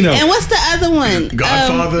 Casino. And what's the other one?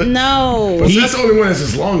 Godfather? No. But that's the only one that's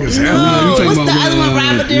as long as hell. No. you talking What's about the other one?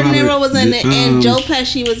 Robert De Niro was in it. it, and Joe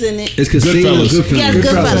Pesci was in it. It's Casino. Goodfellas. Yes,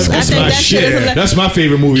 Goodfellas. I That's think my that shit is shit. That's my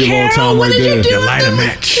favorite movie of all Carol, time, what right did there. you do? Light a with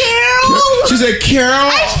match. Carol. She said, "Carol,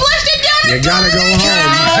 I flushed it down the You gotta go toilet.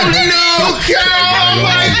 home. no, Carol, oh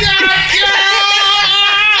my God,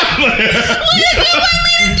 Carol, What did you want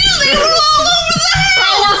me to do? They were all over the house.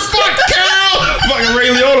 oh, we're fucked, Carol." Fucking Ray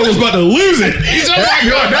Liotta was about to lose it. He's like, "Oh my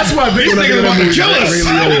God, That's why these niggas about to kill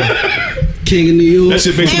us." King of New York. That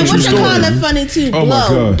shit makes And me what you call story. that funny too? Oh my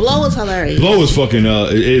Blow. God. Blow was hilarious. Blow is fucking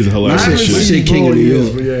it is hilarious. I haven't My seen shit King Blow of New years,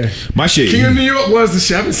 York. but yeah. My shit, King of New York was the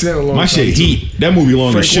shit. I haven't seen it in a long my time. shit, too. Heat. That movie long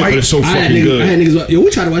as Frank shit, White. but it's so I had fucking niggas. good. Yo,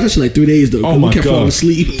 we tried to watch that shit like 3 days though. Oh we my kept falling God,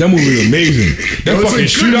 asleep. that movie was amazing. That It's fucking a good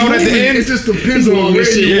shootout at the movie. end. It just depends on Long where as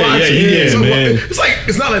shit. you watch it. Yeah, man. It's like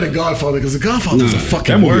it's not like The Godfather because The Godfather is a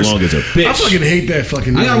fucking That movie worse. long as a bitch. I fucking hate that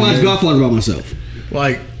fucking. I gotta movie, watch man. Godfather by myself.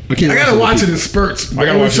 Like I can't gotta watch watch it it in spurts. I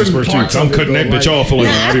gotta watch this first too. Cause I'm cutting that bitch off. Like,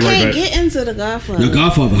 Now, I'll I be right can't back. get into the Godfather. No,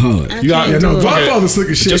 Godfather hard. I You got- can't Yeah, do no, it. Godfather's slick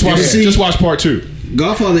as shit. Just watch part 2.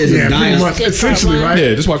 Godfather is Yeah, a pretty much. dire Essentially, part right?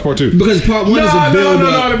 Yeah, just watch part 2. because part one is a build No.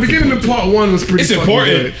 up. The beginning of part 1 was pretty. It's fucking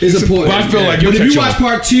important. good. It's important. But I feel like but you'll if you catch watch on.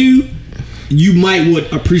 part 2, you might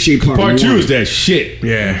would appreciate part Part 2 one. is that shit.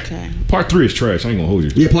 Yeah. Okay. Part 3 is trash. I ain't gonna hold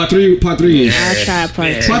you. Yeah, part three is. I'll try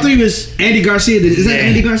part 2. Part 3 was Andy Garcia. Is that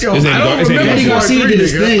Andy Garcia? Yo, It's I Andy don't Gar- remember Andy part Garcia 3, did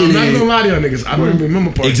his nigga. thing, I'm not man. gonna lie to y'all niggas. I don't even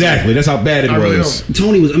remember part Exactly. That's how bad it I really was.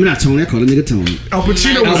 Tony was. I mean, not Tony. I called a nigga Tony. 3. Al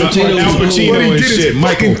Pacino Al was Pacino Al was Pacino But he and did his shit. fucking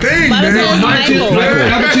Michael. thing, But it man. was Michael.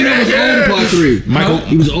 Al Pacino was old in part 3. Michael.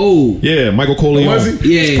 He was old. Yeah, Michael Corleone. Was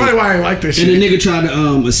he? Yeah. That's probably why I didn't like that And the shit. nigga tried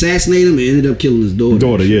to assassinate him and ended up killing his daughter.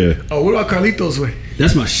 Daughter, yeah. Oh, what about Carlitos Way?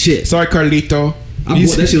 That's my shit. Sorry, Carlito. I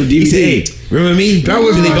bought that shit on He said, DVD. "Hey, remember me? That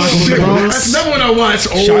was Billy my Buck from shit. the Bronx?" That's never when I watched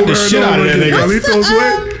over Shot the and shit out of over that again. nigga. Carlitos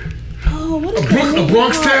Way. Oh, what is A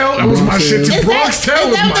Bronx Tale. That was my shit too. Is Bronx that- Tale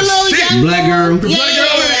is was that the my little shit. young Black girl. Yeah, Black yeah,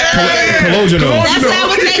 girl, yeah. Cologeno. That's not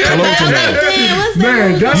what they call it.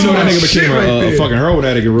 Man, that's You know that my nigga shit became right a there. fucking heroin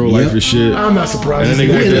addict in real life Yep. and shit. I'm not surprised. And then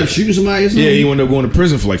He nigga ended went up to, shooting somebody or something. yeah, he ended up going to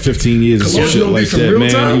prison for like 15 years and some Cologeno shit did like some that, real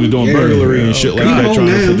man. time? He was doing Yeah. burglary and shit like He that, home trying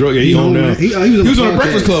now. to drug. Yeah, he He home home now. now. He was on on the a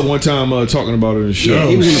Breakfast podcast. Club one time talking about it and shit. Yeah,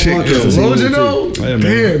 he was in the shit, podcast. Cologeno? Yeah,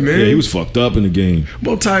 Damn, man. Yeah, he was fucked up in the game.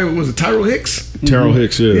 Well, was it Tyrell Hicks? Terrell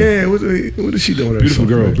Hicks, yeah. Yeah, what is she doing? Beautiful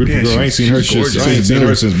girl, beautiful girl. I ain't seen her shit. I ain't seen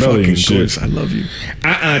her since Belly and shit. I love you.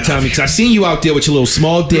 Tommy, because I seen you out there with your little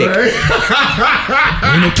small dick.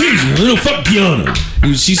 Ain't no teasing, little fuck Kiana.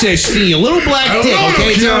 She said she seen your little black dick,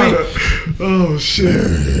 okay, Tommy? Oh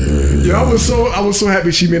shit! Yeah, I was so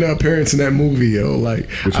happy she made her appearance in that movie, yo. Like,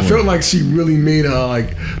 Which I one? felt like she really made her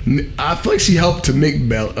like. I feel like she helped to make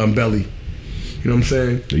Belly. You know what I'm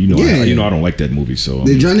saying? You know, Yeah. you know, I don't like that movie, so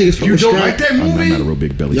Did y'all niggas fuck You with don't Strap? like that I'm movie? not a real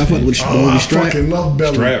big Belly Y'all fuck fan. with the Oh, I movie Strap? fucking love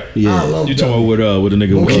Belly. Strap? Yeah. I love You Belly. talking about with a nigga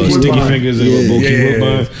Bokeem with Sticky Woodbine. Fingers and Yeah. Bokeem Yeah.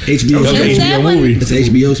 Woodbine? HBO. That was an Is that HBO one? movie. It's an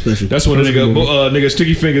HBO special. That's when the nigga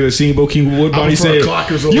Sticky Fingers that seen Bokeem Woodbine. He I prefer said,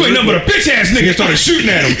 Clockers over "You ain't nothing Rick." but a bitch ass nigga." and started shooting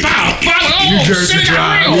at him. Foul, foul. New Oh, Jersey shit,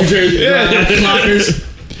 Drive. real. New Jersey Yeah. Clockers.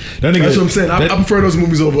 That nigga. That's what I'm saying. I prefer those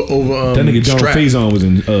movies over That nigga John Strap. Faison was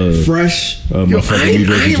in Fresh. Yo, I motherfucking New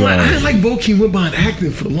Jersey didn't Drive. like Bokeem Woodbine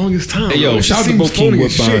acting for the longest time. Hey, bro. yo, It shout out just to seems Bokeem phony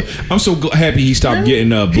as Woodbine. shit. I'm so happy he stopped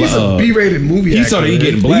getting He's a B-rated movie He actor. started man.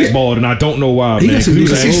 getting blackballed, and I don't know why, He man. got some 'cause he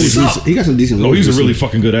was decent actually- roles. sucked. He got some decent Oh, roles. he's a really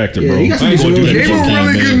fucking good actor, Yeah, bro. he got some I ain't gonna do decent that. Gave to him a Bokeem,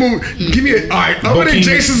 really good man. movie. Give me a. All right, other than Bokeem-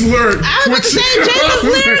 Jason's Lyric. I was about to say Jason's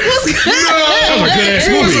Lyric was good. That was a good ass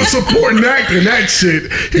He was movie. a supporting actor in that shit.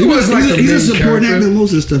 He was like the he's a main supporting actor character. in most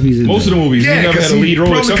of the stuff he's in. Most of the movies, he Yeah, never because had a lead he role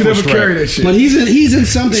probably except could for never carry Strap. that shit. But he's in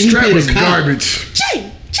something. Strap he played was a cop. garbage.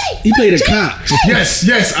 He played a cop.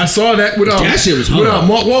 Yes, I saw that with That shit was with hard.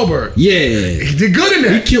 Mark Wahlberg. Yeah. He did good in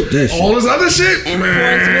that. He killed that shit. All his other shit, And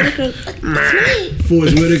man.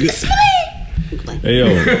 Forrest Whitaker. Hey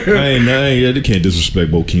yo, they can't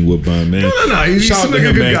disrespect Bokeem Woodbine, man. No, he's Shout out like to a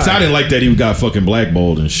him, good man. 'cause guy. I didn't like that he got fucking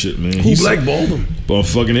blackballed and shit, man. Who blackballed him? But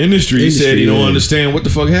fucking industry, he said he don't yeah. understand what the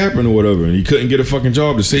fuck happened or whatever, and he couldn't get a fucking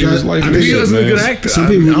job to save his life. I and mean, He shit, wasn't a man. good actor. Some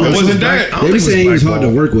people- I don't It think wasn't he that. I don't They were think saying he was hard to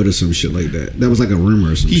blackballed. work with or some shit like that. That was like a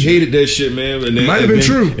rumor or some He shit. hated that shit, man. And then, Might have and been then-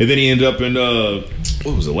 true. And then he ended up in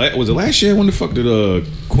what was it? Was it last year? When the fuck did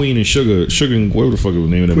Queen and Sugar and whatever the fuck was the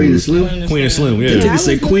name of that Queen movie? and Slim. Queen and Slim, They yeah.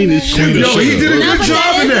 say Queen is Queen shit. is Yo, he Sugar. did a No, good but job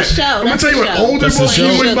that in is a that. show. I'm gonna That's tell you a what, show. older That's the Bokeem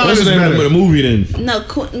show. Woodbine What's is the name better. of the movie then? No,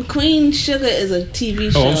 Queen Sugar is a TV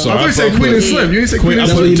show. Oh, I'm I sorry. thought you said Queen and Slim. You didn't say Queen and I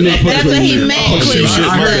That's put what the he two- meant. I put That's the- what he I meant. put the two Queen shit.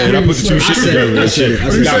 My Slim. bad. I put the two shit said it. together. I That said shit. it. I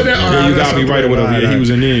You said got- it. yeah, you got me right or whatever. Yeah, he was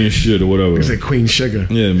in there and shit or whatever. You said Queen Sugar.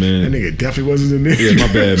 Yeah, That man. nigga definitely wasn't in there. Yeah, my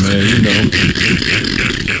bad, man. You know.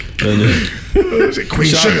 Queen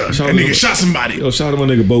Sugar. That nigga shot somebody. Yo, shout out to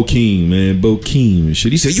my nigga Bokeem, man. Bokeem and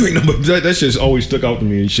shit. He said, you ain't nothing but that shit's always stuck out to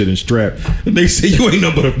me and shit and strap. And they say you ain't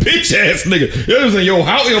nothing but a bitch ass nigga. It was in your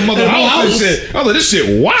house, your mother house and shit. I was like, this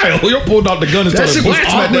shit wild. You pulled out the gun and That started shit was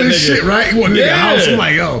blasting at awkward that as nigga. shit, right? You want nigga house? I'm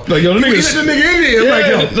like, yo. Like, yo, the nigga. Let the nigga in here.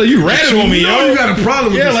 I'm like, yo. You ratted on me, yo. You got a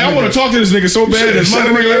problem with Yeah, this like, I nigga. want to talk to this nigga so bad. Shit, shut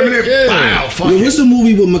the nigga, let him in there. Wow, fuck Yo, it. what's the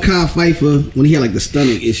movie with Mekhi Phifer when he had like the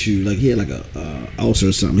stomach issue? Like he had like a ulcer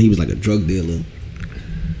or something. He was like a drug dealer.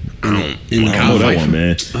 I don't know that one,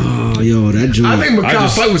 man. Oh, yo, that joint. I think I Mekhi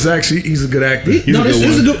just- Phifer was actually, he's a good actor. He's no, a this good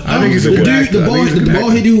is a one. good. I think he's a the good dude, actor. the I think he's a good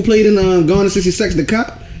bald head dude who played in Gone in 60 Seconds, the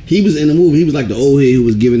cop. He was in the movie. He was like the old head who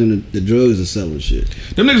was giving them the drugs and selling shit.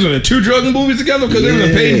 Them niggas were in 2 drug movies together because they were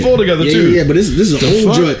in Paid in Full together yeah, too. Yeah, but this is The an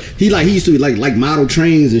old fuck? drug. He used to like model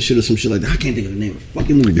trains and shit or some shit like that. I can't think of the name of the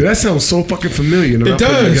fucking movie. Yo, that sounds so fucking familiar. It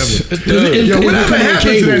does. It does. Yo, It's whatever been coming on happened to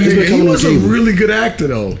cable. that It's been nigga? He coming on was a cable. really good actor,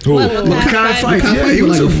 though. Who? Mekhi Phifer. Yeah, he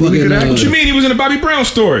was a like a really good fucking, actor. What you mean? He was in the Bobby Brown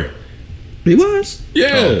story. He was.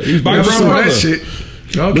 Yeah, he was Bobby Never Brown saw brother. that shit.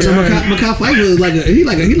 But Okay. Mekhi Phifer is like a he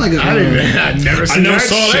like a I never I seen never that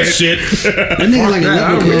saw that shit. that nigga like a that.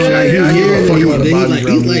 I don't leprechaun. really- Like, I his don't hair, fuck and about the he's Bobby like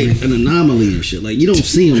Brown he's like an anomaly and shit. Like you don't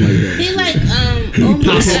see him like that. He like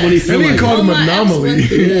Pop up when he feel They like called him Omar Epps Anomaly. went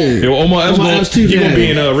through Yeah. Yo, Omar Epps Omar Epps too, he gonna yeah.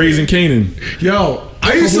 be in Raising Canaan. Yo,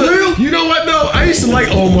 I used to, you know what though? I used to like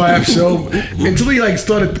Omar Epps show until he like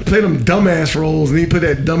started to play them dumbass roles, and he put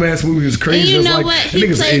that dumbass movie. It was And crazy. I you was know like, what? that He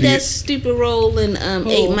nigga's an played that idiot. stupid role in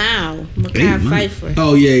 8 Mile. Mekhi Phifer.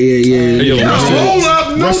 Oh yeah. Hey, yo, No, Rustin- hold up,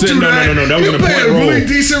 don't Rustin- do no, that. no, that was You an played important a role. really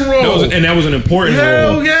decent role. That was an important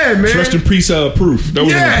Hell role. yeah, man. Rest in peace, Proof. That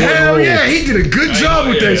was Yeah, an important hell role. yeah. He did a good job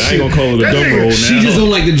with that I shit. ain't gonna call it a That dumb nigga- role now. She just don't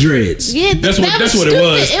like the dreads. Yeah, That's what it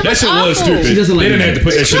was. Stupid. That shit was awful. stupid. She doesn't like They didn't that. have to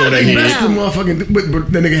put that shit on that Nothing head. best than motherfucking,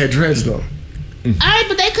 but that nigga had dreads though. All right,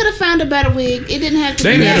 but they could have found a better wig. It didn't have to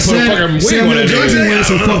They be didn't have that. to put a fucking wig on Samuel that Jackson nigga. wearing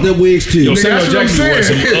some fucked up wigs too. Yo, Nigga, Samuel that's what I'm Jackson wore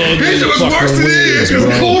some saying. ugly His shit was worse fucking than wigs, his. It was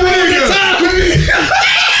bro. cool nigga.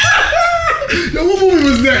 Yo, what movie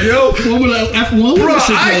was that, yo? Bro,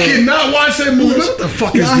 I cannot watch that movie. What the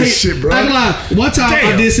fuck is this shit, bro? I ain't gonna lie. One time I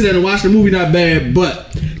Damn. did sit there and watch the movie, not bad,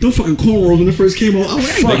 but them fucking cornrows when it first came on, I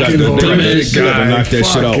was They like, got Fucking to horrific guy. knock that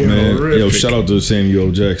shit out, Fucking man. Yo, horrific. shout out to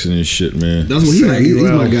Samuel Jackson and shit, man. that's what he like. He's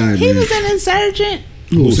my guy, He man. was an insurgent.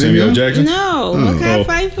 Who, Samuel Jackson? No, Mekhi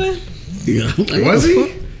Phifer. Yeah, I'm like, Was what the he?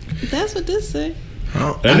 fuck? That's what this say. That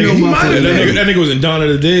I know nigga, my that, fucking nigga, that nigga was in Dawn of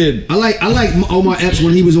the Dead. I like Omar Epps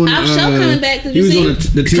when he was on. Our show coming back, did He you was see?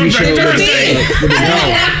 on the TV Comes back show. Thursday.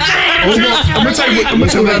 I'm gonna tell you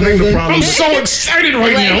what I think the problem I'm is. so excited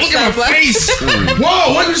right now. Look at my face.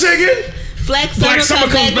 Whoa, what you say again? Black Black Summer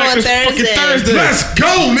comes back on this fucking Thursday. Thursday. Let's go,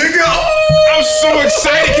 nigga. Oh, I'm so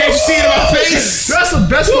excited. Can't you see it in my face? that's the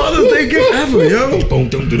best Father's Day gift ever, yo.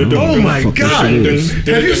 Oh my god.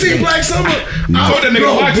 Have you seen Black Summer? I told that nigga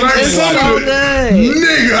watch it. Black It's Summer. So good.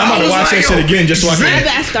 Nigga, I'm about to watch that shit again just so I Maybe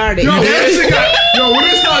can. I started. Yo, that shit got, yo, when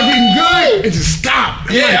it started getting good, it just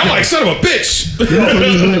stopped. Yeah, I'm like, son of a bitch.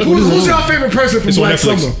 Who's your favorite person from It's on Black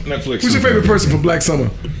Netflix. Summer? Netflix. Who's your favorite person from Black Summer?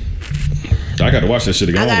 I gotta watch that shit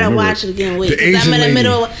again. I don't gotta remember watch it again. Wait, The 'cause I'm Asian in the lady.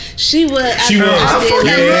 middle. She was. She was. I fucking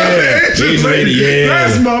Yeah. love that Asian Asian lady, lady. yeah.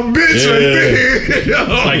 That's my bitch Yeah. right there.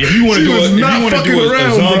 Yo, Like if you want to she do was a, if you not want to fucking do a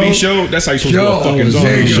around, zombie bro. show, that's how you supposed to do Yo, a fucking zombie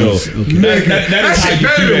nigga, show. nigga, That is how shit you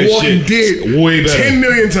better do than that Walking shit. Dead. Way better. 10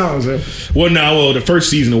 million times, man. Well, the first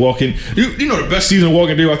season of Walking, you know the best season of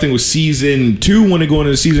Walking Dead I think was season 2 when they go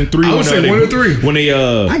into season 3. I would say 1 or 3. When they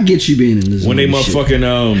I get you being in this. when they zombie shit.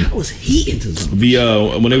 motherfucking I was heating to zombie.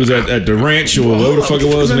 when they was at the ranch or whatever the fuck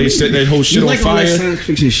it was, and they set that whole shit You on like all that fire. science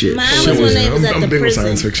fiction shit. Mine was when they was at I'm the big with prison.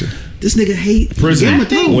 science fiction. This nigga hate Prison. Game I of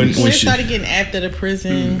think Thrones. When when it she- started getting after the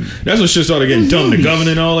prison. That's when shit started getting dumb. The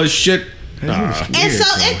governor and all that shit. Nah. And so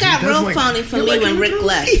it got real phony for me when Rick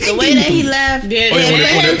left. The way that he left, Yeah, and yeah,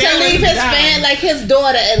 for when him it- to leave his fan, like his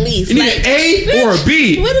daughter at least. You need Like, an A or a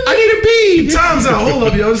B? What if- I need a B. Time's out. Hold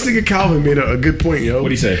up, yo. This nigga Calvin made a good point, yo.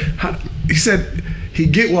 What'd he say? He said he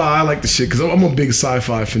get why I like the shit because I'm a big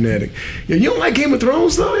sci-fi fanatic. Yo, you don't like Game of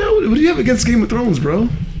Thrones though? Yo, what do you have against Game of Thrones, bro?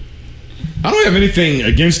 I don't have anything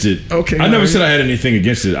against it. Okay, I never alright. said I had anything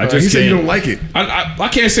against it. I He just said can't. you don't like it. I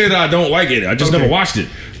can't say that I don't like it. I just Okay. never watched it.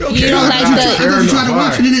 Okay, You don't like the- I thought you tried to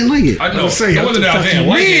watch it and didn't like it. I know. was saying, It wasn't that I what the fuck didn't you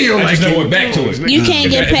like mean it. you I just like never Game went of back to Thrones, it. nigga? you can't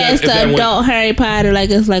If get that- past if that the went- adult Harry Potter like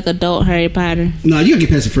it's like adult Harry Potter. No, you gotta get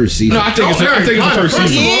past the first season. No, I think it's the first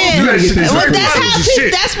season. Yeah. You gotta get past Well, the that's first how season.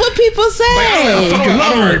 people, that's what people say. I fucking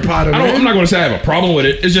love Harry Potter, man. I'm not going to say I have a problem with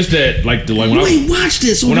it. It's just that, like when You I ain't watched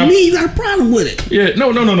it, so when to I- me, you got a problem with it. yeah,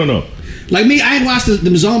 no. Like me, I ain't watched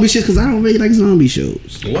the zombie shit because I don't really like zombie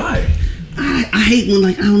shows. Why? I hate when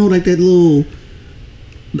like I don't know like that little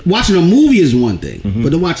watching a movie is one thing,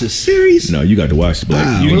 but to watch a series, No, you got to watch the Black.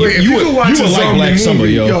 Wow. You, Wait, if you you would could watch you a would like zombie Black Summer,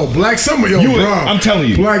 movie, yo. Black Summer, yo, You would- bro. I'm telling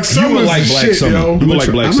you, Black Summer you would is like the Black shit, Summer. yo. You would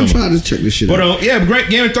like Black I'm Summer. gonna try to check this shit But out. yeah, great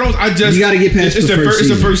Game of Thrones. I just You gotta get past it's the first It's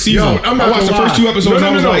the season. first season. Yo, I'm not I watched the gonna first lie. 2 episodes. No, and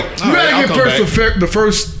I was like, you all right, gotta I'll get come first back. the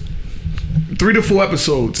first 3 to 4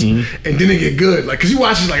 episodes, and then it get good. Like, cause you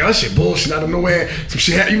watch it like, oh, that shit bullshit out of nowhere. Some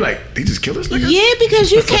shit happen. You like, they just kill this nigga. Yeah,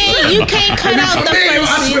 because you can't cut out the I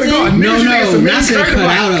first swear to God, season. No, niggas, you get no, some not main saying character, cut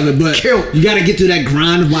like, out of it, but killed. you got to get through that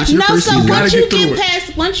grind of watching No, the first so season. once Gotta you get through get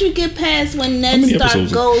it. past when Ned many Stark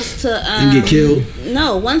episodes? goes to And get killed?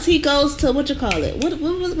 No, once he goes to what you call it? What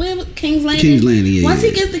King's Landing? King's Landing, yeah, Once yeah.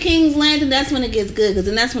 he gets to King's Landing, that's when it gets good, because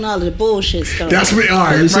then that's when all of the bullshit starts. That's what. All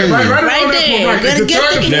right, I'm right saying. around Right that there. point, right? Gotta The get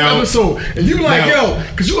third the- and Now- fourth episode, and you be like, now- yo,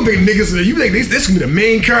 because you gonna think niggas, you think this gonna be the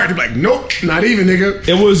main character. Like, nope, not even, nigga.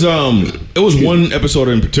 It was one episode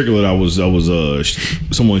in particular that I was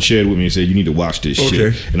someone shared with me and said you need to watch this shit,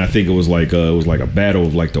 Okay. and I think it was like a battle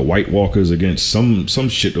of like the White Walkers against some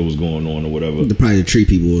shit that was going on or whatever. Probably the tree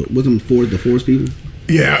people. Was them the forest people?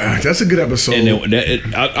 Yeah, that's a good episode. And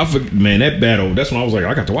then man, that battle. That's when I was like,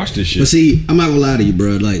 I got to watch this But shit. see, I'm not gonna lie to you,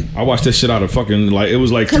 bro. Like, I watched this shit out of fucking like it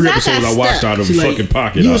was like 'Cause 3 I got episodes I watched stuck. out of see, like, fucking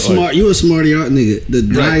pocket. you I a was like, smart, you a smarty art nigga. The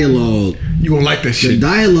dialogue, you gonna like that the shit.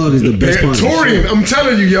 dialogue is the best part. Of the Torian, show. I'm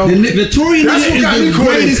telling you, yo. The Torian That's nigga what got me is the caught.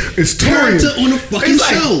 greatest It's character Torian on the fucking It's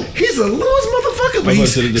like, show. He's a loose motherfucker, but I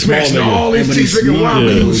was he's gonna say the small smashing nigga. all Yeah, these but chicks he's freaking wild. smart,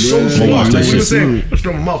 But he was so yeah. smart. Watch that Like, he shit. was saying, let's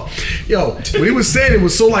throw him off. Yo, when he was saying it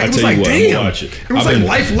was so like, I it was tell you like, what, I'm gonna damn. watch it. It was I've like been-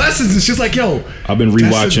 life lessons and shit's like, yo. I've been That's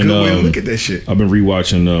a rewatching. good way to look at that shit. I've been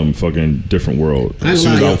rewatching fucking Different World. I As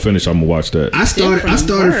soon as lie. I finish, I'm gonna watch that. I started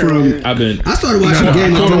Different from. I started watching Nah,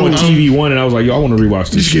 Game I of caught it on Thrones. TV one, and I was like, yo, I want to rewatch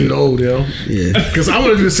You this just shit. getting old, yo. Yeah. Because I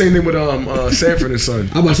want to do the same thing with Sanford and Son.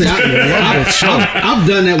 I'm about to say, I've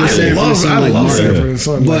done that with Sanford and Son, I like love Martin. Sanford and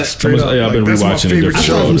Son. But- like, straight up. Yeah, I've been Like, that's my rewatching it favorite different I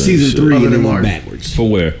show. started from season Shit. 3 Other and then than went Martin. backwards. For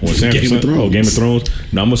where? On Sanford Game of Son? Oh, Thrones. Game of Thrones.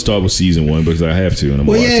 No, I'm gonna start with season 1 because I have to, and I'm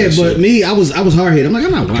Well, gonna watch yeah, that but shit. me, I was hard headed. I'm like,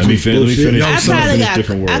 I'm not watching me this let me bullshit. finish. I Some probably finish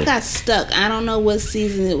Different I World. got stuck. I don't know what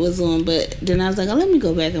season it was on, but then I was like, oh, let me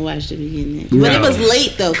go back and watch the beginning. But Right. it was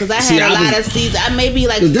late though, because I See, had a I lot was- of seasons. I maybe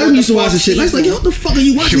like. Cause Devin used to watch this shit. I was like, yo, yo. what the fuck are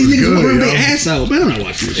you watching? She These was niggas good, run their yo. ass out. Man, I'm not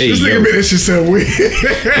watching this shit. Hey, This yo, nigga made that shit sound weird.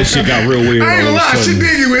 this shit got real weird. I ain't all gonna of a lie, shit sudden.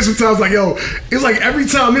 did get weird sometimes. Like, yo, it's like every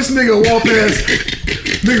time this nigga walk past,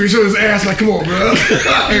 nigga show his ass. Like, come on, bro.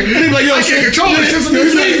 They be like, yo, I can't control this. Shit's a new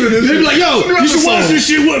season. They be like, yo, you should watch this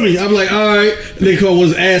shit with me. I'm like, all right. They call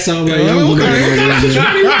his ass out. I'm like, yo,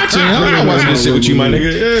 I'm not watching this shit with you, my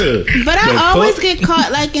nigga. Yeah. But I The always fuck? get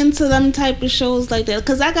caught like into them type of shows like that,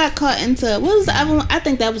 because I got caught into what was the other one? I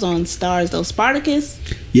think that was on Stars though. Spartacus.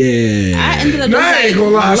 Yeah. I ended up Nah, I ain't gonna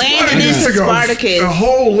lie. landing into took Spartacus. a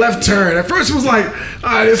whole left turn. At first, it was like, all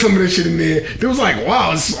right, there's some of this shit in there. It was like,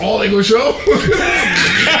 wow, this is all they gonna show.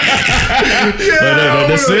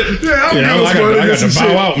 That's it. Yeah, I'm Yeah, good I got with to this bow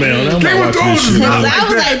shit. out, man. I'm Game not of watching this Thrones is shit. not man. I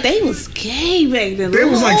was that. like, they was gay back then. They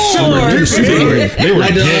was like super Lord. duper. They were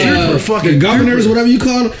like the, gay. fucking the governors, duper. whatever you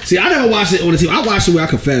call them. See, I never watched it on the TV. I watched it where I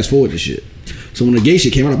could fast forward the shit. So when the gay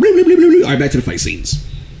shit came out, I'm like, bleep, bleep, bleep, bleep. All right, back to the fight scenes.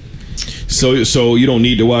 So you don't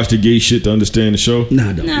need to watch the gay shit to understand the show. Nah,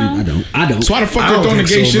 I don't. No. I don't. So why the fuck I they don't throwing the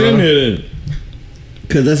think gay so, shit in bro. there then?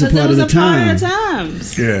 Because that's a Because it part was of a the part time. of the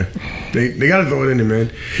times. Yeah, they gotta throw it in there,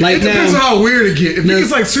 man. Like it depends now- on how weird it get. If now- it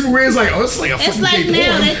gets like super weird, it's like, oh, it's like a It's fucking like gay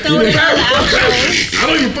now porn. they throw it in the outros. I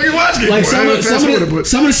don't even fucking watch gay Like porn. I don't fast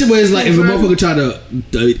some of the shit where it's like if a You know what I'm motherfucker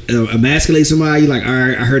try to emasculate somebody, like, all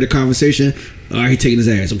right, I heard the conversation. All right, he taking his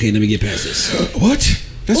ass. Okay, let me get past this. What?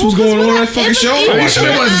 That's what's going on in that fucking show? Even- I'm watching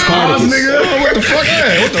It was that. Oz, nigga. Oh, what the fuck?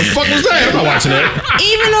 Yeah, what the fuck was that? I'm not watching that.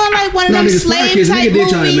 Even on like one of No, them niggas, slave kids, type nigga did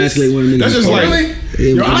try to emasculate movies. one of them. That's niggas. just like- Really? Yeah,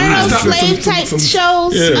 Yo, one One of of those those Some- slave type some-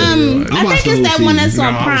 shows. Yeah. I I think watched it's those that one seasons. that's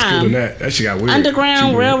on Nah, I was cool in Prime. that. That shit got weird.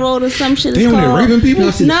 Underground Railroad or some shit. They It's on there called. raping people? No,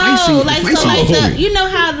 I said the fight scene, No, the like fight so, like scene. the you know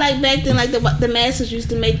how like back then, like the masters used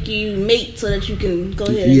to make you mate so that you can go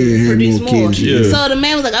ahead and Yeah, have produce more more. kids, yeah. So the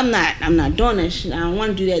man was like, I'm not doing that shit. I don't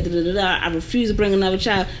want to do that. Da, da, da, da. I refuse to bring another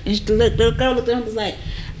child. And the little girl looked at him and was like,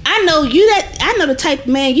 I know the type of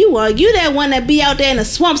man you are. You that one that be out there in the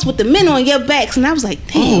swamps with the men on your backs. And I was like,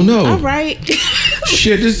 damn, Oh, no. all right.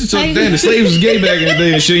 Shit, this is so Like- damn. The slaves was gay back in the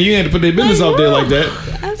day and shit. You had to put their business out there like that.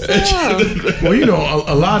 I said, Well, you know,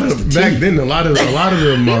 a lot of back then, a lot of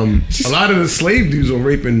the slave dudes were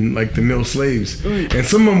raping like the male slaves, and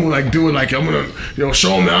some of them would like do it like I'm gonna, show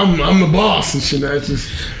them that I'm the boss and shit. That's just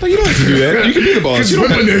Like, you don't have to do that. You can be the boss. just You whip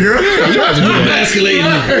don't a have nigga. you don't have to do that.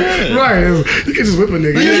 Emasculating. Right, you can just whip a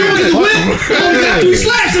nigga. You want to whip? I got 3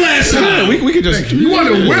 slaps the last time. Yeah, we could just. You want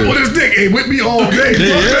to whip with his dick? Hey, whip me all day. I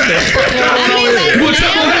mean, like,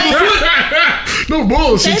 now, like, No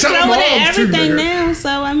bullshit. they Tell throw them it at all too, everything nigga. now. So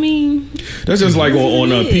I That's just like on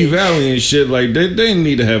P Valley and shit. Like they didn't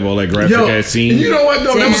need to have all that graphic ass scene. You know what?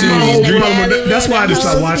 No, that was my whole problem. With that's why I just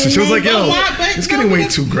stopped watching. She was like, "Yo, it's getting way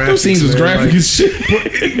too graphic." Those scenes was graphic as shit.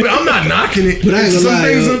 But I'm not knocking it. But I ain't gonna some lie,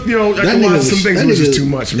 things, you know, I can watch some things was just too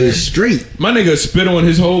much, man. Straight. My nigga spit on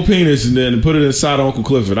his whole penis and then put it inside of Uncle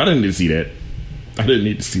Clifford. I didn't need to see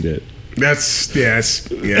that. That's yes.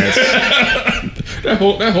 That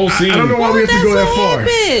whole scene. I don't know why we have to go that far.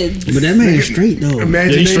 But that man straight though. Yeah,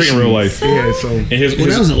 he's straight in real life. Yeah, so and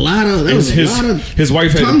that was a lot of his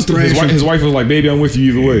wife had his wife was like, "Baby, I'm with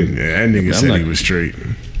you either way." Yeah, that nigga said he was straight.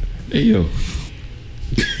 Hey yo.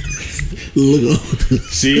 Look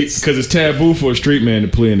See, because it's taboo for a straight man to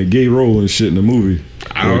play in a gay role and shit in a movie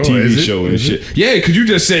or a TV show and shit. Yeah, because you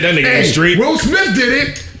just said that nigga ain't straight. Will Smith did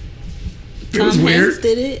it. It was weird.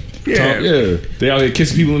 Did it? Yeah. They out here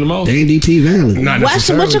kissing people in the mouth. They ain't DP Valley. Not What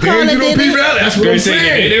necessarily. you call it? They ain't P Valley. That's what I'm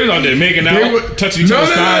saying. They was out there making out, touching each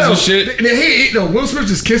other's thighs and shit. No, Will Smith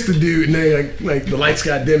just kissed the dude, and they like the lights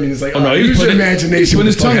got dim, and it's like, Oh no, he was use your putting imagination.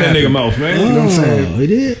 his tongue in that nigga mouth, man. You know what I'm saying? He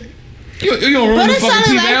did. You don't But remember it fucking sounded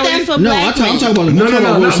P like that Valley? for No, black I'm talking about No, Will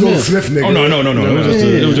not Will Smith. Smith, nigga. Oh no.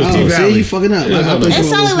 It was just Oh, T see, Valley. you fucking up. Yeah, I thought It you were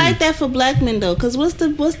sounded Will like that for black men though, cause what's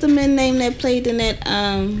the man name that played in that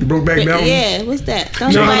Brokeback Mountain? Yeah, what's that?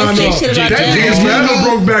 Don't No. nobody say shit about That that. nigga's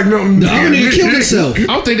Brokeback Mountain. The nigga killed himself. I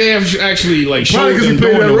don't think they have actually like Probably showed 'cause he them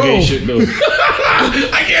played doing that no role. gay shit though.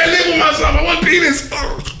 I can't live with myself. I want penis.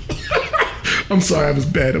 I'm sorry, I was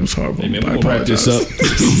bad. It was horrible. Hey man, I we're gonna wrap this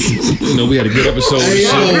apologize. up. You know, we had a good episode. Hey, yo.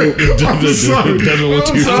 I'm sorry. Devin went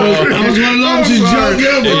too I'm sorry. far. I was one of those who sorry.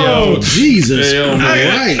 jumped Hey, Oh, yo. Jesus. Hey, yo,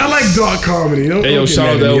 man. Christ. I like dark comedy. Don't Hey, yo, get shout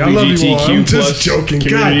out mad to at me. I love you all. I'm LGBTQ+ just joking. community,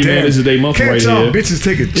 God man. damn. This is their month Can't right y'all here. bitches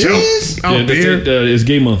take a Is? joke out there. It's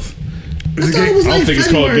gay month. Is it thought gay? it was I don't like think it's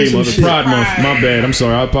called February gay or month. some It's Pride month. My bad. I'm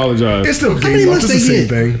sorry. I apologize. It's still many gay month. months It's the they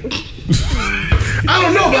same get? thing. I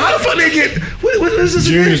don't know, but how the fuck they get? What is this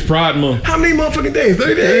June again? is Pride month. How many motherfucking days?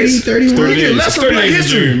 30 days? 31. 30 They get days. less It's of 30 Black days in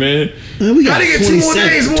history. June, man. Man, we got How they get 2 more 27.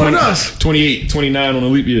 days more than us? 28, 29 on a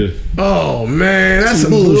leap year. Oh, man. That's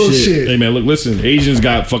some Some bullshit. bullshit. Hey, man, look, listen. Asians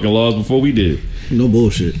got fucking laws before we did. No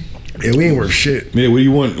bullshit. Yeah, we ain't worth shit. Man, what do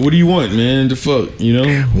you want? What do you want, man? The fuck, you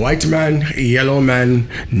know? White man, yellow man,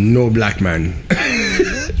 no black man.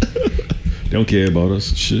 They don't care about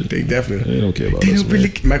us. Shit. They definitely. They don't care about They us, don't man.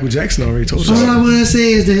 really. Michael Jackson already told us. All I want to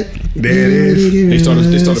say is that There it is. They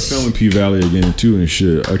started filming P Valley again too and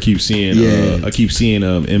shit. I keep seeing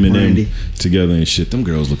Eminem Brandy. together and shit. Them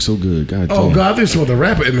girls look so good. God damn. Oh, God, I think it's the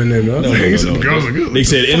rapper Eminem. I was like, he said the girls are good. They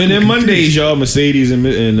said Eminem Mondays, y'all. Mercedes in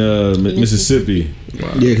Mississippi.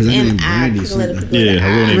 Yeah, because I named Brandy. I something. Yeah, her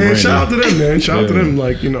real name Man, Brandy. shout out to them, man. Shout out to Yeah. them,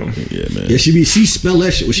 like, you know. Yeah, man. Yeah, she spell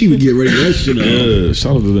that shit. Well, she would get ready to that shit up. Yeah,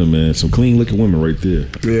 shout out to them, man. Some clean looking women right there.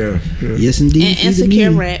 Yeah. Yes, indeed. And feed the Insecure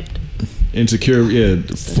media. rapped. Insecure, yeah. I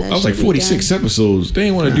was like should be 46 done. episodes. They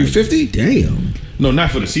ain't want to do 50? Damn. No,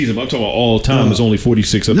 not for the season, but I'm talking about all time. It's only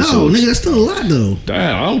 46 No, episodes. nigga, that's still a lot though.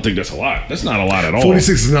 Damn, I don't think that's a lot. That's not a lot at all.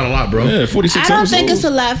 46 is not a lot, bro. Yeah, 46 I don't episodes. think it's a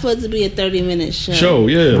lot for it to be a 30-minute show. Show,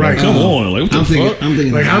 yeah. Right. Like, come on. Like, what the I'm fuck?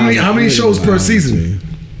 thinking. Like, how many shows per season?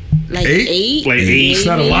 Like 8? 8? Like 8. It's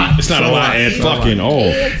not a lot. It's not a lot at fucking all.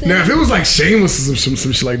 Now, if it was like Shameless or some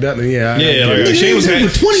shit like that, then yeah. Yeah, like Nigga, Shameless they did had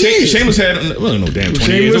it for 20 years. Shameless had well, no damn 20 years. It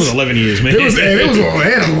Shameless? was 11 years, man. It was a long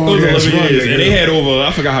It ass was 11 run, years, nigga. and they had over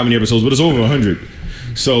I forgot how many episodes, but it's over 100.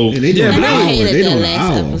 So Yeah, they doing yeah, an but I hour. hated They that doing an last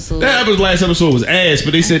hour. episode. that last episode was ass.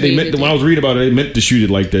 But they said they meant hated when I was reading about it, they meant to shoot it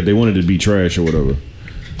like that. They wanted it to be trash or whatever.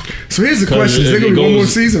 So here's the 'Cause question: Is it there gonna be one goes- more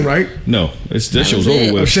season, right? No, that show's was over it.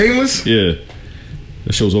 Of with. Shameless, Yeah,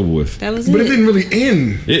 that show's over with. That was but it it. didn't really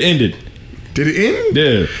end. It ended. Did it end?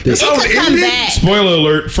 Yeah. That's It how could it come ended. back. Spoiler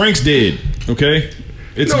alert: Frank's dead. Okay,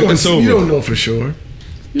 it's No, it's over. you don't know for sure.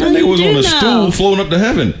 No, That nigga you was do on a know. stool floating up to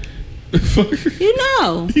heaven. You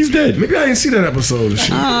know. He's dead. Maybe I didn't see that episode. Shit.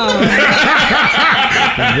 Oh.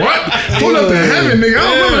 What? Pull up to heaven, nigga. I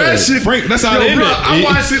don't remember that shit. Frank, that's how Yo, it ended. bro, I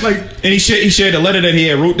watched it like. And he shared a letter that he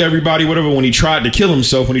had wrote to everybody, whatever, when he tried to kill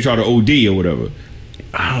himself, when he tried to OD or whatever.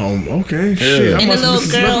 Okay, shit. I And the must have little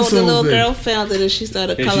missed some girl, episodes then. found it and she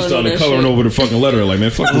started And coloring she started over coloring that shit. over the fucking letter. Like,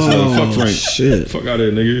 man, fuck this nigga. Fuck Frank. Shit. Fuck out of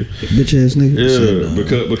there, nigga. Bitch ass nigga. Yeah,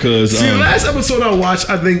 Shit, because See, the last episode I watched,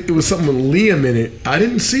 I think it was something with Liam in it. I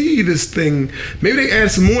didn't see this thing. Maybe they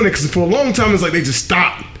added some more in it because for a long time it's like they just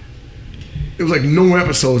stopped. It was like no more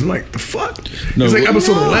episodes. I'm like, the fuck? No, It's like what-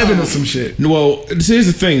 episode 11 or some shit. well, here's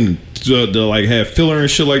the thing. To like have filler and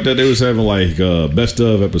shit like that, they was having like best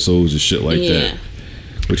of episodes and shit like Yeah. that,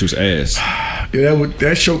 which was ass. Yeah,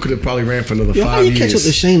 that show could have probably ran for another Yo, how 5 you catch up years.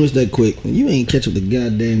 to Shameless that quick? You ain't catch up to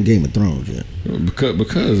goddamn Game of Thrones yet.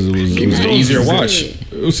 Because it was Game of an Thrones easier is watch.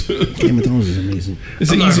 Game of Thrones is amazing.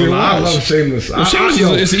 It's I'm an not easier gonna lie, I watch. love Shameless.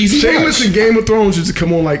 It's an easy Shameless watch. and Game of Thrones used to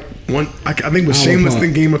come on like one. I think it was Hour Shameless apart.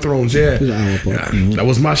 and Game of Thrones. Yeah, It was an hour apart. that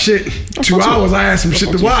was my shit. 2 hours. I had some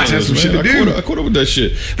shit to watch. I had some shit to do. I caught up with that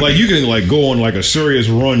shit. Like you can like go on like a serious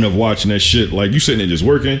run of watching that shit. Like you sitting there just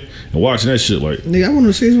working and watching that shit. Like Nigga, I want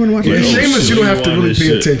to see this one. Watch Yeah, it. Shameless, you don't have to really this pay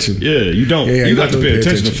shit. attention. Yeah, you don't. Yeah, you got to don't pay pay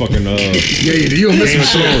attention to attention. fucking. Yeah, you don't miss my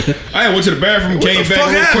shit. I went to the bathroom, What came the back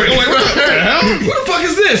fuck real quick. happened? I'm like, what the hell? What the fuck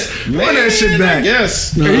is this? Run that shit back.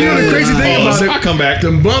 Yes. And you know the crazy thing Oh, about it? I come back.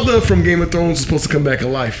 The mother from Game of Thrones is supposed to come back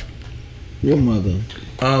alive. What mother?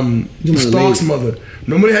 The Stark's mother.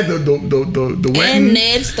 Nobody had the wedding. And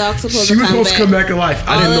Ned Stark's supposed She to was come supposed back. to come back alive.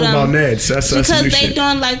 I didn't All know of about them. Ned. So that's Because new they shit.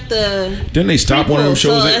 doing like the Didn't they stop one of them prequel,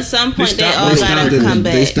 shows? so that- at some point they stopped- all They gotta stopped it. come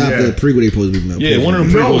They back. stopped Yeah. the prequel. They supposed to be. Yeah, one of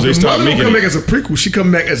them No, prequels they the stopped mother don't making. come it. back as a prequel. She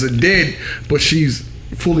come back as a dead, but she's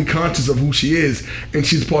fully conscious of who she is, and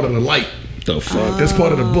she's part of the light. The fuck? That's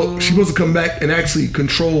part of the book. She's supposed to come back and actually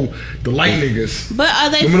control the light niggas. But are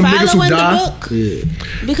they Remember them niggas who following the died? book? Yeah.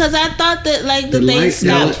 Because I thought that like The that they light-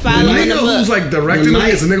 stopped the following the nigga book. who's like directing The it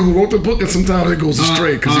light- is a nigga who wrote the book, and sometimes it goes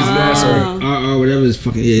astray because he's an asshole. Whatever is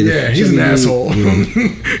fucking. Yeah, he's an asshole.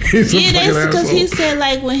 He's a Yeah, fucking that's because asshole. he said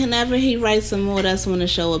like whenever he writes some more, that's when the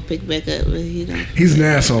show will pick back up. But he don't. He's an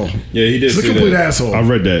asshole. Yeah, he did. He's a say complete that. asshole. I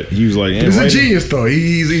read that. He was like, He's a right? genius though.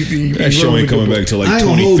 That show ain't coming back till like I ain't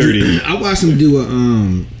gonna hold you. 2030. I watched him do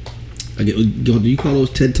a do you call those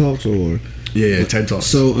TED Talks or? Yeah, TED Talks.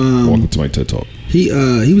 So Welcome to my TED Talk. he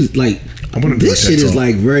was like, I wanna do this a TED shit is Talk.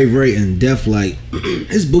 like very very in depth. Like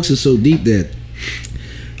his books are so deep that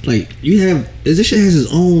like this shit has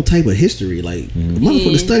its own type of history. Like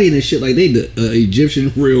motherfuckers studying this shit like they the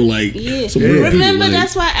Egyptian real like Yeah. some real people, Remember, like-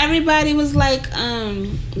 that's why everybody was like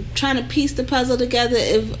trying to piece the puzzle together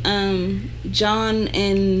if John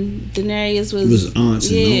and Daenerys was aunts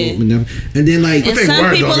yeah. and all. And then like And they some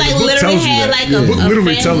were, people though. like The book literally tells you had that. like Yeah. The book a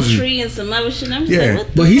literally family tells you. tree and some other shit. I'm just Yeah. like,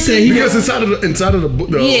 what But the he fuck? said he Because inside of the book,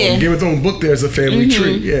 the Yeah. Game of Thrones book, there's a family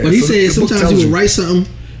tree. Yeah, But he so said the book sometimes tells he would you. write something,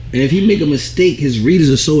 and if he make a mistake, his readers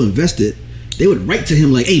are so invested, they would write to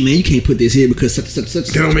him like, "Hey man, you can't put this here because such."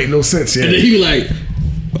 They don't make no sense. Yeah. And then he be like,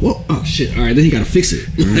 "Well, oh shit, all right." Then he gotta fix it.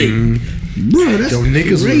 Like, bro, that's Yo,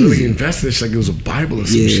 niggas were crazy. really invested. It's like it was a Bible or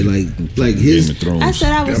some Yeah, shit. like Game his. of Thrones. I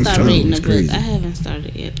said I would Game of start Thrones reading the is book. crazy. I haven't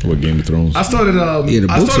started yet. What Game of Thrones? I started. Yeah, the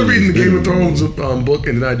I books started are reading the better Game of than Thrones book,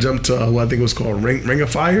 and then I jumped to what I think was called Ring of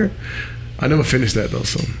Fire. I never finished that though.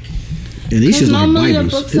 So And these Because shits like normally your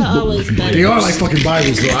Bibles. books His are book always was better. they are like fucking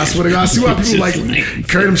Bibles though. I swear to God. I see why people like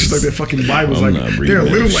carry them shit like they're fucking Bibles. I'm Like not reading they're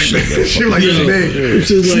that little like shit, that. that Shit like this fucking- big. It's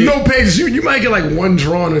just It's like- no pages. You might get like one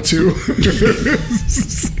drawn or two.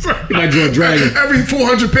 You might draw a dragon. Every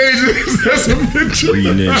 400 pages, that's a picture.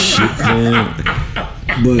 Reading that shit, man.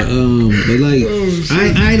 But like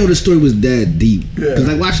I know the story was that deep Yeah. because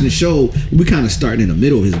like watching the show, we kind of starting in the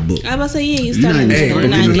middle of his book. I was about to say yeah, you You're started. not- Hey, you're but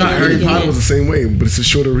not it's getting not it, Harry you're Potter getting was it. the same way, but it's a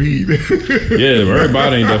shorter read. Yeah, but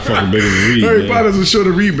everybody ain't that fucking big of a read. Harry man. Potter's a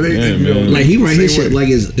shorter read, but they Yeah, you know, man. Like he write his same shit way. like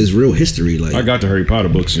is real history. Like I got the Harry Potter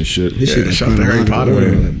books and shit. his Yeah, shit like shout out to Harry chronological Potter, order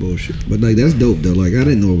and all man. that bullshit. But like that's dope though. Like I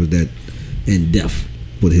didn't know it was that in depth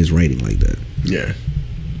with his writing like that. Yeah.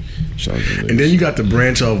 Shout out to And then you got the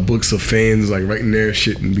branch off books of fans like writing their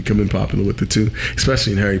shit and becoming popular with it too,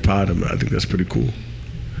 especially in Harry Potter. Man, I think that's pretty cool.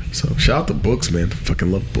 So shout out to books, man. I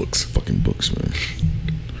fucking love books. fucking books, man.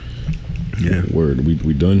 Yeah, Word.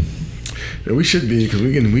 We done. yeah we should be because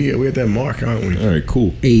we at that mark, aren't we? All right,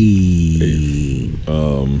 cool. Hey,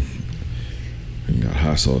 I got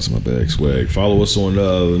hot sauce in my bag. Swag. Follow us on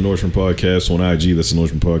the Norseman Podcast on IG. That's the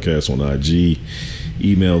Norseman Podcast on IG.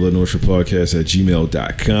 Email the Norseman Podcast at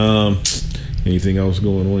gmail.com. Anything else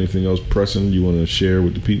going on? Anything else pressing you want to share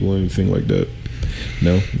with the people? Anything like that?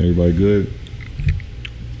 No? Everybody good?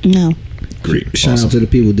 No. Great. shout Awesome. out to the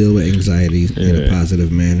people dealing with anxiety in a Yeah.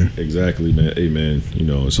 positive manner. Exactly, man. Hey, man. You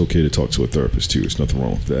know, it's okay to talk to a therapist, too. There's nothing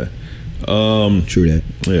wrong with that. True that.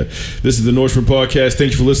 Yeah. This is the Norseman Podcast.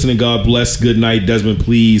 Thank you for listening. God bless. Good night. Desmond,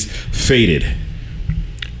 please. Faded.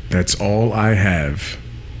 That's all I have.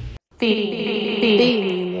 Feed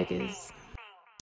me niggas.